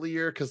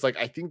earlier because like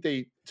I think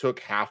they took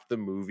half the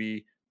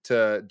movie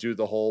to do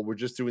the whole we're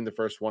just doing the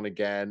first one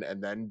again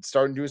and then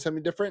starting doing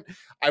something different.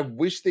 I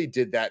wish they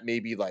did that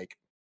maybe like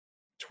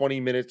 20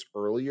 minutes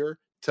earlier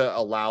to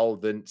allow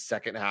the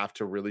second half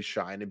to really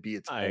shine and be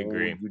its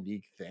own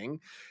unique thing.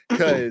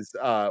 Because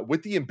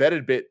with the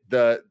embedded bit,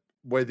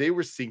 where they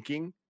were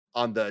syncing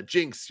on the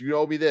Jinx, you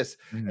owe me this.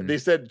 And they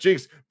said,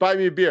 Jinx, buy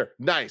me a beer.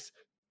 Nice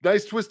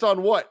twist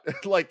on what?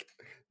 Like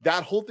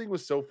that whole thing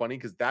was so funny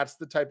because that's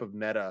the type of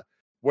meta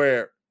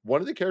where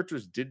one of the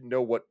characters didn't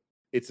know what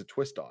it's a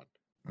twist on.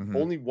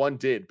 Only one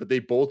did, but they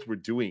both were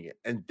doing it.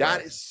 And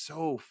that is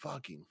so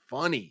fucking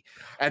funny.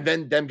 And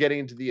then them getting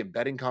into the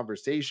embedding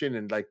conversation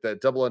and like the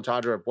double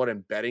entendre of what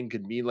embedding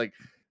could mean. Like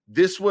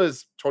this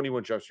was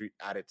 21 Jump Street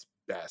at its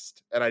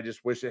best. And I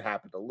just wish it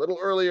happened a little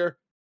earlier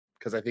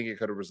because I think it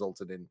could have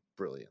resulted in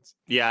brilliance.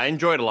 Yeah, I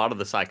enjoyed a lot of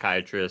the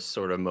psychiatrist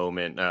sort of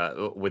moment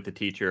with the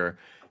teacher.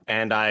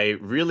 And I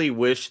really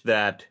wish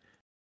that,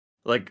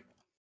 like,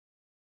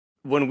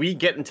 when we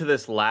get into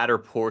this latter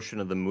portion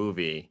of the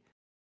movie,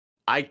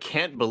 I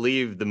can't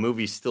believe the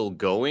movie's still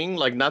going.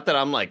 Like, not that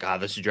I'm like,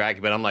 this is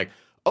dragging, but I'm like,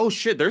 oh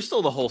shit, there's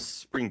still the whole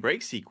spring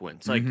break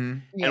sequence. Like,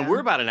 and we're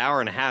about an hour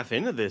and a half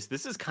into this.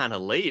 This is kind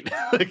of late.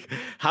 Like,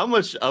 how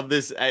much of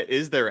this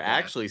is there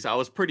actually? So I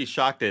was pretty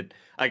shocked at,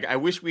 like, I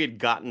wish we had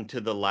gotten to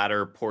the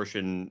latter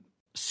portion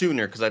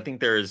sooner because I think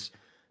there's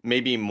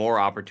maybe more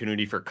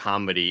opportunity for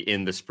comedy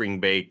in the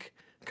spring break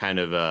kind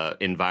of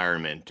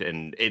environment,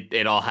 and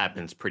it all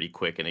happens pretty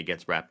quick and it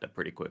gets wrapped up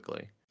pretty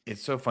quickly.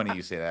 It's so funny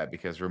you say that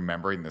because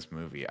remembering this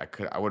movie,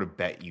 I would have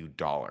bet you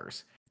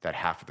dollars that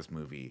half of this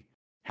movie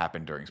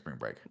happened during spring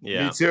break.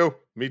 Yeah,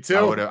 me too.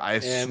 I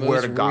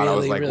swear to God, I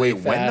was like, wait,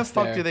 when the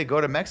fuck did they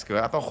go to Mexico?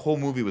 I thought the whole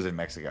movie was in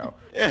Mexico.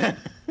 And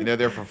they're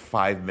there for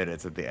 5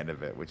 minutes at the end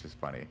of it, which is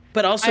funny.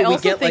 But also we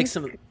get like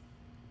some.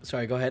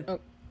 Sorry, go ahead.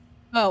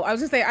 Oh, I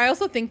was gonna say, I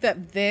also think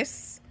that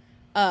this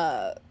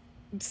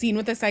scene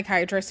with the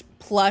psychiatrist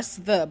plus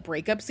the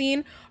breakup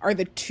scene are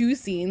the two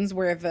scenes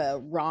where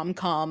the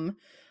rom-com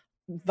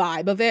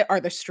vibe of it are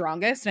the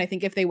strongest. And I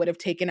think if they would have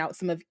taken out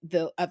some of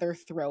the other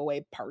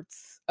throwaway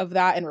parts of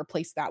that and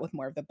replaced that with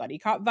more of the buddy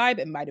cop vibe,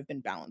 it might have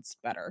been balanced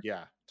better.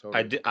 Yeah,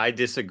 totally. I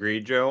disagree,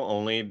 Joe,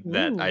 only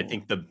that I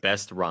think the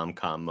best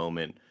rom-com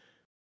moment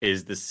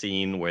is the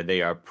scene where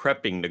they are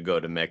prepping to go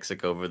to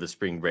Mexico for the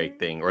spring break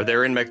thing, or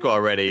they're in Mexico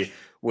already.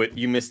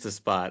 You missed a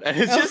spot, and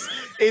it's just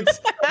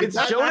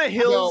it's Jonah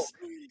Hill's.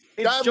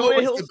 It's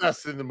Jonah Hill's the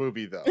best in the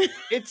movie, though.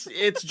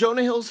 It's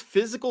Jonah Hill's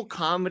physical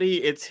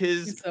comedy. It's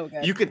his. So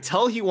you could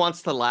tell he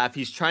wants to laugh.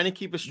 He's trying to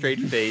keep a straight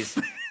face,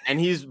 And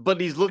he's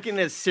looking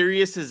as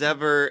serious as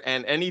ever.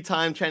 And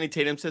anytime Channing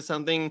Tatum says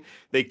something,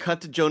 they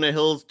cut to Jonah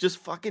Hill's just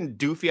fucking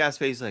doofy ass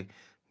face, like,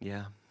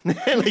 yeah.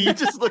 Like, he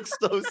just looks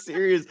so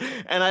serious.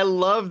 And I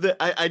love that.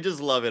 I just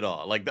love it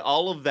all. Like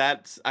all of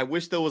that. I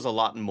wish there was a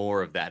lot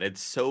more of that.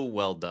 It's so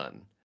well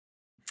done.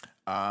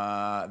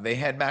 They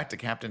head back to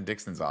Captain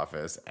Dixon's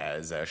office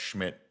as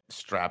Schmidt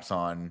straps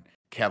on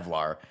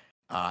Kevlar.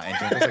 And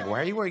Jenko's like, why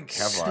are you wearing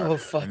Kevlar? So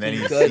fucking and then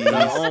he good. sees,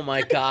 Oh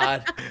my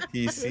god.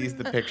 he sees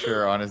the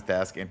picture on his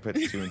desk and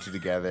puts two and two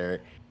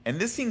together. And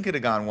this scene could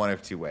have gone one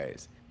of two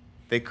ways.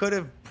 They could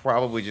have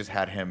probably just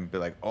had him be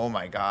like, oh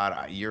my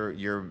god,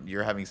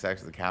 you're having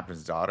sex with the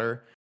captain's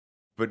daughter.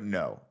 But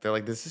no, they're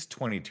like, this is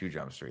 22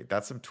 Jump Street.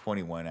 That's some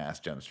 21 ass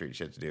Jump Street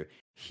shit to do.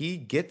 He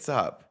gets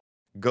up,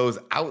 goes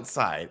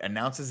outside,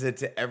 announces it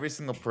to every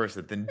single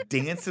person, then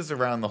dances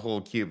around the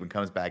whole cube and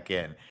comes back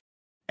in.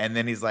 And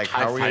then he's like,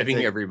 how are we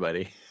high-fiving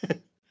everybody?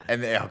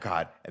 And then, oh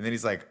god! And then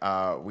he's like,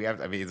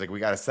 he's like, we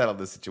got to settle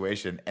this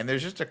situation. And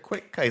there's just a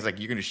quick cut. He's like,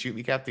 you're gonna shoot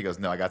me, Captain? He goes,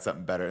 no, I got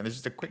something better. And there's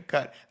just a quick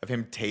cut of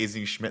him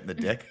tasing Schmidt in the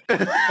dick.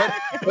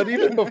 but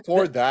even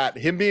before that,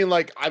 him being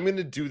like, I'm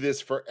gonna do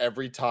this for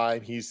every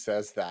time he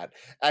says that.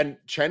 And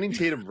Channing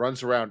Tatum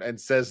runs around and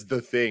says the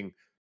thing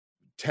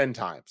 10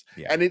 times.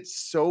 Yeah. And it's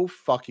so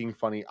fucking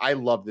funny. I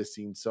love this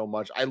scene so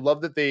much. I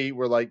love that they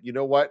were like, you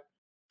know what?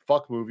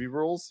 Fuck movie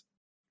rules.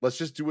 Let's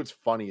just do what's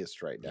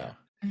funniest right now.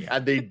 Yeah.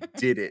 And they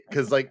did it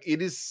because like it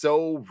is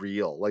so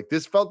real. Like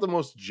this felt the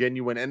most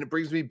genuine. And it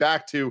brings me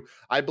back to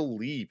I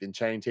believe in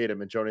Channing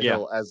Tatum and Jonah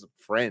Hill as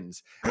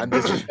friends. And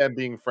this is them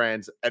being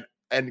friends.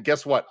 And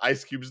guess what?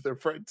 Ice Cube's their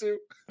friend too.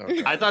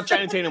 Okay. I thought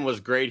Channing Tatum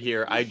was great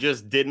here. I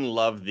just didn't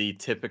love the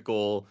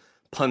typical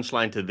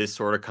punchline to this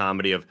sort of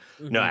comedy of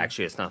no,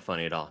 actually it's not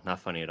funny at all. Not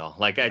funny at all.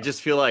 Like I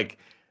just feel like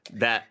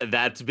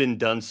that's been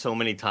done so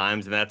many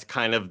times, and that's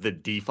kind of the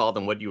default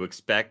and what you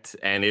expect,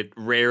 and it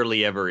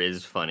rarely ever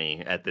is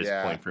funny at this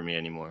point for me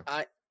anymore.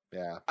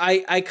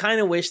 I kind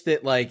of wish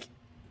that like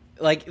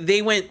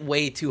they went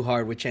way too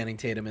hard with Channing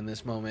Tatum in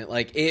this moment.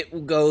 Like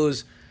it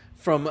goes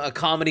from a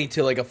comedy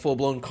to like a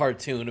full-blown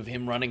cartoon of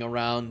him running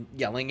around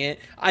yelling it.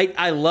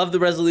 I love the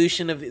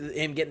resolution of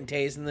him getting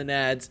tased in the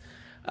nads,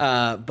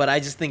 but I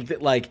just think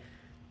that like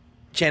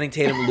Channing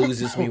Tatum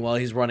loses me while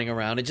he's running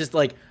around. It just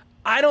like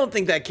I don't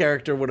think that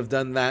character would have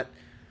done that.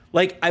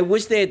 Like, I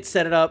wish they had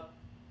set it up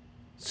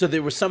so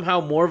there was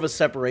somehow more of a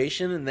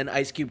separation, and then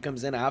Ice Cube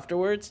comes in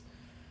afterwards,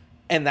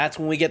 and that's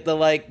when we get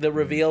the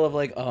reveal of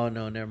like, oh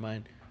no, never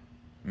mind.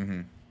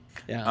 Mm-hmm.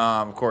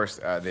 Yeah. Of course,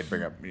 they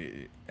bring up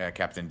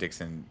Captain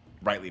Dixon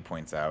rightly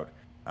points out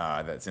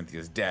that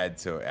Cynthia's dead.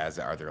 So as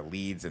are their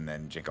leads, and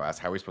then Jenko asks,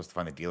 how are we supposed to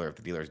find the dealer if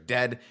the dealer's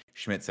dead?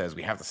 Schmidt says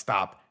we have to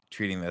stop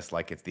treating this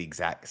like it's the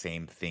exact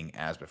same thing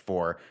as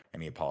before,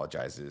 and he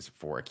apologizes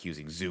for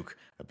accusing Zook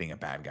of being a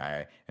bad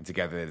guy, and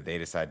together they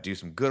decide to do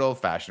some good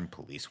old-fashioned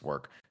police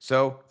work.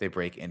 So they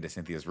break into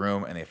Cynthia's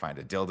room, and they find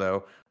a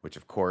dildo, which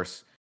of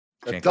course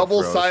a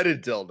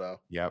double-sided dildo.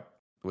 Yep,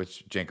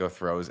 which Jenko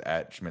throws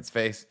at Schmidt's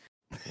face,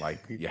 like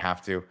you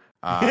have to.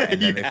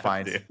 And then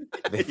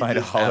they find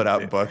a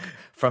hollowed-out book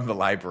from the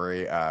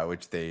library,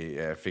 which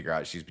they figure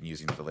out she's been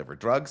using to deliver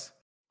drugs.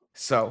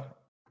 So,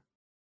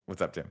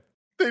 what's up, Tim?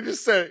 They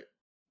just say,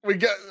 we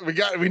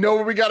know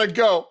where we gotta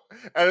go.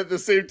 And at the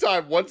same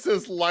time, one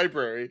says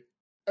library,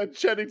 and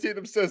Channing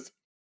Tatum says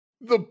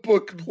the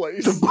book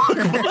place. The book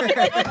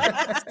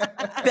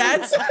place.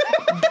 That's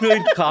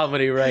good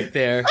comedy right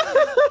there.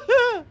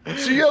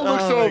 Gia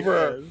looks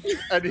over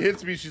and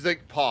hits me. She's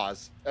like,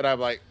 pause. And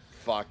I'm like,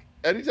 fuck.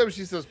 Anytime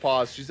she says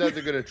pause, she's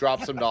either gonna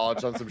drop some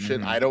knowledge on some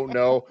shit I don't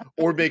know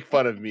or make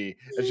fun of me.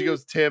 And she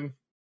goes, Tim,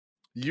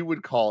 you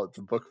would call it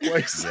the book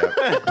place. Yep.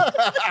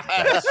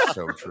 That's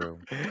so true.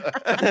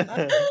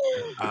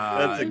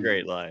 That's a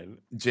great line.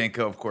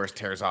 Jenko, of course,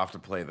 tears off to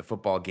play the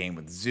football game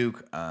with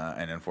Zook,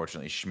 and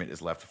unfortunately, Schmidt is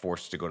left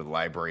forced to go to the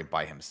library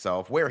by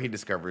himself, where he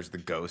discovers the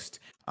ghost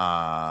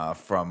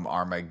from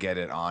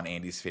Armageddon on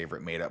Andy's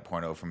favorite made-up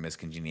porno from Miss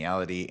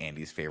Congeniality,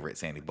 Andy's favorite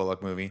Sandy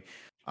Bullock movie.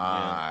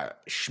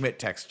 Schmidt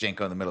texts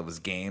Jenko in the middle of his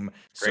game.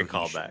 Great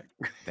callback.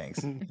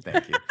 Thanks.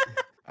 Thank you.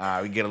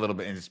 We get a little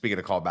bit, and speaking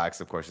of callbacks,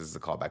 of course, this is a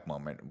callback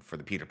moment for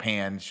the Peter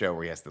Pan show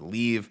where he has to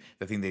leave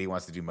the thing that he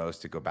wants to do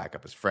most to go back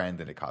up his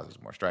friend, and it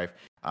causes more strife.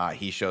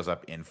 He shows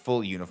up in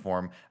full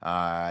uniform.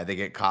 They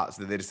get caught,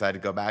 so they decide to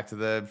go back to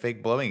the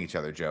fake blowing each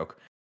other joke.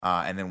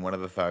 And then one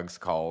of the thugs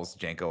calls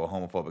Jenko a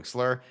homophobic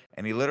slur,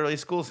 and he literally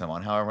schools him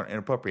on how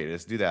inappropriate it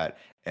is to do that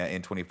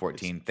in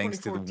 2014, thanks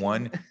to the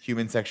one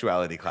human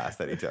sexuality class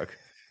that he took.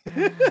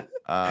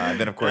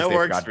 Then of course that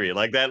works for you,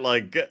 like that,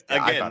 like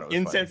again,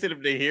 insensitive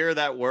funny to hear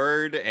that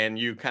word, and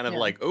you kind of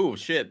like, oh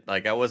shit,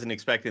 like I wasn't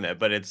expecting that,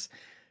 but it's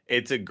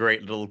a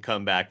great little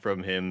comeback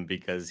from him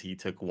because he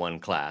took one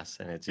class,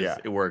 and it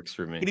just it works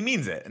for me. And he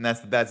means it, and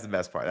that's the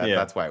best part.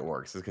 That's why it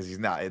works, is because he's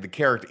not the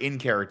character. In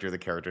character, the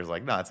character is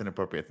like, no, it's an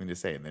appropriate thing to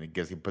say, and then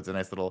he puts a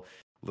nice little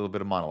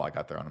bit of monologue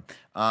out there on him.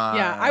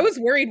 I was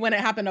worried when it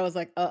happened. I was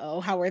like,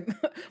 how are at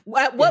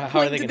what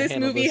point did this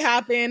movie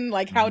happen?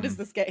 Like, how does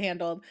this get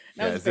handled?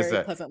 And I was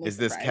very pleasantly is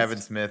this surprised. Kevin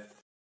Smith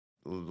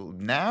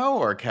now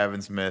or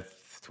Kevin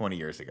Smith 20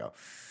 years ago?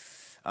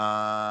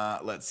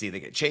 Let's see. They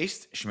get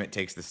chased. Schmidt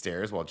takes the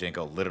stairs while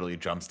Janko literally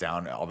jumps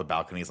down all the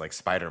balconies like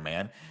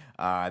Spider-Man.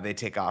 They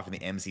take off in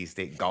the MC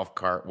State golf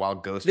cart while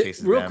Ghost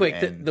chases Real them.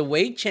 quick, the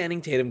way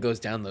Channing Tatum goes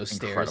down those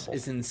stairs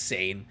is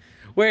insane.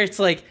 Where it's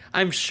like,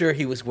 I'm sure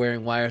he was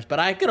wearing wires, but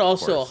I could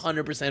also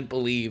 100%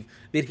 believe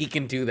that he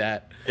can do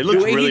that. It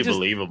looks really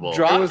believable.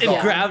 Dropped and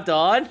grabbed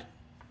on.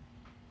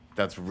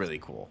 That's really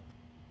cool.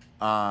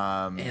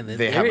 And then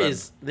there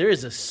is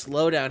a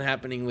slowdown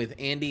happening with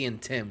Andy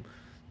and Tim.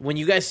 When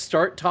you guys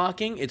start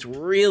talking, it's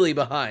really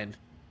behind.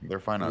 They're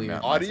fine on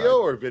that.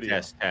 Audio or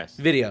video? Test.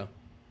 Video.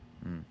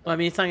 Well, I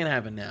mean, it's not going to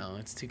happen now.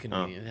 It's too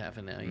convenient to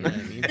happen now. You know what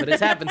I mean? But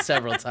it's happened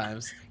several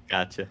times.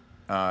 Gotcha.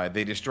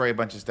 They destroy a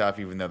bunch of stuff,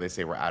 even though they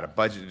say we're out of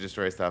budget to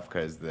destroy stuff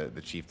because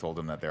the chief told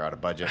them that they're out of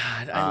budget.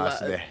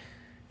 God,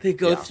 they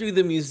go through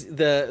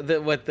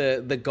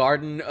the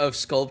garden of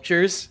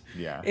sculptures.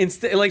 Yeah.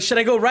 Instead, like, should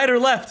I go right or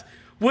left?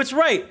 What's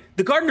right?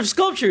 The garden of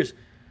sculptures.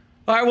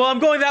 All right, well, I'm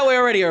going that way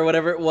already, or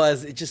whatever it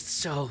was. It just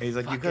so. He's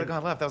like, you could have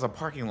gone left. That was a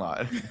parking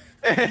lot.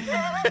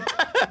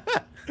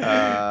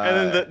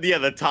 And then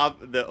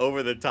the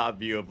over the top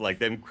view of like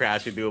them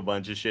crashing through a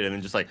bunch of shit, and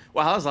then just like,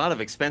 wow, there's a lot of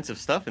expensive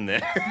stuff in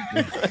there.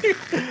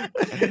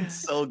 It's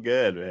so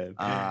good, man.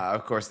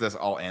 Of course, this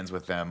all ends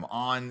with them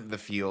on the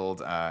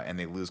field, and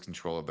they lose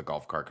control of the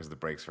golf cart because the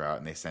brakes are out,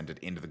 and they send it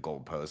into the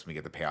goalpost. We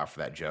get the payoff for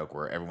that joke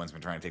where everyone's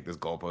been trying to take this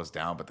goalpost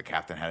down, but the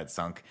captain had it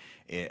sunk,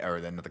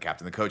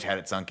 the coach had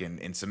it sunk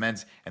in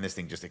cement, and this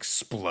thing just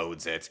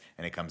explodes it,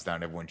 and it comes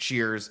down. Everyone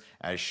cheers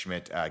as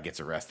Schmidt gets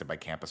arrested by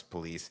campus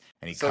police,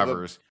 and he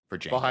covers for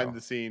Janko. Behind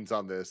the scenes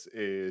on this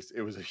is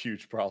it was a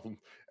huge problem,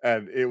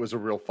 and it was a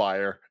real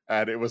fire,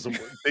 and it was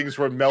things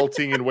were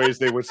melting in ways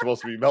they were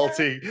supposed to be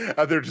melting,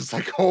 and they're just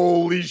like,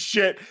 holy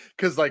shit,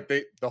 because like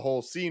the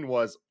whole scene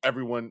was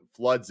everyone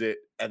floods it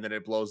and then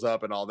it blows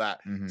up and all that.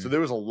 So there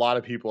was a lot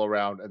of people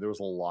around, and there was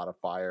a lot of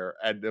fire,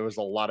 and there was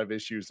a lot of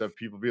issues of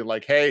people being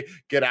like, hey,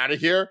 get out of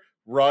here,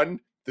 run,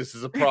 this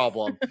is a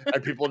problem.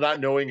 And people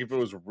not knowing if it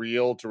was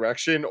real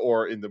direction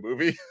or in the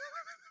movie.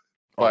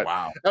 But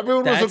wow,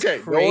 everyone was okay.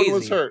 Crazy. No one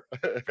was hurt.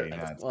 Pretty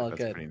nuts. Well, That's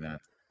good. pretty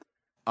nuts.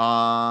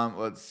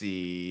 Let's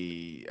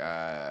see.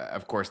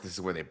 Of course, this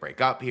is where they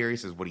break up here. He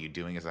says, what are you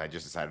doing? As I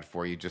just decided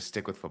for you, just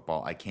stick with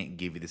football. I can't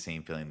give you the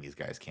same feeling these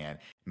guys can.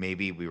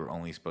 Maybe we were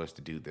only supposed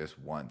to do this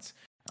once.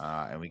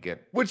 And we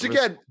get... Which,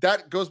 again,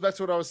 that goes back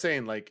to what I was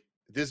saying. Like,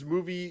 this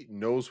movie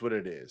knows what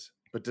it is.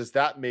 But does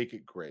that make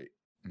it great?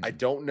 I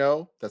don't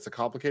know. That's a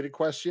complicated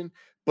question.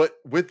 But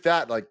with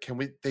that, like,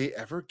 they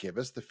ever give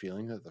us the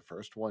feeling that the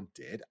first one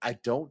did? I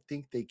don't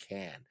think they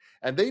can.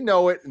 And they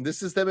know it, and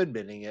this is them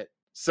admitting it.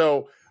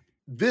 So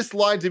this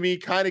line to me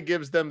kind of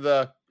gives them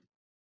the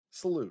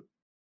salute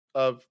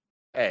of,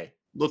 hey.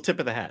 Little tip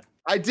of the hat.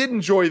 I did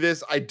enjoy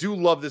this. I do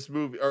love this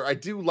movie, or I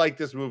do like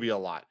this movie a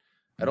lot.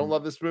 I don't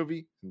love this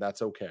movie, and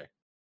that's okay.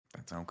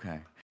 That's okay.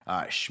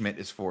 Schmidt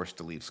is forced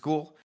to leave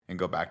school and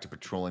go back to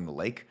patrolling the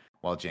lake,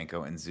 while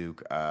Janko and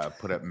Zook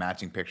put up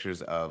matching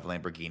pictures of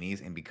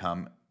Lamborghinis and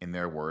become, in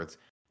their words,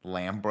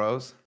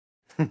 Lambros.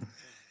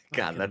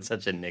 God, that's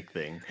such a Nick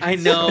thing. I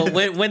know.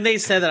 when they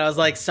said that, I was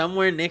like,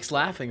 somewhere Nick's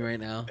laughing right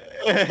now.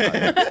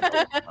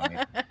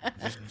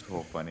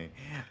 So funny.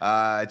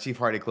 Chief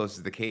Hardy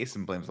closes the case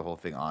and blames the whole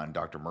thing on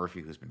Dr.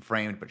 Murphy, who's been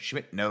framed, but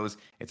Schmidt knows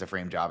it's a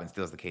framed job and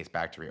steals the case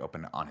back to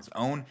reopen it on his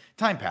own.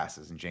 Time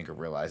passes, and Janko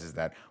realizes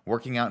that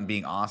working out and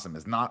being awesome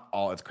is not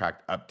all it's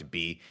cracked up to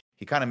be.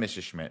 He kind of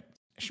misses Schmidt,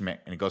 and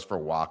he goes for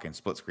a walk and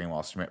split screen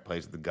while Schmidt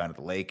plays with the gun at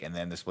the lake, and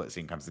then the split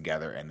scene comes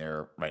together, and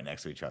they're right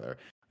next to each other.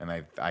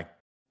 And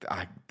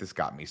this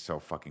got me so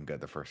fucking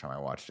good the first time I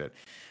watched it.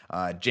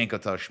 Janko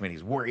tells Schmidt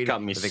he's worried.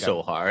 Got me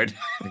so hard.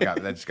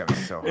 That just got me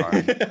so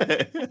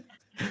hard.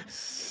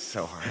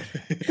 So hard.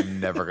 I'm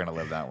never going to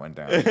live that one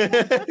down.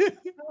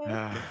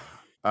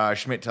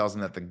 Schmidt tells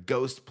him that the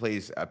ghost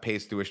pays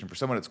tuition for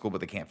someone at school,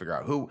 but they can't figure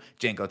out who.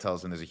 Janko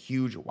tells him there's a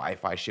huge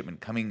Wi-Fi shipment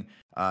coming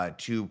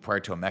to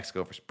Puerto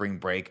Mexico for spring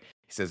break.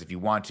 He says, if you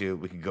want to,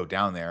 we can go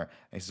down there. And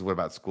he says, what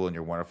about school and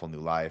your wonderful new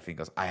life? And he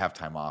goes, I have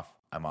time off.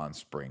 I'm on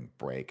spring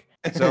break.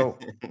 So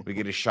we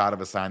get a shot of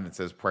a sign that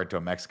says Puerto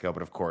Mexico,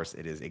 but of course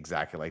it is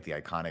exactly like the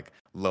iconic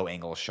low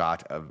angle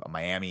shot of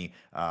Miami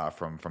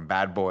from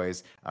Bad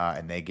Boys.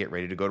 And they get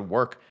ready to go to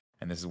work.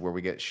 And this is where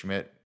we get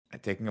Schmidt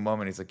taking a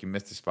moment. He's like, you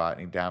missed a spot.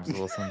 And he dabs a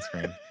little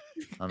sunscreen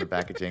on the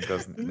back of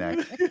Janko's neck.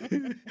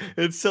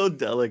 It's so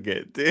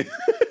delicate, dude.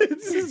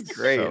 This is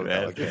great, So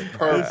man. delicate.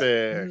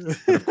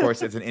 Perfect. But of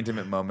course, it's an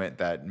intimate moment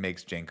that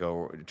makes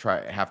Janko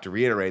have to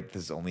reiterate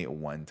this is only a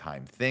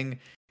one-time thing.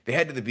 They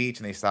head to the beach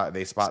and they spot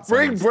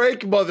Spring someone's-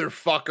 break,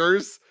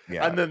 motherfuckers.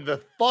 Yeah. And then the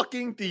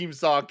fucking theme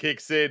song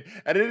kicks in,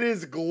 and it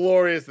is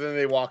glorious. And then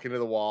they walk into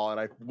the wall, and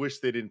I wish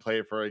they didn't play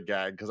it for a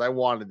gag because I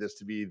wanted this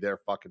to be their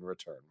fucking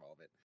return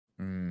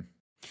moment.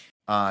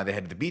 They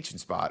head to the beach and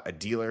spot a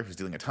dealer who's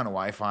dealing a ton of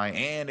Wi-Fi,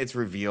 and it's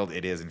revealed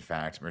it is, in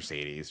fact,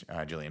 Mercedes,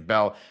 Jillian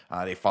Bell.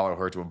 They follow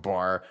her to a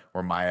bar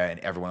where Maya and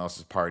everyone else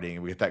is partying.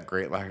 We get that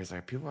great laugh. It's like,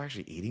 are people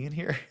actually eating in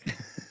here?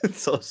 It's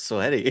so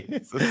sweaty.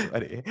 So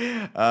sweaty.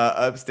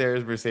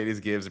 Upstairs, Mercedes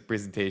gives a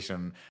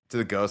presentation to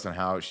the ghost on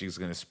how she's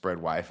going to spread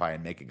Wi-Fi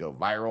and make it go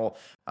viral.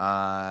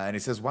 And he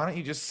says, why don't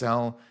you just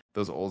sell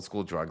those old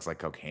school drugs like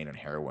cocaine and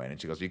heroin?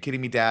 And she goes, are you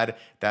kidding me, Dad?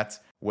 That's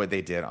what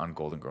they did on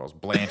Golden Girls.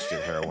 Blanche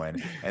did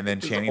heroin. And then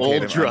Channing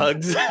Old Tatum.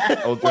 drugs.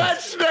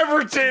 Blanche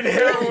never did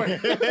heroin.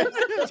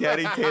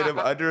 Channing Tatum,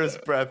 under his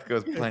breath,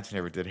 goes, Blanche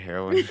never did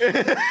heroin. He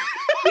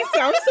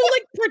sounds so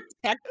like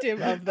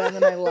protective of them,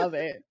 and I love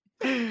it.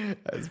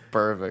 That's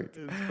perfect.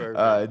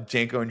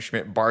 Janko and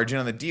Schmidt barge in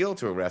on the deal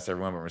to arrest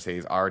everyone, but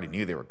Mercedes already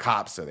knew they were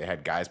cops, so they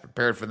had guys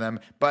prepared for them.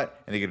 And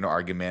they get into an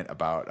argument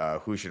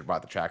about who should have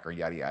brought the tracker,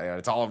 yada, yada, yada.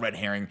 It's all a red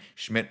herring.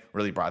 Schmidt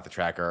really brought the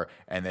tracker,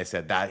 and they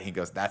said that. He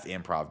goes, that's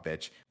improv,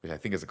 bitch, which I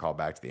think is a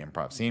callback to the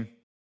improv scene.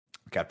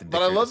 Captain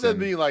But I love that Dickerson-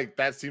 being like,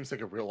 that seems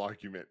like a real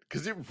argument,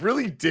 because it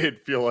really did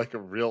feel like a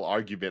real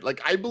argument.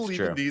 Like, I believe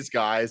true. in these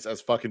guys as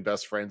fucking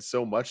best friends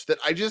so much that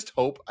I just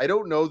hope, I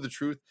don't know the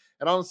truth.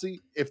 And honestly,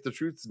 if the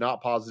truth's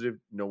not positive,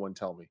 no one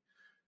tell me.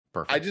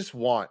 Perfect. I just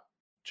want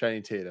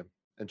Channing Tatum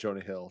and Jonah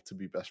Hill to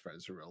be best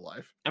friends in real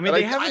life. I mean, And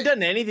they haven't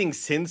done anything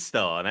since,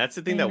 though, and that's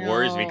the thing I that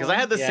worries me because I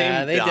had the Yeah,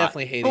 same. they thought.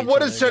 definitely hate But each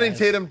what other, has Channing guys.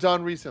 Tatum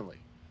done recently?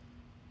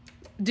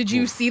 Did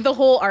you see the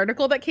whole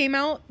article that came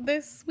out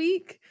this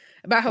week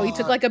about how he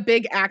took like a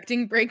big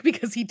acting break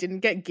because he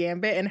didn't get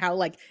Gambit and how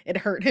like it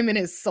hurt him in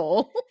his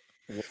soul?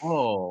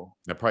 Whoa.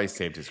 That probably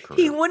saved his career.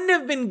 He wouldn't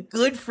have been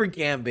good for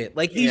Gambit.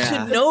 Like he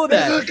Yeah. should know This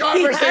that. is a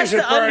He has conversation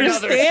to for another show.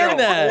 understand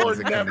that. Or He's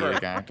a never.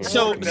 comedic actor.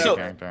 So- He's a so- comedic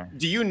actor.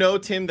 Do you know,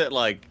 Tim, that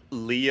like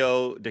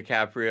Leo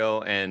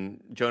DiCaprio and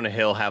Jonah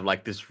Hill have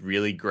like this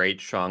really great,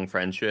 strong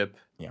friendship?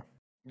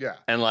 Yeah.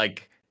 And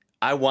like,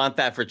 I want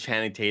that for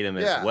Channing Tatum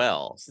Yeah. as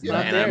well. It's And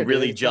not there, I'm dude.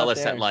 really It's not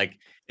jealous there. that like,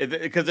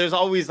 because there's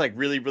always like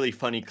really, really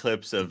funny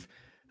clips of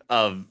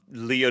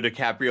Leo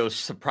DiCaprio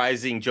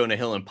surprising Jonah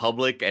Hill in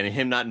public and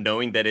him not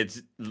knowing that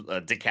it's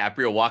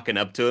DiCaprio walking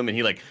up to him and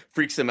he like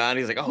freaks him out. And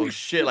he's like, oh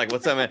shit, like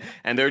what's up, man?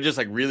 And they're just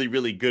like really,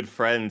 really good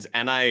friends.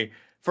 And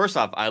first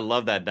off, I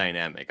love that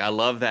dynamic. I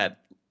love that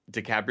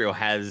DiCaprio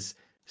has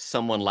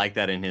someone like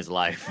that in his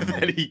life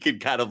that he could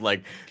kind of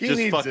like He just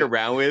needs fuck it.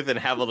 around with and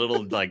have a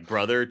little like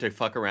brother to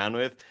fuck around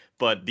with.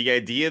 But the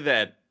idea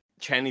that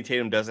Channing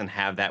Tatum doesn't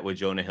have that with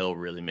Jonah Hill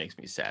really makes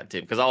me sad,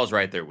 Tim, because I was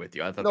right there with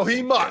you. I thought No, the he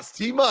same must.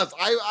 He must.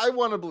 I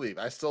want to believe.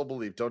 I still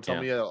believe. Don't tell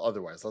Yeah. me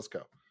otherwise. Let's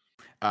go.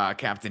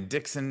 Captain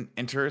Dixon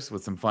enters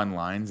with some fun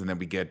lines, and then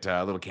we get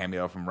a little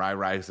cameo from Rai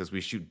Rai who says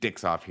we shoot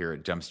dicks off here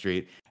at Jump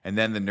Street. And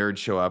then the nerds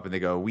show up and they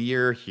go,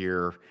 we're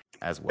here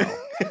as well.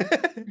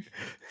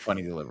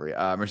 Funny delivery.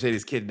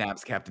 Mercedes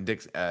kidnaps Captain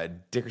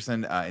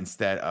Dickerson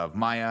instead of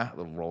Maya. A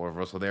little role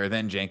reversal there.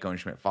 Then Janko and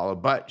Schmidt follow,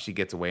 but she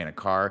gets away in a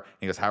car.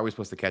 He goes, how are we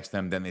supposed to catch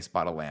them? Then they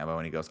spot a Lambo,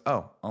 and he goes,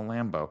 oh, a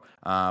Lambo.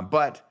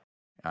 But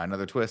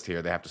another twist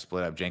here. They have to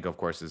split up. Janko, of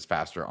course, is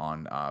faster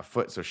on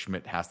foot, so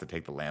Schmidt has to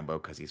take the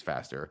Lambo because he's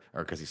faster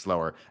or because he's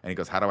slower. And he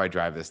goes, how do I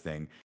drive this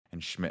thing?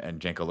 And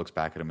Janko looks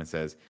back at him and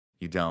says,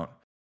 you don't.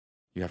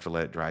 You have to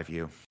let it drive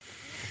you.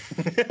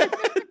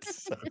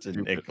 Such a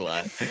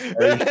Nikolai.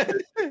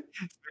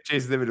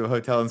 Chases him into a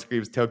hotel and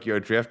screams Tokyo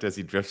Drift as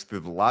he drifts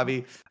through the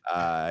lobby.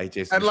 He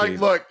chases And like,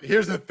 Mercedes. look,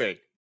 here's the thing.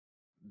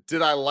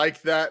 Did I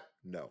like that?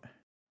 No,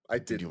 I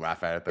Did didn't. you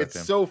laugh at it though, It's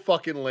Tim? so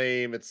fucking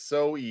lame. It's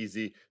so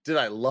easy. Did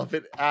I love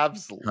it?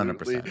 Absolutely.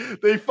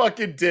 100%. They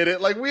fucking did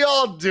it. Like, we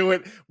all do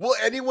it. Will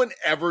anyone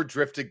ever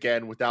drift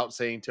again without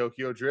saying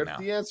Tokyo Drift? No.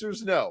 The answer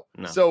is no.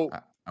 No. So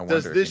I wonder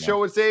does if this you know.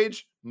 show its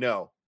age?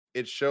 No.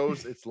 It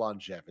shows its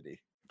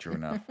longevity. True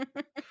enough.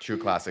 True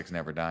classics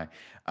never die.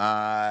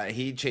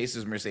 He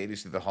chases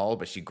Mercedes through the hall,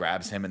 but she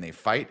grabs him and they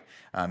fight.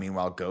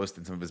 Meanwhile, Ghost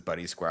and some of his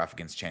buddies square off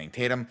against Channing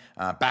Tatum.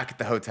 Back at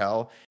the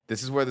hotel,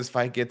 this is where this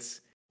fight gets.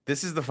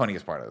 This is the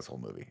funniest part of this whole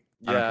movie.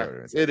 I don't Yeah, care what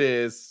it is. it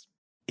is.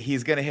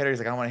 He's gonna hit her. He's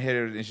like, I don't want to hit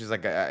her, and she's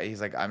like,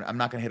 I'm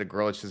not gonna hit a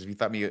girl. She says, if you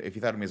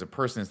thought of me as a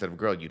person instead of a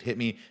girl, you'd hit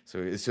me. So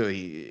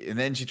and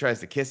then she tries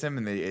to kiss him,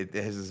 and it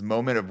has this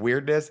moment of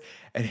weirdness,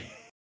 and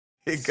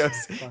he goes,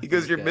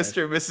 you're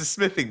Mr. and Mrs.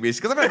 Smithing me. She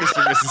goes, I'm not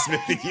Mr. and Mrs.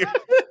 Smithing you.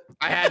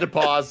 I had to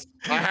pause.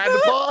 I had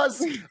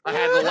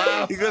to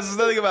laugh. He goes, there's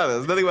nothing about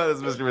this. Nothing about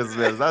this, Mr. and Mrs.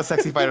 Smith. It's not a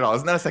sexy fight at all.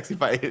 It's not a sexy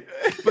fight.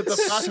 But the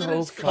fact that So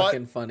it's cut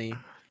fucking funny.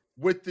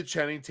 with the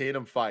Channing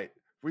Tatum fight,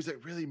 where he's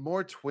like, really,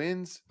 more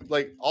twins?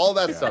 Like, all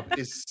that stuff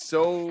is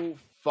so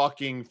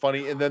fucking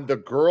funny. And then the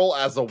girl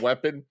as a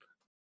weapon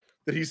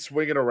that he's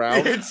swinging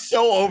around. It's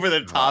so over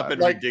the top and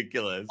Like,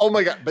 ridiculous. Oh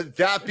my God. But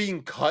that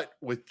being cut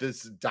with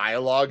this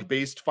dialogue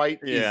based fight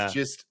Yeah. is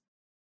just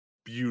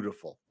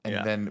beautiful. And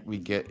Yeah. then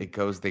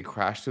they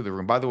crash through the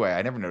room. By the way,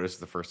 I never noticed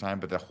the first time,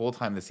 but the whole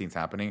time the scene's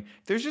happening,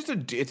 there's just it's a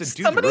dude's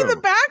Somebody in room.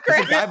 the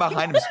background. There's a guy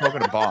behind him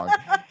smoking a bong.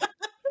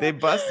 They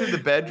bust through the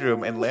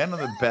bedroom and land on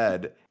the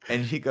bed,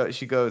 and she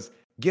goes,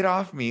 get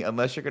off me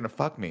unless you're gonna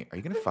fuck me. Are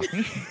you gonna fuck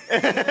me?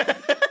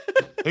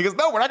 He goes,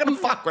 no, we're not gonna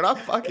fuck. We're not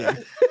fucking.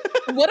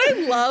 What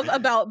I love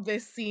about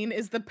this scene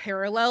is the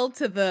parallel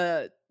to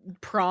the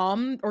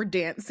prom or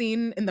dance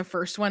scene in the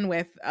first one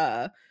with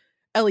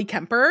Ellie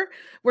Kemper,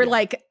 where Yeah.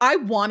 like I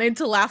wanted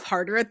to laugh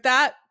harder at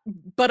that,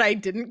 but I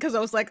didn't because I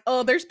was like,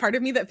 oh, there's part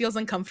of me that feels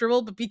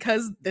uncomfortable. But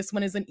because this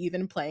one is an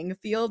even playing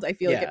field, I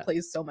feel like Yeah. it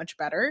plays so much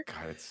better.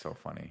 God, it's so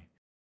funny.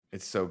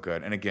 It's so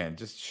good. And again,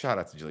 just shout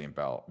out to Jillian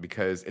Bell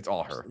because it's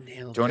all her.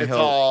 Nailed Jonah it. It's Hill,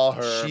 all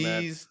her,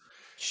 man.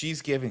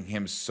 she's giving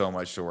him so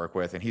much to work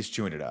with, and he's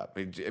chewing it up.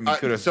 I mean,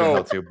 kudos to so- Jonah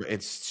Hill too, but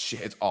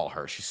it's all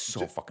her. She's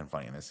so fucking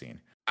funny in this scene.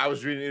 I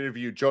was reading an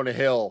interview. Jonah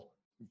Hill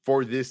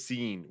for this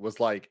scene was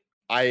like,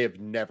 I have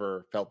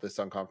never felt this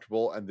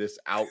uncomfortable and this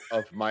out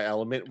of my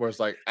element. Where it's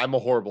like, I'm a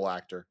horrible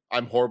actor.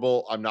 I'm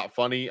horrible. I'm not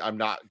funny. I'm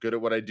not good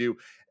at what I do.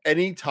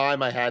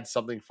 Anytime I had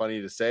something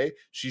funny to say,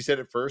 she said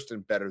it first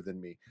and better than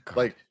me. God.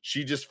 Like,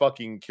 she just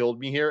fucking killed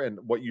me here. And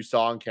what you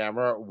saw on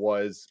camera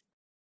was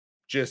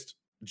just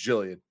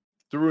Jillian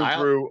through and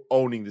through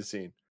owning the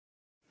scene.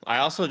 I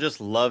also just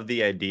love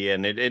the idea,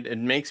 and it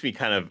makes me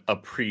kind of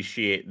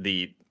appreciate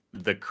the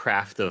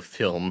craft of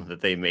film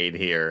that they made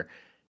here,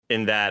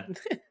 in that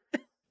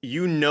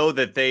you know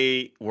that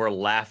they were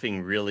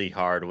laughing really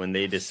hard when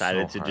they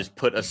decided to just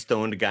put a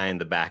stoned guy in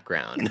the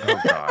background. Oh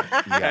God,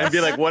 yes. And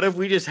be like, what if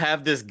we just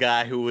have this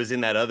guy who was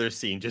in that other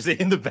scene just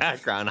in the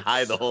background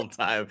high the whole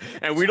time,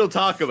 and we don't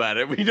talk about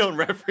it, we don't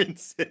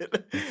reference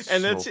it,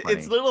 and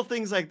it's little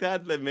things like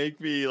that that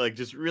make me like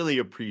just really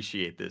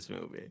appreciate this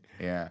movie.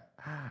 Yeah.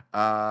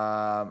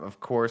 Of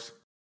course,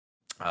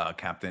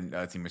 Captain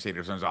Team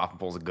Mercedes runs off and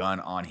pulls a gun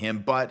on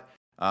him, but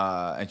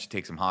and she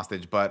takes him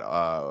hostage, but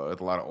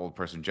with a lot of old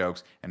person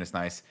jokes, and it's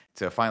nice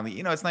to finally,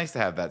 it's nice to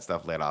have that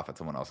stuff laid off at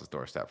someone else's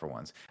doorstep for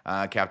once.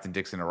 Captain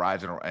Dixon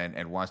arrives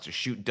and wants to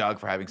shoot Doug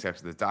for having sex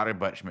with his daughter,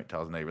 but Schmidt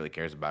tells him that he really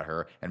cares about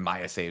her, and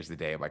Maya saves the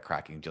day by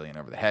cracking Jillian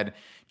over the head.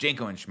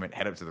 Janko and Schmidt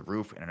head up to the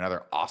roof in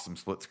another awesome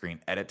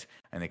split-screen edit,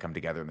 and they come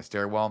together in the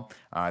stairwell.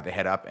 They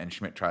head up, and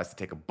Schmidt tries to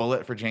take a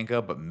bullet for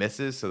Janko, but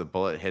misses, so the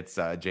bullet hits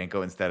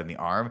Janko instead in the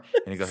arm,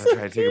 and he goes, I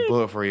tried to take a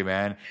bullet for you,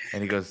 man,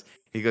 and he goes,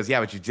 yeah,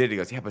 but you did. He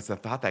goes, yeah, but it's the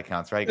thought that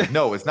counts, right? He goes,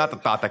 no, it's not the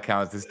thought that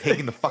counts. It's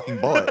taking the fucking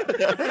bullet.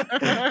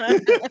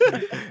 And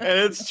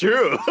it's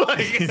true.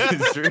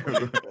 It's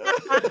true.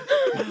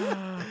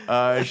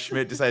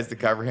 Schmidt decides to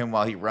cover him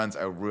while he runs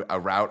a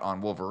route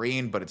on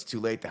Wolverine, but it's too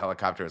late. The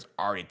helicopter has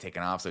already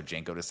taken off, so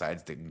Janko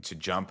decides to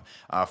jump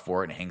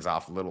for it and hangs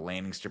off a little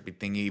landing strippy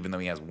thingy, even though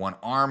he has one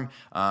arm.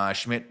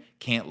 Schmidt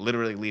can't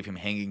literally leave him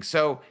hanging,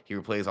 so he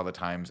replays all the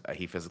times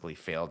he physically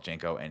failed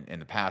Janko in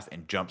the past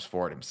and jumps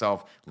for it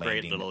himself.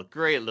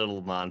 Great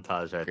little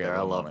montage right there.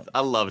 I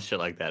love shit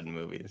like that in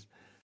movies.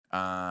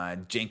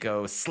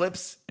 Janko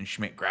slips and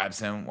Schmidt grabs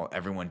him while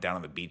everyone down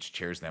on the beach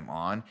cheers them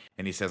on.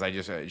 And he says,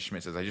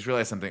 Schmidt says, I just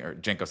realized something, or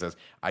Janko says,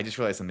 I just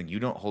realized something. You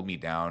don't hold me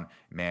down,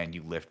 man.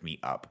 You lift me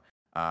up.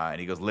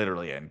 And he goes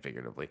literally and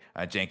figuratively.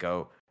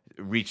 Janko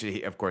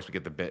reaches, of course, we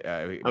get the bit.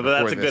 But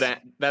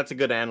that's a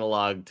good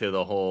analog to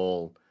the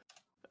whole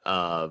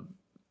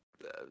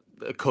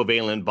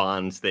covalent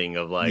bonds thing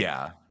of like,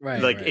 yeah,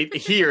 right. Like right.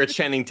 Here it's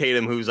Channing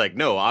Tatum who's like,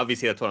 no,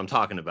 obviously that's what I'm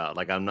talking about.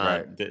 Like I'm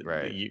not.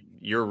 Right.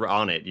 You're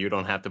on it. You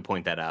don't have to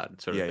point that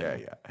out. Sort of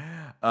thing.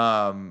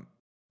 Yeah.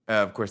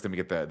 Of course, then we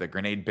get the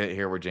grenade bit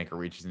here where Janko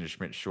reaches into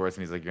Schmidt's shorts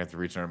and he's like, you have to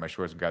reach under my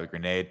shorts and grab the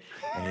grenade.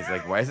 And he's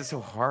like, why is it so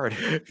hard?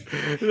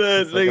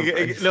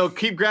 No,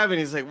 keep grabbing.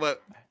 He's like,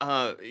 what?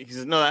 He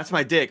says, no, that's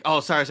my dick.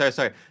 Oh, sorry.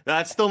 No,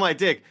 that's still my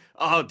dick.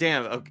 Oh,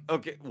 damn.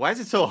 Okay. Why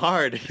is it so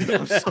hard?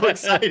 I'm so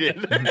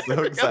excited. I'm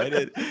so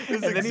excited.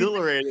 It's and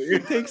exhilarating. He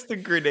takes the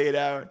grenade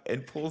out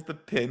and pulls the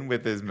pin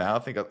with his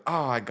mouth and goes,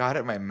 oh, I got it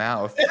in my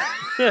mouth.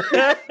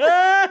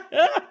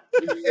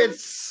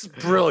 It's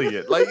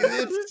brilliant. Like,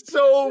 it's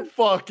so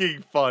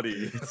fucking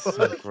funny. It's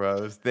so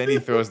gross. Then he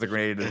throws the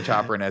grenade into the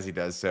chopper, and as he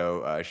does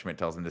so, Schmidt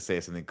tells him to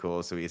say something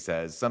cool. So he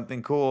says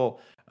something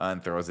cool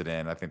and throws it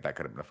in. I think that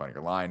could have been a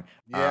funnier line.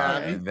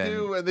 Yeah, me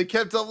too. And they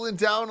kept doubling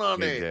down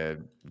on it.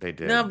 They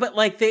did. No, but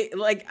I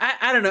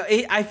don't know.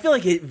 I feel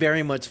like it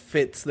very much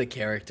fits the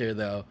character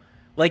though.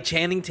 Like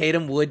Channing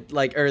Tatum would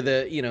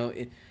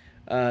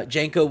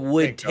Janko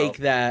would take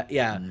that,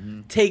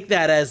 take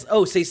that as,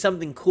 say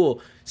something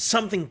cool,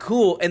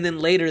 and then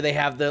later they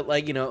have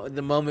the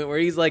the moment where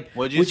he's like,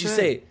 "What'd you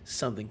say?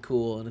 Something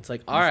cool," and it's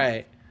like, all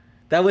right,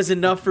 that was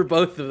enough for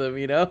both of them,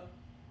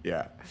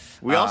 Yeah.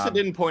 We also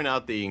didn't point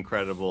out the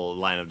incredible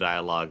line of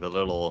dialogue, the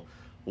little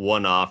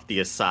one-off, the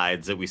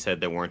asides that we said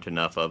there weren't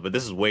enough of. But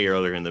this is way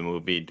earlier in the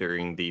movie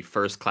during the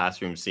first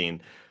classroom scene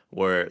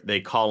where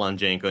they call on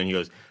Janko and he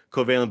goes,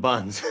 covalent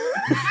bonds.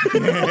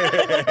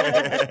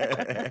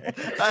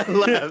 I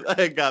laughed.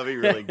 That got me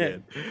really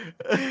good.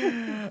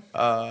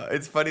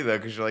 It's funny though,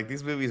 because you're like,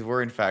 these movies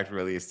were in fact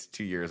released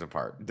 2 years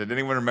apart. Did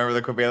anyone remember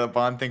the covalent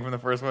bond thing from the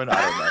first one?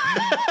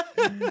 I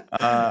don't know.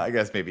 I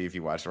guess maybe if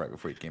you watched it right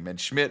before you came in.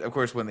 Schmidt, of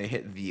course, when they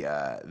hit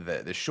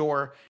the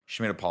shore,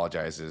 Schmidt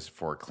apologizes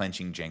for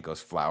clenching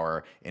Janko's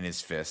flower in his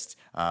fist.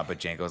 But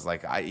Janko's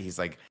like, I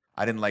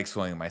didn't like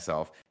swinging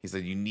myself. He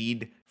said, you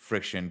need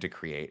friction to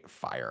create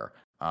fire.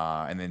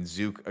 And then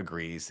Zook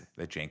agrees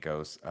that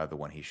Janko's the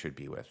one he should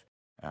be with.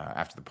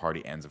 After the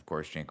party ends, of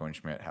course, Janko and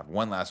Schmidt have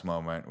one last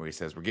moment where he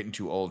says, "We're getting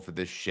too old for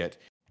this shit."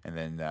 And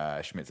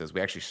then Schmidt says,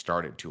 "We actually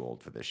started too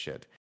old for this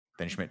shit."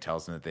 Then Schmidt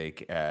tells him that they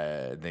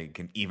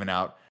can even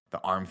out the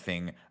arm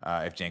thing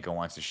if Janko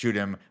wants to shoot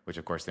him, which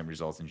of course then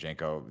results in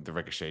Janko, the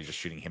Ricochet, just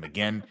shooting him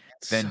again.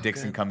 Then So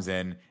Dixon good. comes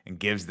in and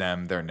gives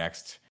them their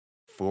next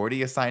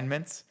 40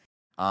 assignments.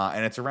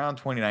 And it's around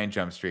 29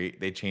 Jump Street.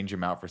 They change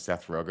him out for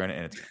Seth Rogen,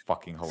 and it's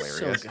fucking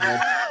hilarious. So good.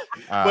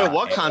 Wait, what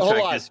hold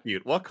contract on.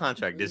 dispute? What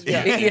contract dispute?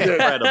 Yeah.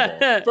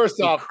 Incredible. First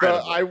off,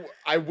 Incredible.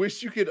 I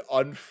wish you could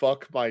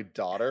unfuck my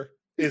daughter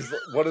is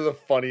one of the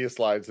funniest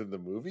lines in the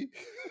movie.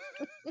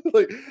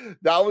 Like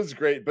that was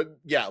great. But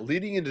yeah,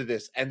 leading into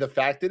this and the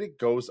fact that it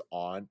goes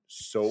on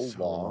so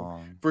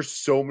long for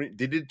so many,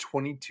 they did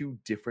 22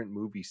 different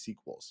movie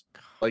sequels.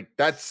 Like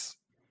that's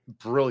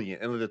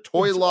brilliant. And the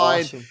toy It's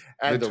line awesome.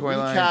 and The the toy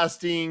line,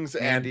 recastings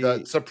and the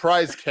Andy.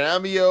 surprise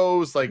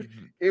cameos, like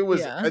it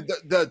was Yeah.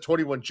 the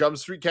 21 Jump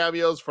Street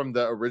cameos from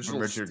the original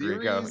Richard series.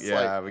 Grieco.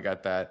 Yeah, we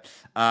got that.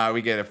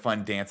 We get a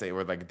fun dance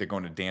where like they're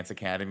going to dance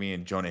academy,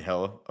 and Jonah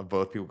Hill of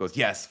both people goes,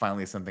 "Yes,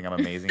 finally something I'm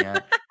amazing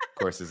at." Of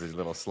course, this is a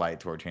little slight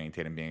toward Channing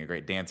Tatum being a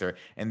great dancer.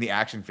 And the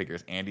action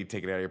figures, Andy,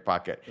 take it out of your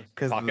pocket.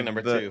 Pocket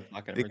number two.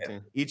 Pocket number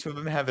two. Each of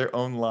them have their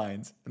own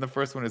lines. And the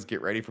first one is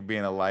get ready for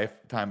being a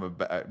lifetime of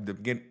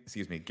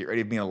get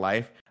ready to be in a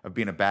life of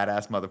being a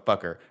badass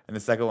motherfucker. And the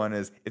second one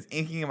is it's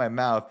inking in my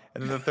mouth.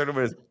 And then the third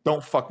one is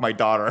don't fuck my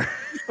daughter.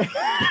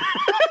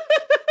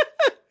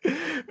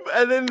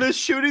 And then the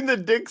shooting the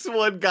dicks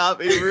one got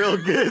me real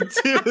good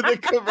too. The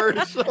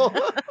commercial.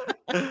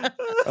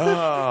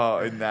 Oh,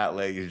 and that,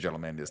 ladies and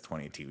gentlemen, is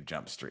 22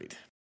 Jump Street.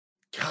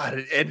 God,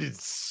 it ended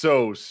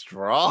so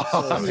strong.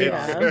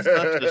 Yeah. It's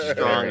such a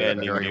strong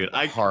ending, Very dude.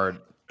 hard,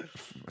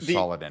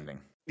 solid ending.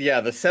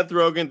 Yeah, the Seth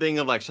Rogen thing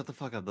of like, shut the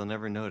fuck up, they'll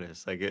never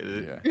notice. Like,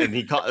 and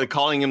he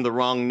calling him the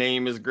wrong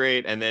name is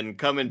great, and then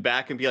coming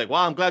back and be like,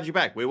 "Wow, I'm glad you're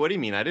back." Wait, what do you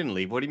mean? I didn't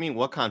leave. What do you mean?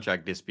 What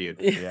contract dispute?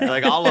 Yeah.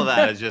 Like all of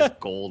that is just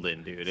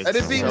golden, dude. It's And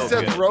it being so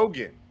Seth good.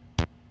 Rogen.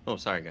 Oh,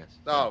 sorry, guys.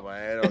 Oh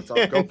man, it's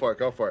all, go for it,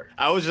 go for it.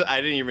 I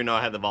didn't even know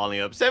I had the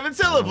volume up. 7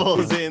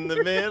 syllables in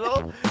the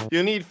middle.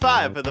 You need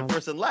 5 for the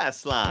first and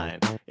last line.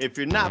 If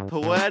you're not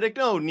poetic,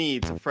 no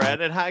need to fret.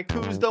 And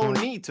haikus don't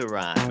need to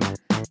rhyme.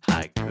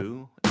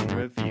 Haiku in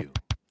review.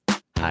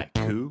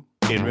 Haiku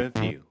in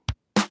review.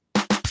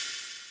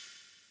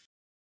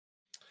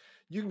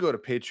 You can go to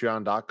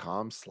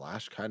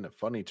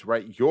patreon.com/kindoffunny to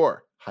write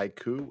your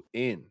haiku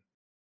in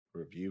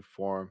review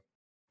form.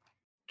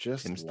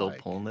 Just I'm still like,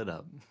 pulling it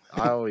up.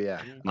 oh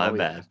yeah. My oh,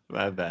 bad. Yeah.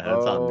 My bad.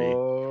 That's on me.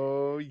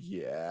 Oh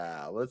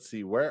yeah. Let's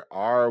see. Where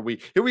are we?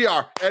 Here we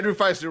are. Andrew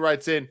Feisner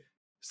writes in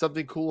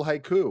something cool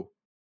haiku.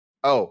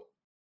 Oh,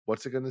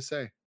 what's it gonna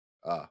say?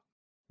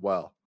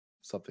 Well,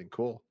 something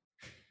cool.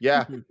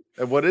 Yeah.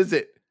 And what is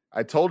it?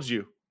 I told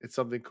you it's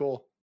something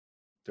cool.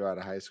 They're out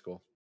of high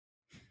school.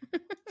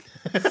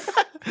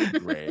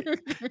 Great.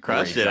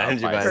 Crushed Great it, job,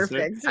 Andrew Feisty. Feisner.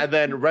 Perfect. And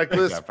then Great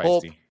job,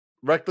 Feisty.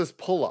 Reckless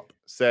Pull Up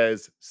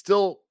says,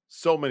 still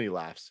so many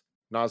laughs.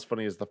 Not as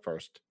funny as the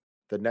first.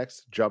 The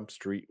next Jump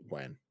Street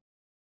when.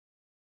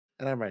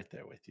 And I'm right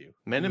there with you.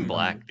 Men in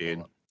Black,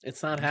 dude.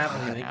 It's not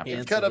happening. They It's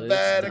It's canceled kind of it.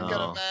 bad. It No.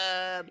 kind of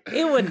bad.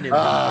 It wouldn't have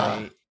Ah. been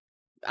great.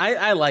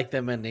 I like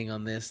them ending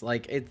on this.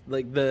 Like it's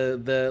like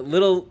the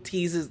little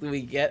teases that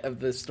we get of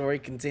the story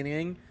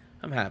continuing.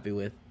 I'm happy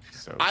with.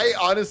 So I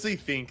honestly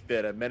think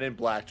that a Men in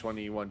Black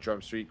 21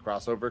 Jump Street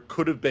crossover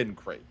could have been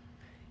great.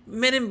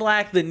 Men in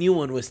Black, the new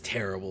one was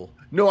terrible.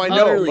 No, I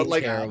know, Utterly but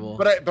like, terrible.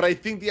 but I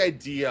think the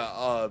idea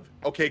of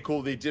okay,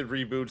 cool, they did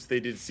reboots, they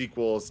did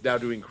sequels, now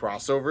doing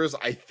crossovers.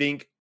 I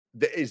think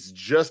that is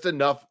just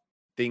enough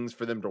things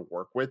for them to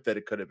work with that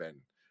it could have been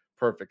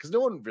perfect. Because no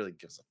one really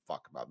gives a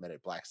fuck about Men in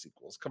Black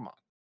sequels. Come on,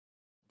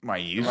 I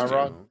used am I to.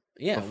 wrong?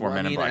 Yeah, Before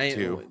Men in Black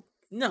 2.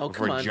 No,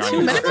 Before come on. Johnny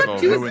Two, Men in Black Knoxville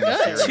 2 is ruined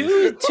the good.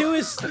 series. two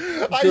is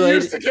I good.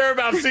 used to care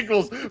about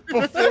sequels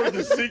before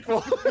the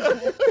sequel.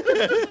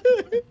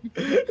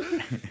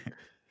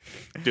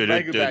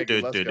 Ragu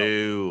Bagu, let's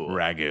go.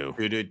 Ragu.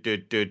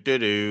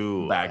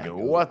 Do-do-do-do-do. Bagu.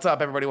 What's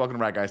up, everybody? Welcome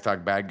to Bad Guys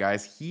Talk Bad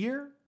Guys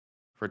here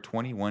for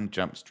 21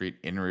 Jump Street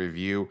in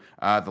review.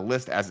 The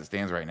list as it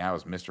stands right now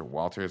is Mr.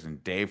 Walters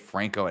and Dave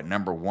Franco at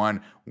number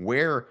 1.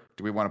 Where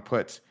do we want to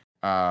put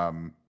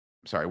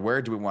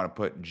where do we want to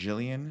put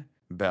Jillian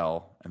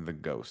Bell and the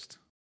Ghost?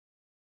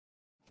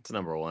 It's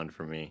number 1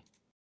 for me.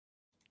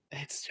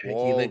 It's tricky.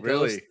 Whoa, The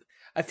really? Ghost.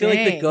 I feel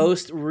like the Dang.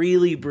 Ghost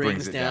really Brings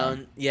brings it down.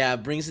 down. Yeah,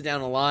 brings it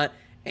down a lot,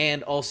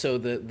 and also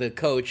the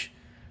coach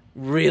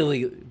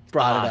really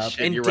brought it up.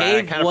 Shit, And you're Dave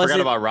right. I kind of wasn't.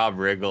 forgot about Rob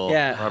Riggle.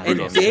 Yeah, Rob and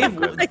Riggle's Dave, so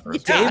good in the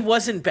first Dave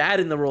wasn't bad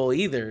in the role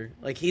either.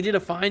 Like he did a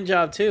fine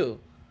job too.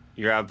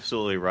 You're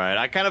absolutely right.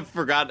 I kind of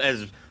forgot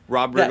as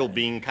Rob Yeah. Riggle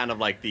being kind of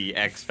like the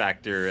X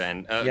factor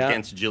and Yeah.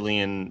 against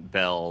Jillian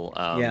Bell.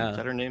 Yeah. Is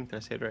that her name? Did I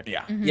say it right?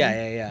 Yeah.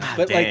 Yeah. Ah,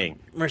 But dang.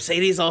 like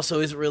Mercedes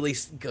also is really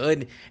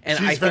good, and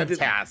I She's think that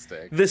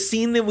fantastic. the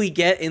scene that we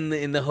get in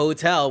the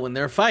hotel when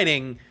they're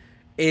fighting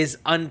is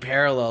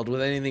unparalleled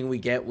with anything we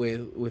get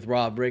with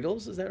Rob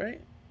Riggles. Is that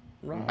right?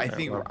 I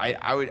think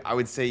I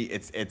would say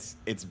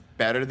it's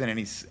better than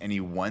any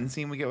one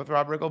scene we get with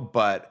Rob Riggle,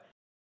 but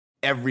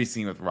every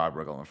scene with Rob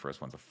Riggle in the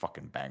first one's a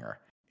fucking banger.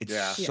 It's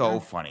so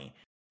funny.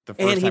 The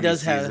first And time he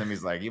sees him,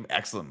 he's like, "You have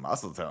excellent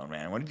muscle tone,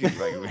 man. What did you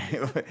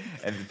like?"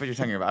 And put your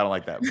tongue in your mouth. I don't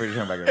like that. Put your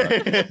tongue back in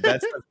your mouth.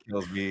 That stuff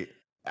kills me.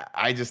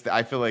 I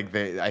feel like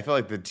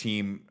the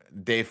team,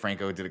 Dave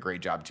Franco did a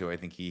great job too. I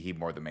think he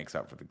more than makes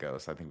up for the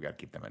ghosts. I think we got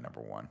to keep them at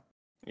number one.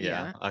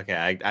 Yeah.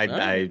 Okay.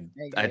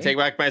 I take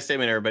back my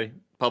statement, everybody.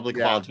 Public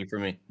apology for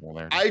me.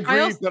 Well, I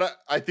agree, but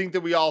I think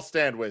that we all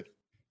stand with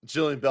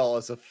Jillian Bell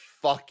as a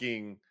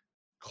fucking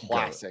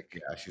classic.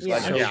 She's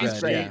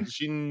great.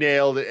 She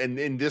nailed it. And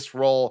in this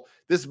role,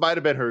 this might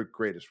have been her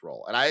greatest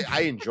role. And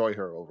I enjoy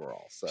her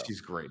overall. So she's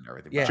great and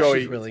everything. Yeah,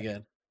 she's really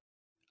good.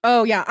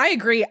 Oh yeah, I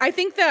agree. I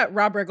think that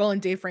Rob Riggle and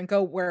Dave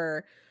Franco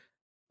were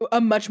a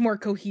much more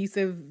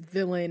cohesive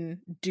villain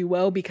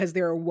duo because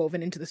they were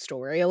woven into the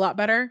story a lot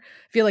better.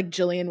 I feel like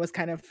Jillian was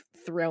kind of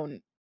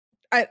thrown.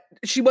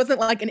 She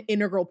wasn't like an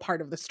integral part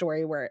of the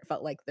story where it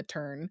felt like the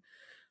turn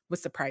was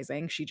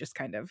surprising. She just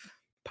kind of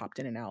popped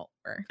in and out.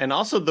 And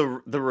also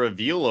the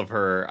reveal of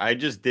her, I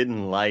just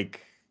didn't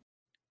like.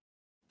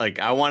 Like,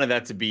 I wanted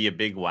that to be a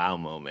big wow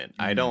moment.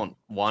 I don't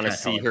want to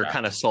see her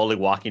kind of slowly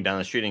walking down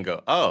the street and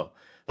go, oh.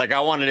 Like,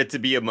 I wanted it to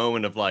be a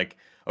moment of like,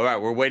 all right,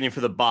 we're waiting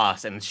for the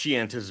boss, and she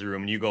enters the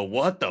room, and you go,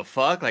 what the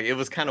fuck? Like, it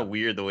was kind of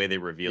weird the way they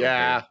revealed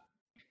her.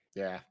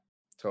 Yeah,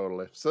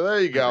 totally. So there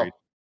you go. Agreed.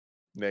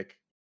 Nick,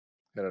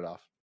 hit it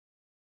off.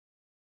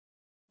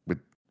 What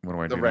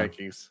do I do? The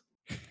rankings.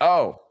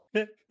 Oh.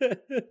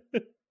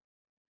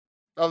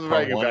 Of the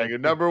ranking.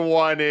 Number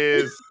one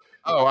is...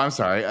 Oh, I'm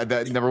sorry.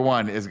 Number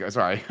one is...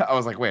 Sorry. I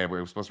was like, wait,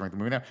 we're supposed to rank the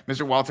movie now?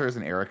 Mr. Walters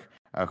and Eric,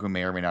 who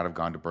may or may not have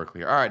gone to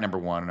Berkeley. All right, number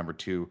one. Number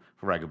two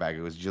for Ragu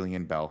Bagu is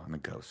Jillian Bell and the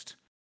Ghost.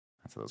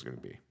 That's what those are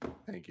going to be.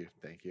 Thank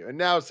you. And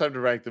now it's time to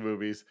rank the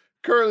movies.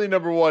 Currently,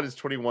 number one is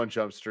 21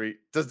 Jump Street.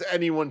 Does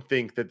anyone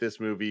think that this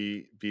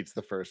movie beats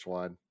the first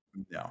one?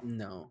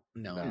 No.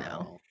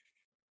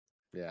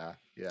 Yeah.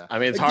 I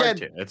mean,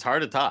 it's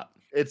hard to top.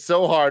 It's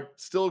so hard.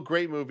 Still a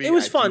great movie. It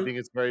was fun. I think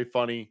it's very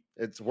funny.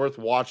 It's worth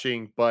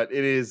watching, but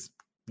it is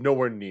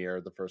nowhere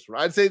near the first one.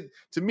 I'd say,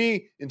 to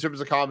me, in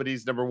terms of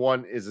comedies, number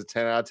one is a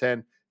 10 out of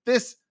 10.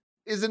 This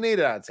is an 8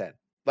 out of 10.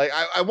 Like,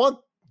 I want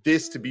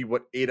this to be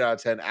what 8 out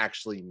of 10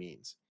 actually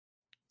means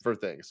for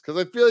things, because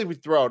I feel like we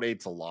throw out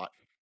 8s a lot,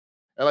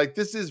 and like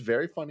this is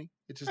very funny.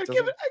 It just doesn't. I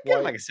give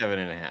it like a 7.5.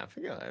 I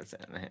give it like a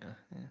 7.5.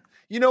 Yeah.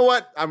 You know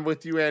what? I'm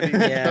with you, Andy.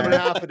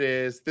 7.5 it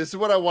is. This is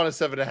what I want a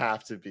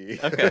 7.5 to be.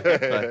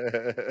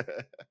 Okay.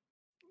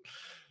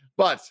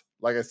 But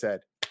like I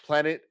said,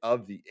 Planet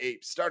of the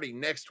Apes starting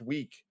next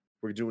week.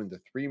 We're doing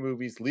the 3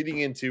 movies leading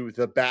into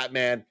the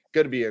Batman.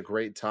 Going to be a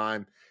great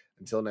time.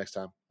 Until next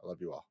time, I love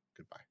you all.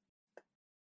 Goodbye.